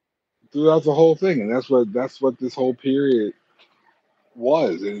throughout the whole thing, and that's what this whole period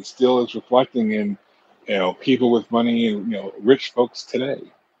was, and it still is reflecting in people with money and rich folks today.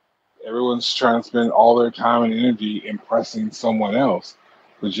 Everyone's trying to spend all their time and energy impressing someone else.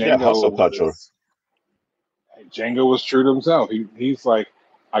 But Yeah, hustle culture. Django was true to himself. He's like,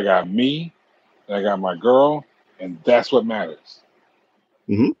 I got me, and I got my girl, and that's what matters.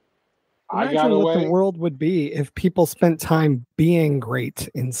 Hmm. I got Imagine what the away. world would be if people spent time being great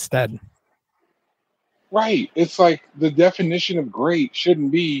instead. Right. It's like the definition of great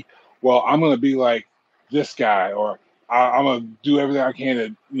shouldn't be, well, I'm going to be like this guy, or I'm going to do everything I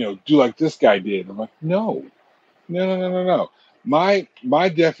can to, do like this guy did. I'm like, no, no, no, no, no, no. My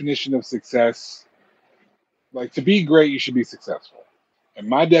definition of success, like to be great, you should be successful. And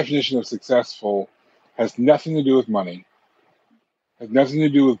my definition of successful has nothing to do with money, has nothing to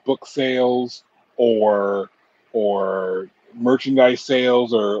do with book sales or merchandise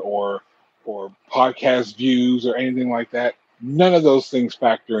sales or podcast views or anything like that. None of those things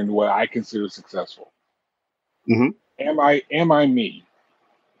factor into what I consider successful. Hmm. Am I me?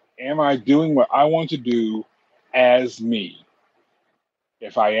 Am I doing what I want to do as me?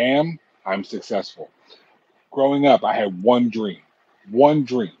 If I am, I'm successful. Growing up, I had one dream,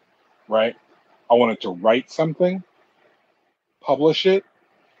 right? I wanted to write something, publish it,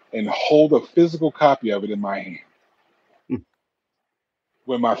 and hold a physical copy of it in my hand.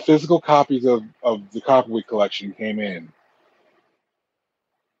 When my physical copies of the Copperweek collection came in,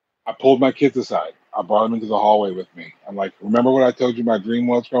 I pulled my kids aside. I brought them into the hallway with me. I'm like, remember what I told you my dream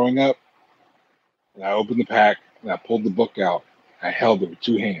was growing up? And I opened the pack and I pulled the book out. I held it with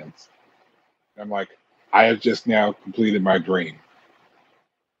two hands. I'm like, I have just now completed my dream.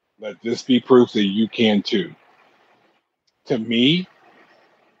 Let this be proof that you can too. To me,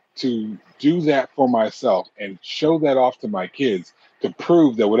 to do that for myself and show that off to my kids to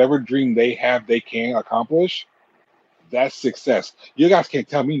prove that whatever dream they have, they can accomplish, that's success. You guys can't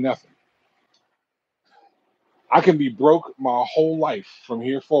tell me nothing. I can be broke my whole life from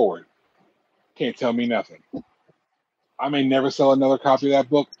here forward. Can't tell me nothing. I may never sell another copy of that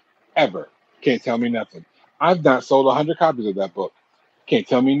book ever. Can't tell me nothing. I've not sold 100 copies of that book. Can't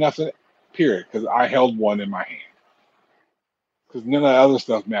tell me nothing, period, because I held one in my hand. Because none of the other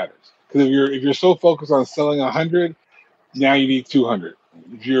stuff matters. Because if you're so focused on selling 100, now you need 200.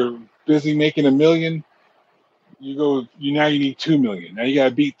 If you're busy making 1 million, now you need 2 million. Now you got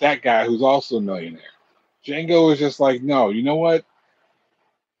to beat that guy who's also a millionaire. Django is just like, no, you know what?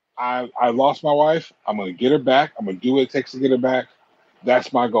 I lost my wife. I'm going to get her back. I'm going to do what it takes to get her back.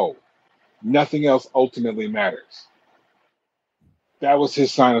 That's my goal. Nothing else ultimately matters. That was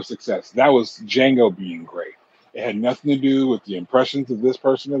his sign of success. That was Django being great. It had nothing to do with the impressions of this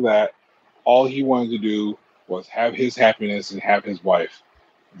person or that. All he wanted to do was have his happiness and have his wife.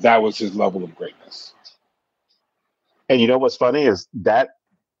 That was his level of greatness. And you know what's funny is that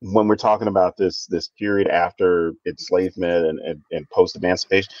when we're talking about this period after enslavement and post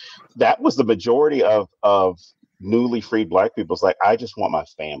emancipation, that was the majority of newly freed Black people. It's like, I just want my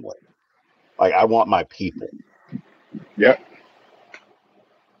family. Like, I want my people. Yep.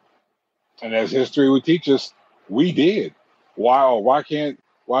 And as history would teach us, we did. Why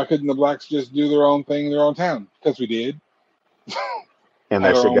couldn't the blacks just do their own thing in their own town? Because we did. And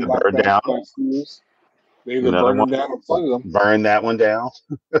Had that our shit own got black burned down. schools. They either Another burned one, them down or flooded them. burn that one down.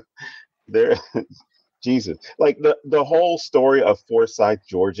 There, Jesus. Like the whole story of Forsyth,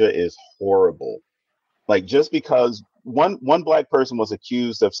 Georgia is horrible. Like, just because one Black person was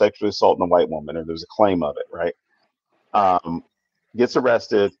accused of sexually assaulting a white woman, or there's a claim of it, right? Gets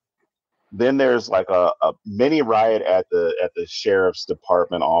arrested. Then there's like a mini riot at the sheriff's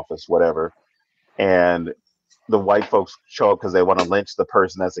department office, whatever, and the white folks show up because they want to lynch the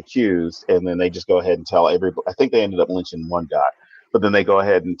person that's accused, and then they just go ahead and tell every. I think they ended up lynching one guy, but then they go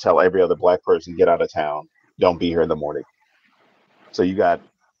ahead and tell every other Black person, get out of town. don't be here in the morning. So you got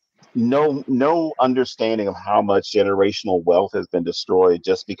no understanding of how much generational wealth has been destroyed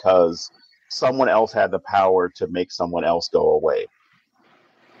just because someone else had the power to make someone else go away.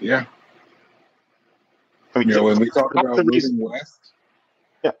 Yeah. I mean, When we talk about moving west.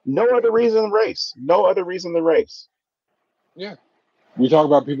 Yeah, no other reason than race. No other reason than race. Yeah. We talk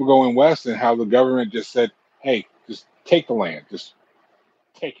about people going west and how the government just said, hey, just take the land. Just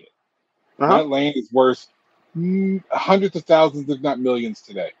take it. That land is worth hundreds of thousands, if not millions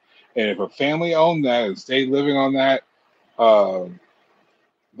today. And if a family owned that and stayed living on that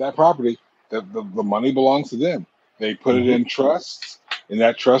that property, the money belongs to them. They put it in trusts, and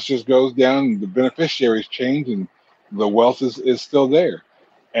that trust just goes down, and the beneficiaries change, and the wealth is still there.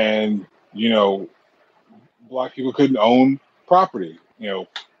 And, Black people couldn't own property,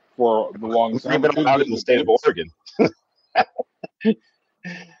 for the longest time. They've been allowed in the state of Oregon.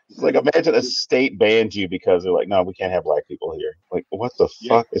 It's like, imagine a state banned you because they're like, no, we can't have Black people here. Like, what the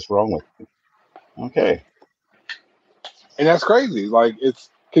fuck is wrong with you? Okay. And that's crazy. Like, it's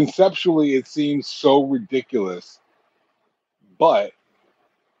conceptually, it seems so ridiculous. But,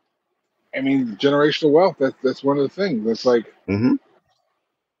 I mean, generational wealth, that's one of the things. It's like,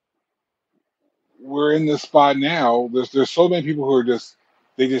 we're in this spot now. There's so many people who are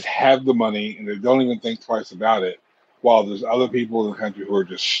they just have the money and they don't even think twice about it. While there's other people in the country who are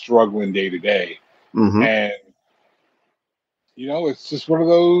just struggling day to day. And, it's just one of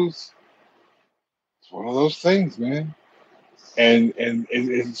those things, man. And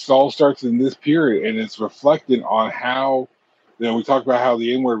it all starts in this period, and it's reflected on how, we talk about how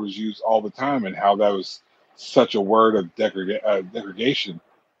the N-word was used all the time and how that was such a word of degradation.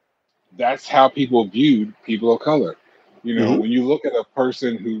 That's how people viewed people of color. When you look at a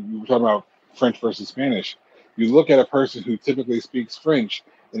person who, we were talking about French versus Spanish, you look at a person who typically speaks French,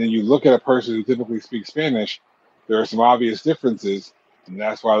 and then you look at a person who typically speaks Spanish, there are some obvious differences, and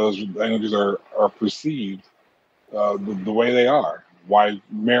that's why those languages are perceived the way they are. Why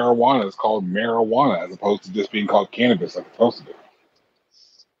marijuana is called marijuana as opposed to just being called cannabis like it's supposed to be.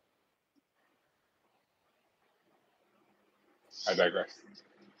 I digress.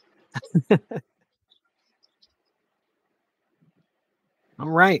 All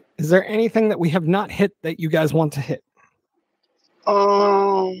right. Is there anything that we have not hit that you guys want to hit?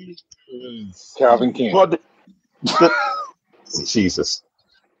 Calvin King. Well, Jesus.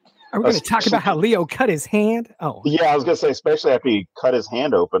 Are we going to talk about how Leo cut his hand? Oh, yeah, I was going to say, especially after he cut his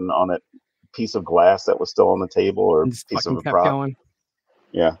hand open on that piece of glass that was still on the table, or piece of a prop. Going.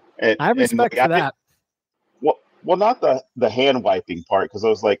 Yeah, I have respect for that. Well, not the hand wiping part, because I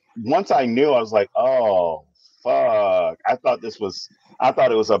was like, once I knew, I was like, oh fuck! I thought it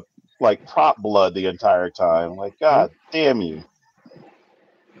was a prop blood the entire time. Like, God damn you!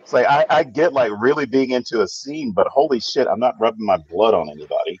 It's like I get really being into a scene, but holy shit, I'm not rubbing my blood on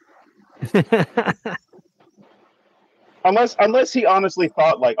anybody. unless he honestly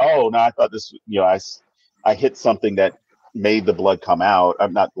thought oh no, I thought this, I hit something that made the blood come out.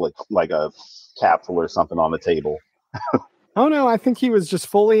 I'm not like a capsule or something on the table. Oh no, I think he was just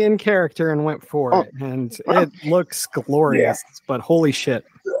fully in character and went for it, and it looks glorious. Yeah. But holy shit,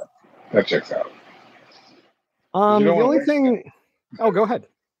 that checks out. The only thing. Oh, go ahead.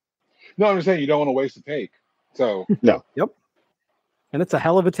 No, I'm just saying you don't want to waste a take. So no. Yep. And it's a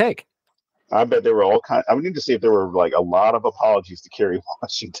hell of a take. I bet there were all kinds. I would need to see if there were a lot of apologies to Kerry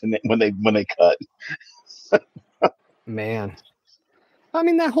Washington when they cut. Man, I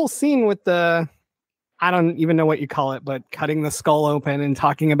mean, that whole scene with I don't even know what you call it, but cutting the skull open and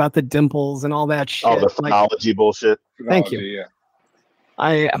talking about the dimples and all that shit. Oh, the phrenology bullshit. Thank you. Yeah.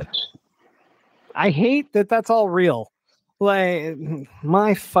 I hate that that's all real. Like,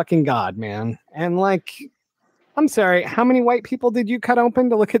 my fucking God, man. And I'm sorry, how many white people did you cut open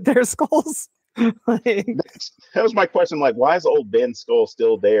to look at their skulls? That was my question. Why is old Ben's skull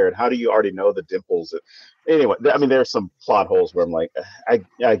still there? And how do you already know the dimples? Anyway, I mean, there's some plot holes where I'm like, I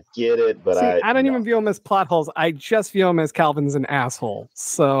get it, but I don't even view them as plot holes. I just view them as Calvin's an asshole.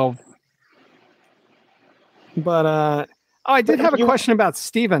 So, but I did have a question about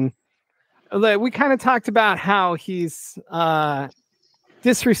Stephen. We kind of talked about how he's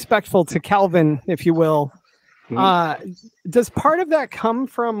disrespectful to Calvin, if you will. Does part of that come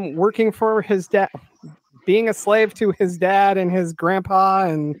from working for his dad, being a slave to his dad and his grandpa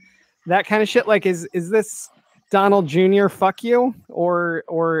and that kind of shit? Is this Donald Jr. fuck you,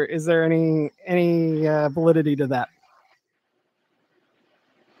 or is there any validity to that?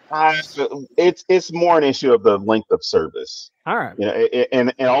 It's more an issue of the length of service. All right.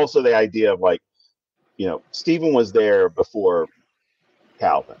 And also the idea of Stephen was there before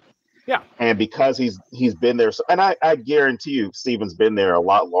Calvin. Yeah. And because he's been there, and I guarantee you, Stephen's been there a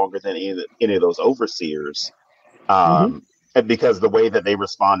lot longer than any of those overseers. And because the way that they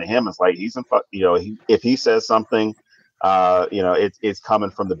respond to him is like if he says something, it's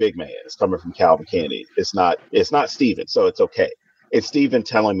coming from the big man. It's coming from Calvin Candy. It's not Stephen, so it's okay. It's Stephen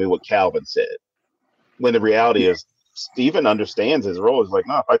telling me what Calvin said. When the reality is, Stephen understands his role. He's like,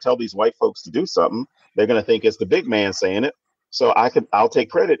 no, if I tell these white folks to do something, they're going to think it's the big man saying it. So I'll take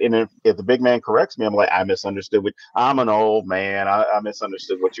credit. And if the big man corrects me, I'm like, I misunderstood. I'm an old man. I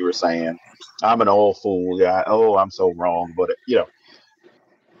misunderstood what you were saying. I'm an old fool guy. Oh, I'm so wrong. But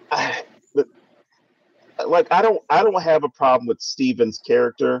I don't have a problem with Stephen's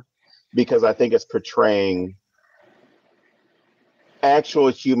character because I think it's portraying actual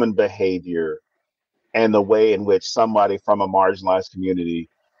human behavior and the way in which somebody from a marginalized community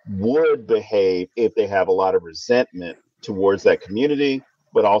would behave if they have a lot of resentment towards that community,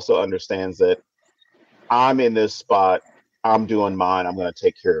 but also understands that I'm in this spot, I'm doing mine, I'm going to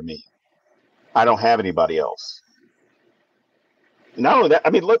take care of me. I don't have anybody else. No,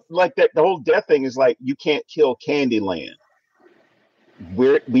 look, like that, the whole death thing is like, you can't kill Candyland.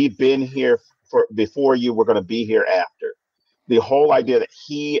 We've been here for before you, we're going to be here after. The whole idea that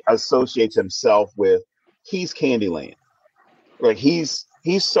he associates himself with, he's Candyland. Like he's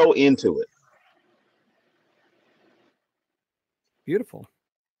so into it. Beautiful.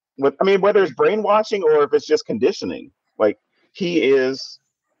 Whether it's brainwashing or if it's just conditioning, like he is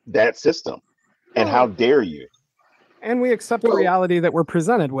that system. And how dare you? And we accept the reality that we're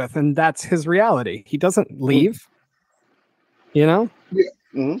presented with, and that's his reality. He doesn't leave. You know? Yeah.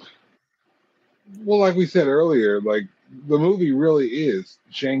 Mm-hmm. Well, like we said earlier, like the movie really is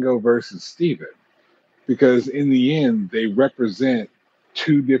Django versus Stephen, because in the end, they represent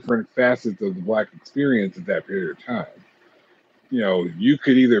two different facets of the Black experience at that period of time. You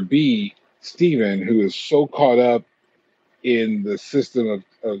could either be Stephen, who is so caught up in the system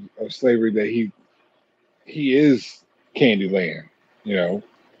of slavery that he is Candyland,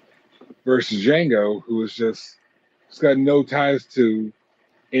 versus Django, who is just, he's got no ties to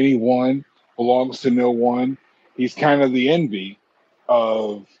anyone, belongs to no one. He's kind of the envy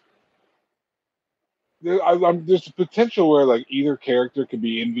of. There's a potential where like either character could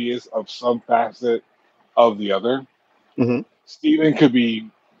be envious of some facet of the other. Mm-hmm. Stephen could be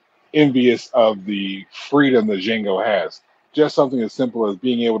envious of the freedom that Django has. Just something as simple as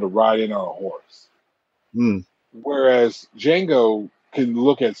being able to ride in on a horse. Mm. Whereas Django can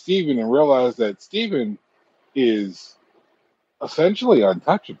look at Stephen and realize that Stephen is essentially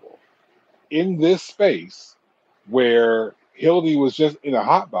untouchable in this space where Hildy was just in a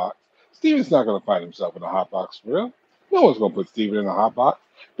hot box. Stephen's not going to find himself in a hot box for real. No one's going to put Stephen in a hot box.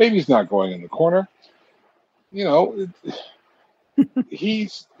 Baby's not going in the corner.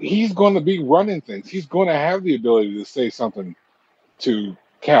 He's going to be running things. He's going to have the ability to say something to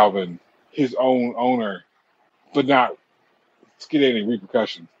Calvin, his own owner, but not get any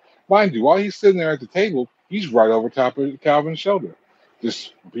repercussions. Mind you, while he's sitting there at the table, he's right over top of Calvin's shoulder,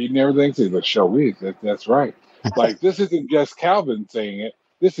 just repeating everything. He's like, "Show me that's right." Like this isn't just Calvin saying it.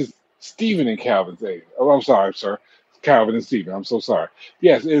 This is Stephen and Calvin saying it. Oh, I'm sorry, sir. Calvin and Stephen. I'm so sorry.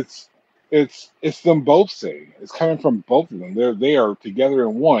 Yes, it's them both saying it. It's coming from both of them. They are together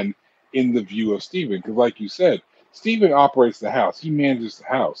in one in the view of Stephen. Because like you said, Stephen operates the house. He manages the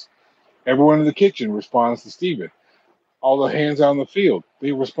house. Everyone in the kitchen responds to Stephen. All the hands out in the field,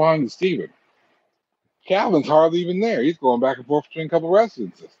 they respond to Stephen. Calvin's hardly even there. He's going back and forth between a couple of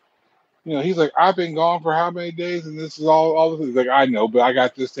residences. He's like, I've been gone for how many days, and this is all the things. He's like, I know, but I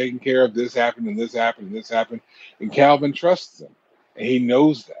got this taken care of. This happened, and this happened, and this happened. And Calvin trusts him, and he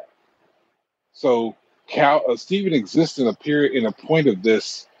knows that. So Stephen exists in a point of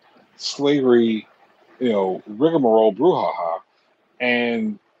this slavery, rigmarole brouhaha,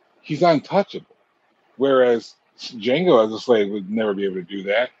 and he's untouchable. Whereas Django as a slave would never be able to do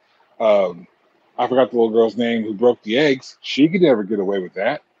that. I forgot the little girl's name who broke the eggs. She could never get away with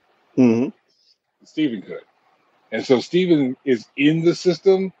that. Mm-hmm. Stephen could. And so Stephen is in the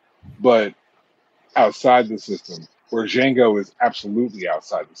system, but outside the system, where Django is absolutely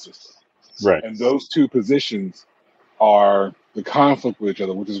outside the system. Right. And those two positions are the conflict with each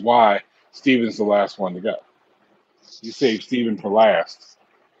other, which is why Stephen's the last one to go. You saved Stephen for last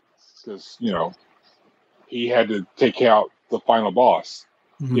because, he had to take out the final boss.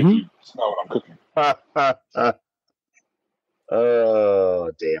 Mm-hmm. If you smell what I'm cooking. Oh,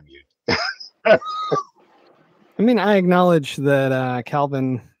 damn you. I acknowledge that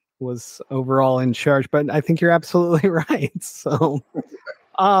Calvin was overall in charge, but I think you're absolutely right. So,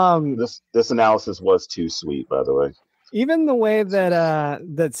 this analysis was too sweet, by the way. Even the way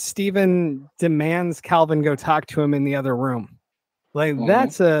that Steven demands Calvin go talk to him in the other room. Like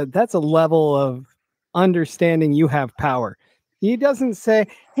that's a level of understanding you have power. He doesn't say,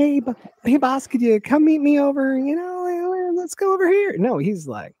 hey boss, could you come meet me over, let's go over here. No, he's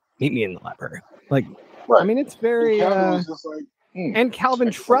like, meet me in the library. Like, right. I mean, it's very and Calvin was just like, and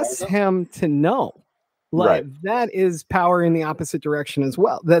Calvin trusts him to know. Like that is power in the opposite direction as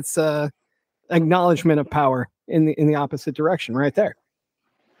well. That's acknowledgement of power in the opposite direction right there.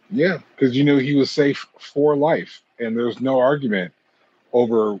 Yeah, because he was safe for life, and there's no argument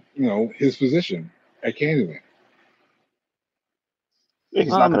over his position at Candyland. He's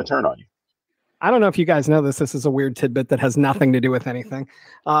not going to turn on you. I don't know if you guys know this. This is a weird tidbit that has nothing to do with anything.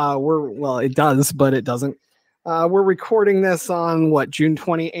 It does, but it doesn't. We're recording this on June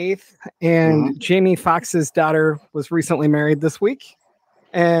 28th, and Jamie Foxx's daughter was recently married this week,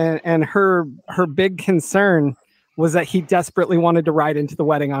 and her big concern was that he desperately wanted to ride into the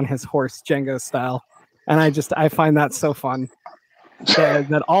wedding on his horse, Django style, and I find that so fun.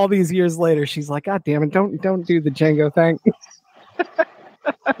 That all these years later, she's like, God damn it, don't do the Django thing.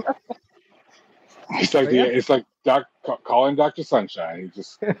 It's like calling Dr. Sunshine. He's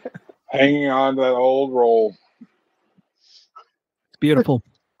just hanging on to that old role. It's beautiful.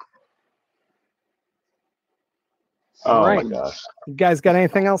 Oh my gosh. You guys got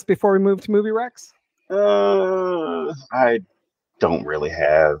anything else before we move to movie Rex? I don't really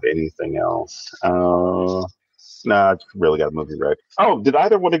have anything else. I really got a movie Rex. Oh, did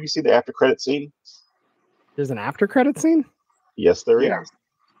either one of you see the after credit scene? There's an after credit scene? Yes, there is.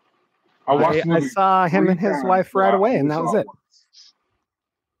 I saw him and his wife right away, and that was it.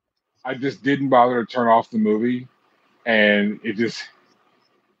 I just didn't bother to turn off the movie, and it's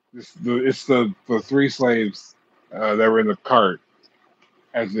the three slaves that were in the cart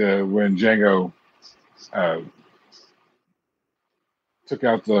when Django took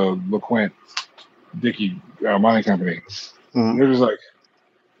out the LeQuint Dickey mining company. Mm-hmm. They're just like,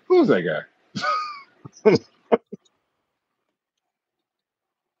 who's that guy?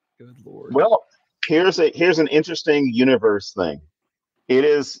 Good Lord. Well, here's an interesting universe thing. It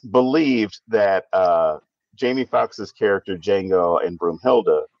is believed that Jamie Foxx's character Django and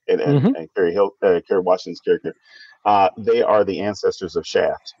Broomhilda and Kerry Washington's character, they are the ancestors of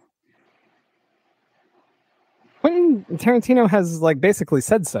Shaft. Quentin Tarantino has basically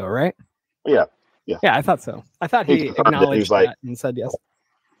said so, right? Yeah. Yeah, I thought so. I thought he acknowledged that and said yes.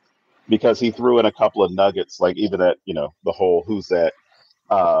 Because he threw in a couple of nuggets, even at the whole "who's that,"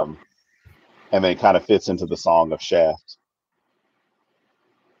 and then it kind of fits into the song of Shaft.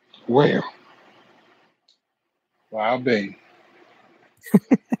 Well, I'll be.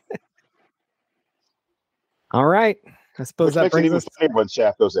 All right. I suppose Which that makes brings it even us funnier when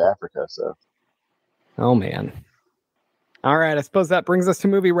Shaft goes to Africa. So. Oh man. All right. I suppose that brings us to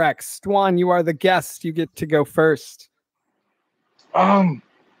movie Rex. Dwan, you are the guest. You get to go first. When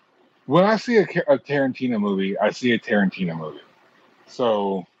I see a Tarantino movie, I see a Tarantino movie.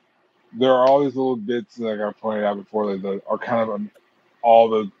 So there are all these little bits, like I pointed out before, that are kind of all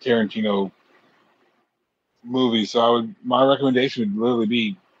the Tarantino movies. So my recommendation would literally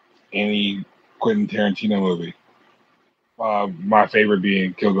be any Quentin Tarantino movie. My favorite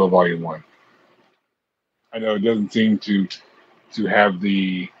being Kill Bill Volume 1. I know it doesn't seem to have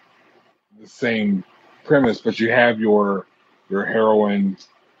the same premise, but you have your heroine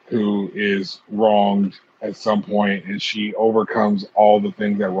who is wronged at some point, and she overcomes all the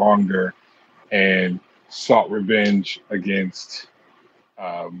things that wronged her and sought revenge against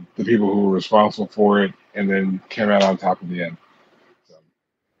the people who were responsible for it, and then came out on top at the end. So.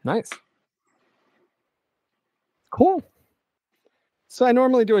 Nice. Cool. So I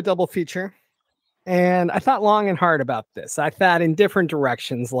normally do a double feature, and I thought long and hard about this. I thought in different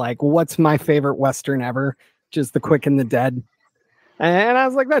directions, like what's my favorite Western ever, just The Quick and the Dead. And I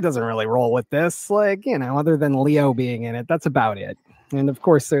was like, that doesn't really roll with this. Other than Leo being in it, that's about it. And of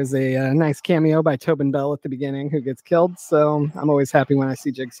course, there's a nice cameo by Tobin Bell at the beginning who gets killed. So I'm always happy when I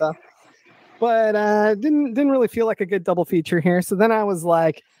see Jigsaw. But didn't really feel like a good double feature here. So then I was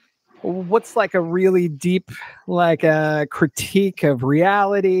like, what's a really deep, a critique of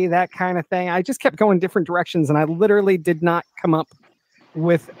reality, that kind of thing. I just kept going different directions, and I literally did not come up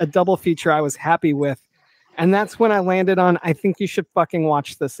with a double feature I was happy with. And that's when I landed on, I think you should fucking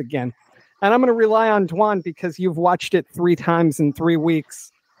watch this again. And I'm going to rely on Dwan because you've watched it 3 times in 3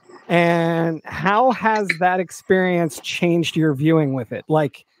 weeks. And how has that experience changed your viewing with it?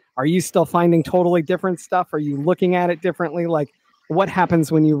 Are you still finding totally different stuff? Are you looking at it differently? What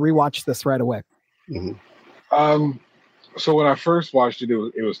happens when you rewatch this right away? Mm-hmm. So when I first watched it,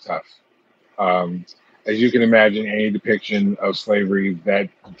 it was tough. as you can imagine, any depiction of slavery that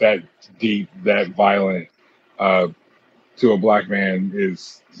deep, that violent, uh, to a black man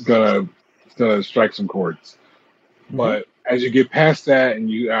is gonna strike some chords. But as you get past that,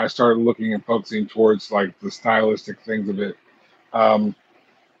 and I started looking and focusing towards like the stylistic things of it, um,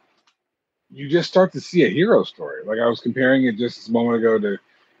 you just start to see a hero story. Like I was comparing it just a moment ago to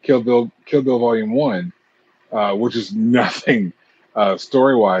Kill Bill Volume One, which is nothing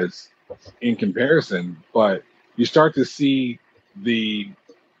story wise in comparison, but you start to see the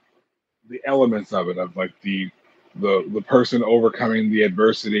elements of it, of like the person overcoming the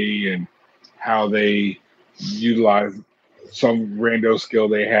adversity and how they utilize some rando skill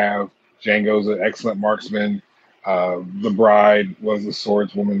they have. Django's an excellent marksman. The bride was a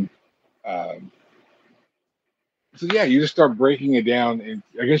swordswoman. Um, so yeah, you just start breaking it down, and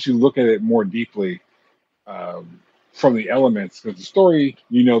I guess you look at it more deeply, from the elements, because the story,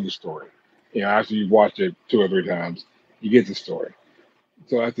 you know the story. You know, after you've watched it 2 or 3 times, you get the story.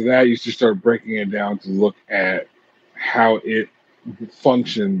 So after that, you just start breaking it down to look at how it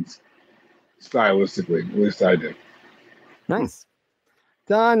functions stylistically. At least I do. Nice.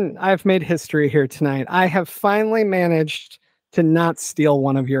 Don, I've made history here tonight. I have finally managed to not steal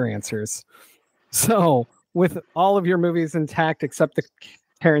one of your answers. So, with all of your movies intact except the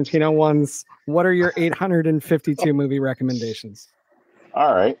Tarantino ones, what are your 852 movie recommendations?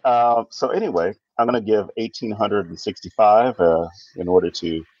 All right. So anyway, I'm going to give 1,865 in order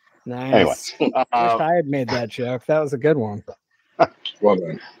to. Nice. Anyway, Wish I had made that joke. That was a good one. Well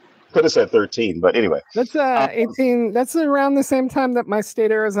done. Could have said 13, but anyway. That's 18. That's around the same time that my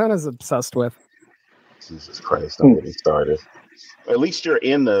state Arizona is obsessed with. Jesus Christ, don't get me started. At least you're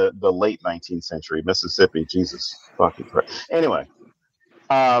in the late 19th century, Mississippi. Jesus fucking Christ. Anyway,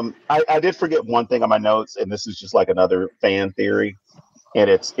 I did forget one thing on my notes, and this is just like another fan theory. And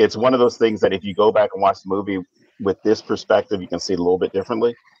it's one of those things that if you go back and watch the movie with this perspective, you can see it a little bit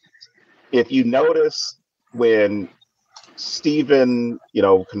differently. If you notice when Steven,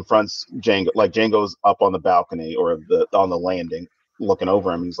 confronts Django, like Django's up on the balcony or on the landing looking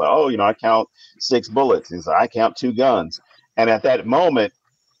over him, he's like, oh, I count 6 bullets. He's like, I count 2 guns. And at that moment,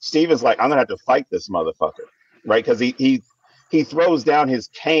 Steven's like, I'm gonna have to fight this motherfucker, right? Because he throws down his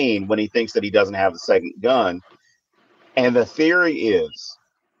cane when he thinks that he doesn't have the second gun. And the theory is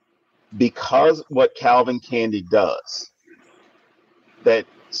because what Calvin Candy does, that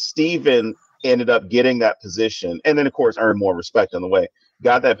Steven ended up getting that position, and then of course earned more respect on the way.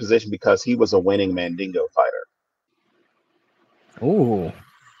 Got that position because he was a winning Mandingo fighter. Ooh.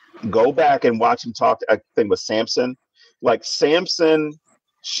 Go back and watch him talk. I think with Samson, like Samson,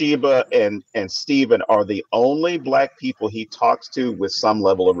 Sheba, and Steven are the only black people he talks to with some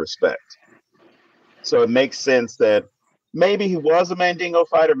level of respect. So it makes sense that maybe he was a Mandingo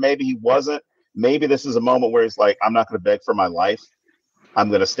fighter, maybe he wasn't. Maybe this is a moment where he's like, I'm not going to beg for my life. I'm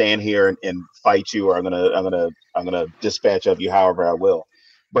going to stand here and fight you, or I'm going to dispatch of you however I will.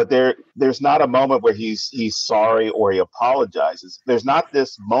 But there's not a moment where he's sorry or he apologizes. There's not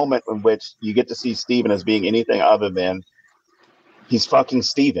this moment in which you get to see Steven as being anything other than he's fucking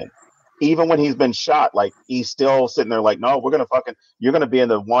Steven. Even when he's been shot, like he's still sitting there like, no, you're gonna be in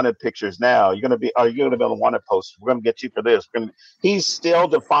the wanted pictures now. Are you gonna be on the wanted poster? We're gonna get you for this. He's still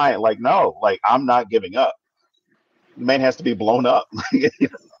defiant, like, no, like I'm not giving up. The man has to be blown up.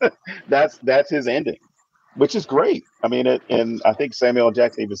 That's his ending, which is great. I mean, and I think Samuel L.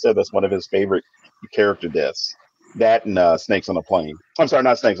 Jackson even said that's one of his favorite character deaths. That and Snakes on a Plane. I'm sorry,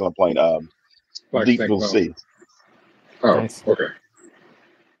 not Snakes on a Plane. Deep Blue Sea. Oh, Nice. Okay.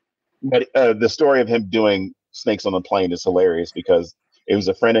 But the story of him doing Snakes on the Plane is hilarious because it was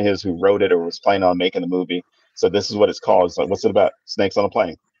a friend of his who wrote it or was planning on making the movie. So this is what it's called. It's like, what's it about? Snakes on a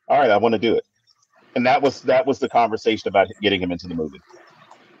Plane. All right, I want to do it. And that was the conversation about getting him into the movie.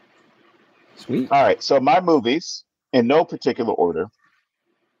 Sweet. All right, so my movies, in no particular order: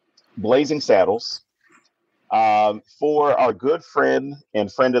 Blazing Saddles, for our good friend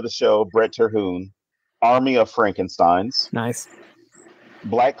and friend of the show, Brett Terhune, Army of Frankensteins, Nice.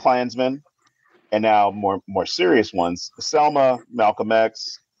 Black Klansman, and now more serious ones: Selma, Malcolm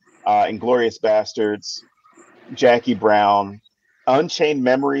X, Inglorious Bastards, Jackie Brown, Unchained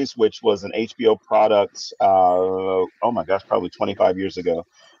Memories, which was an HBO product. Oh my gosh, probably 25 years ago,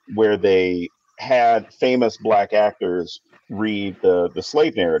 where they had famous black actors read the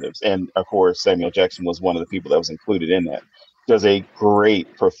slave narratives, and of course Samuel Jackson was one of the people that was included in that. Does a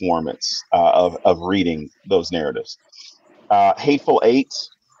great performance of reading those narratives. Hateful Eight,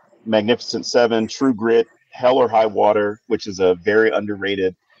 Magnificent Seven, True Grit, Hell or High Water, which is a very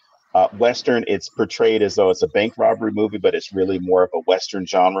underrated Western. It's portrayed as though it's a bank robbery movie, but it's really more of a Western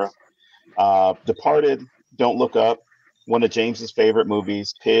genre. Departed, Don't Look Up, one of James's favorite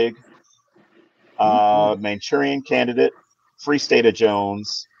movies, Pig, Manchurian Candidate, Free State of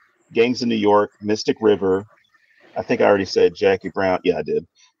Jones, Gangs of New York, Mystic River. I think I already said Jackie Brown. Yeah, I did.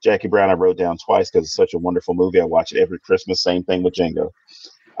 Jackie Brown I wrote down twice because it's such a wonderful movie. I watch it every Christmas. Same thing with Django.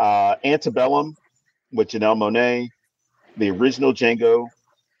 Antebellum with Janelle Monáe, the original Django,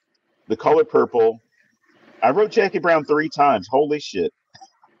 The Color Purple. I wrote Jackie Brown 3 times. Holy shit.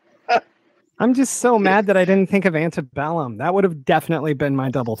 I'm just so mad that I didn't think of Antebellum. That would have definitely been my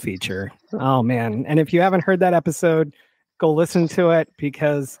double feature. Oh, man. And if you haven't heard that episode, go listen to it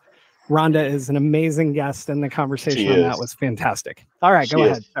because Rhonda is an amazing guest and the conversation on that was fantastic. All right, go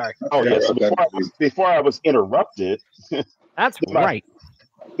ahead. Sorry. Oh, yeah. So before I was interrupted. That's right.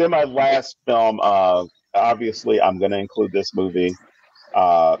 Then my last film, obviously, I'm going to include this movie.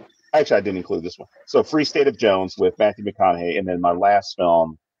 Actually, I didn't include this one. So Free State of Jones with Matthew McConaughey. And then my last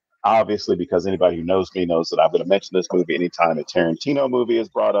film, obviously, because anybody who knows me knows that I'm going to mention this movie anytime a Tarantino movie is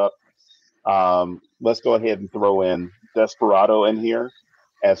brought up. Let's go ahead and throw in Desperado in here,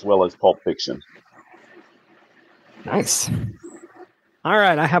 as well as Pulp Fiction. Nice. All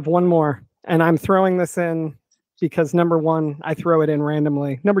right, I have one more, and I'm throwing this in because number 1, I throw it in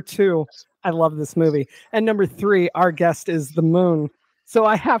randomly. Number 2, I love this movie. And number 3, our guest is the Moon. So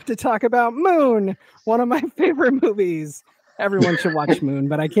I have to talk about Moon, one of my favorite movies. Everyone should watch Moon,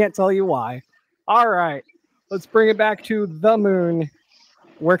 but I can't tell you why. All right, let's bring it back to the Moon.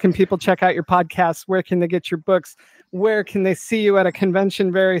 Where can people check out your podcasts? Where can they get your books? Where can they see you at a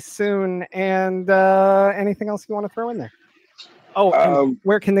convention very soon? And anything else you want to throw in there? Oh, and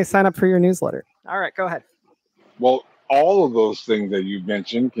where can they sign up for your newsletter? All right, go ahead. Well, all of those things that you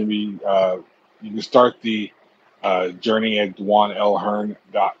mentioned can be, you can start the journey at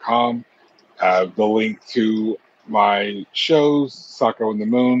DwanLHearn.com. The link to my shows, Sacco and the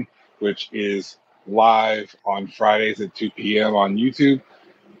Moon, which is live on Fridays at 2 p.m. on YouTube,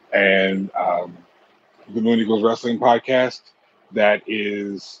 and the Moon Equals Wrestling podcast that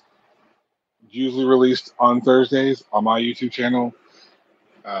is usually released on Thursdays on my YouTube channel.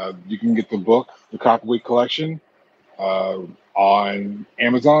 You can get the book, the Copper Week Collection, on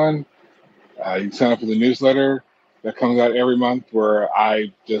Amazon. You can sign up for the newsletter that comes out every month where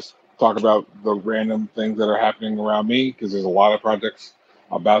I just talk about the random things that are happening around me because there's a lot of projects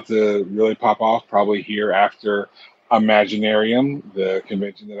about to really pop off probably here after Imaginarium, the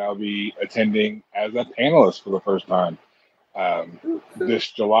convention that I'll be attending as a panelist for the first time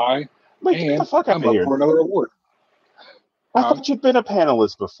this July. Wait, get the fuck out I'm of up here. for another award. I thought you'd been a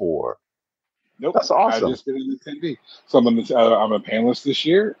panelist before. Nope, that's awesome. I've just been an attendee. So I'm a panelist this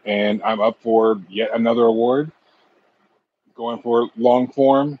year, and I'm up for yet another award. Going for long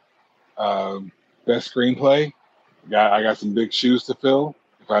form, best screenplay. I got some big shoes to fill.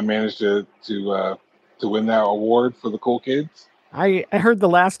 If I manage to win that award for the cool kids. I heard the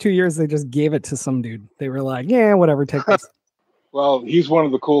last 2 years they just gave it to some dude. They were like, yeah, whatever, take this. Well, he's one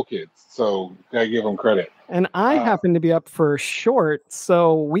of the cool kids, so gotta give him credit. And I happen to be up for short,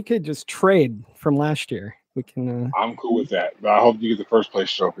 so we could just trade from last year. We can. I'm cool with that, but I hope you get the first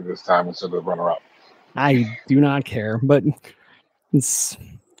place trophy this time instead of the runner-up. I do not care, but it's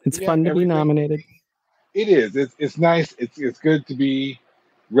fun to be nominated. It is. It's nice. It's good to be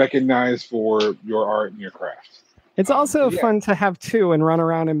recognized for your art and your craft. It's also fun to have 2 and run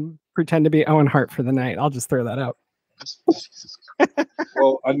around and pretend to be Owen Hart for the night. I'll just throw that out.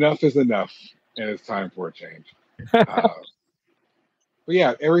 Well, enough is enough, and it's time for a change. But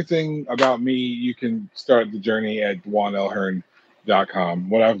yeah, everything about me, you can start the journey at DwanLHearn.com.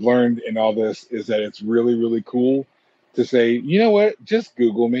 What I've learned in all this is that it's really, really cool to say, you know what, just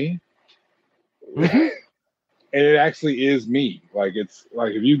Google me. Mm-hmm. And it actually is me. Like, it's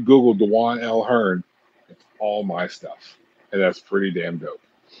like if you Google Dwan L. Hearn, it's all my stuff. And that's pretty damn dope.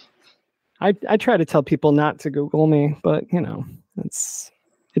 I try to tell people not to Google me, but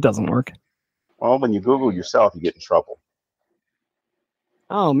it doesn't work. Well, when you Google yourself, you get in trouble.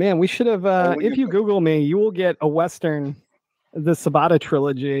 Oh man, we should have. If you Google me, you will get a Western, the Sabata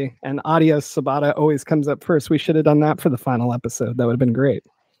trilogy, and Adios Sabata always comes up first. We should have done that for the final episode. That would have been great.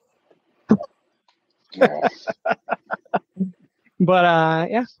 But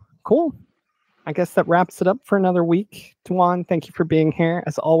yeah, cool. I guess that wraps it up for another week. Dwan, thank you for being here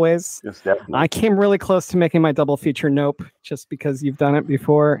as always. Yes, definitely. I came really close to making my double feature Nope, just because you've done it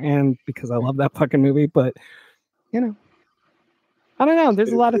before and because I love that fucking movie. But I don't know.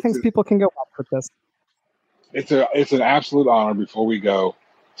 There's a lot of things people can go off with this. It's an absolute honor before we go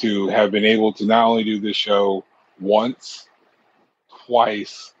to have been able to not only do this show once,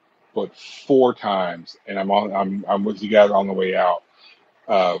 twice, but 4 times, and I'm with you guys on the way out.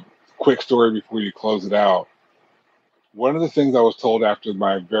 quick story before you close it out. One of the things I was told after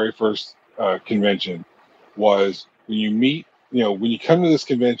my very first convention was when you meet, when you come to this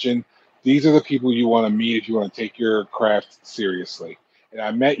convention, these are the people you want to meet if you want to take your craft seriously. And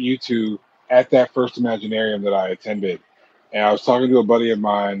I met you two at that first Imaginarium that I attended. And I was talking to a buddy of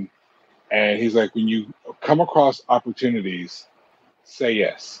mine, and he's like, when you come across opportunities, say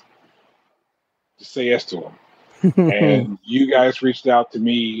yes. Just say yes to them. And you guys reached out to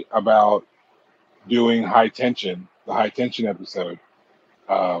me about doing the high tension episode.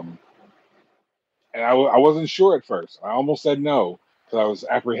 And I wasn't sure at first. I almost said no because I was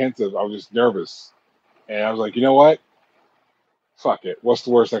apprehensive. I was just nervous. And I was like, you know what? Fuck it. What's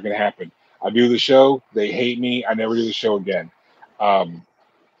the worst that can happen? I do the show. They hate me. I never do the show again. But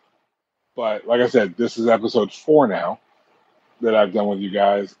like I said, this is episode 4 now that I've done with you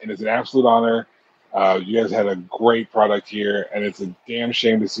guys. And it's an absolute honor. You guys had a great product here. And it's a damn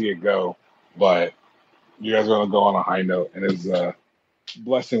shame to see it go. But you guys are going to go on a high note. And it's a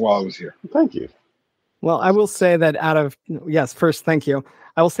blessing while I was here. Thank you. Well, I will say that first, thank you.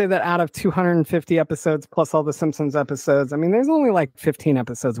 I will say that out of 250 episodes plus all the Simpsons episodes, I mean, there's only like 15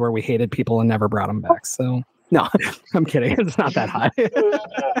 episodes where we hated people and never brought them back. So, no, I'm kidding. It's not that high.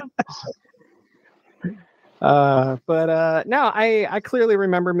 No, I clearly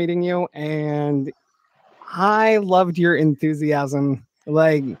remember meeting you, and I loved your enthusiasm.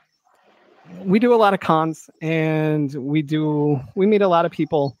 Like, we do a lot of cons, and we meet a lot of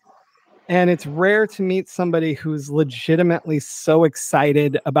people. And it's rare to meet somebody who's legitimately so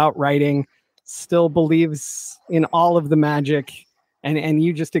excited about writing, still believes in all of the magic, and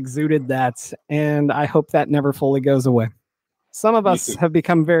you just exuded that. And I hope that never fully goes away. Some of us have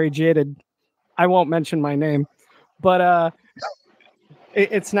become very jaded. I won't mention my name, but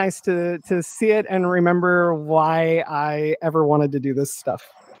it's nice to see it and remember why I ever wanted to do this stuff.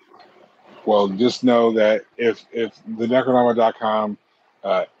 Well, just know that if the Necronomicon.com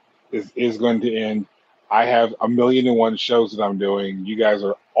is going to end, I have 1,000,001 shows that I'm doing. You guys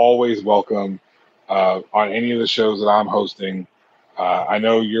are always welcome on any of the shows that I'm hosting. I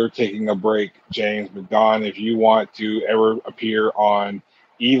know you're taking a break, James, but Don, if you want to ever appear on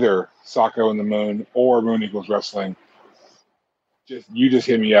either Sacco and the Moon or Moon Equals Wrestling, just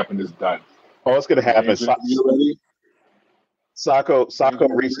hit me up and it's done. Oh, what's going to happen? You ready? Sacco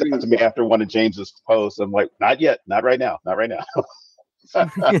reached out to me after one of James's posts. I'm like, not yet, not right now.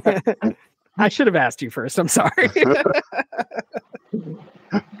 I should have asked you first. I'm sorry.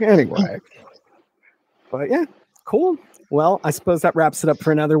 Anyway, but yeah, cool. Well, I suppose that wraps it up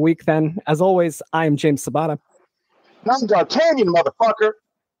for another week then. As always, I am James Sabata. I'm D'Artagnan, motherfucker.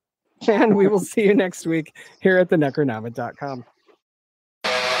 And we will see you next week here at the Necronomicon.com.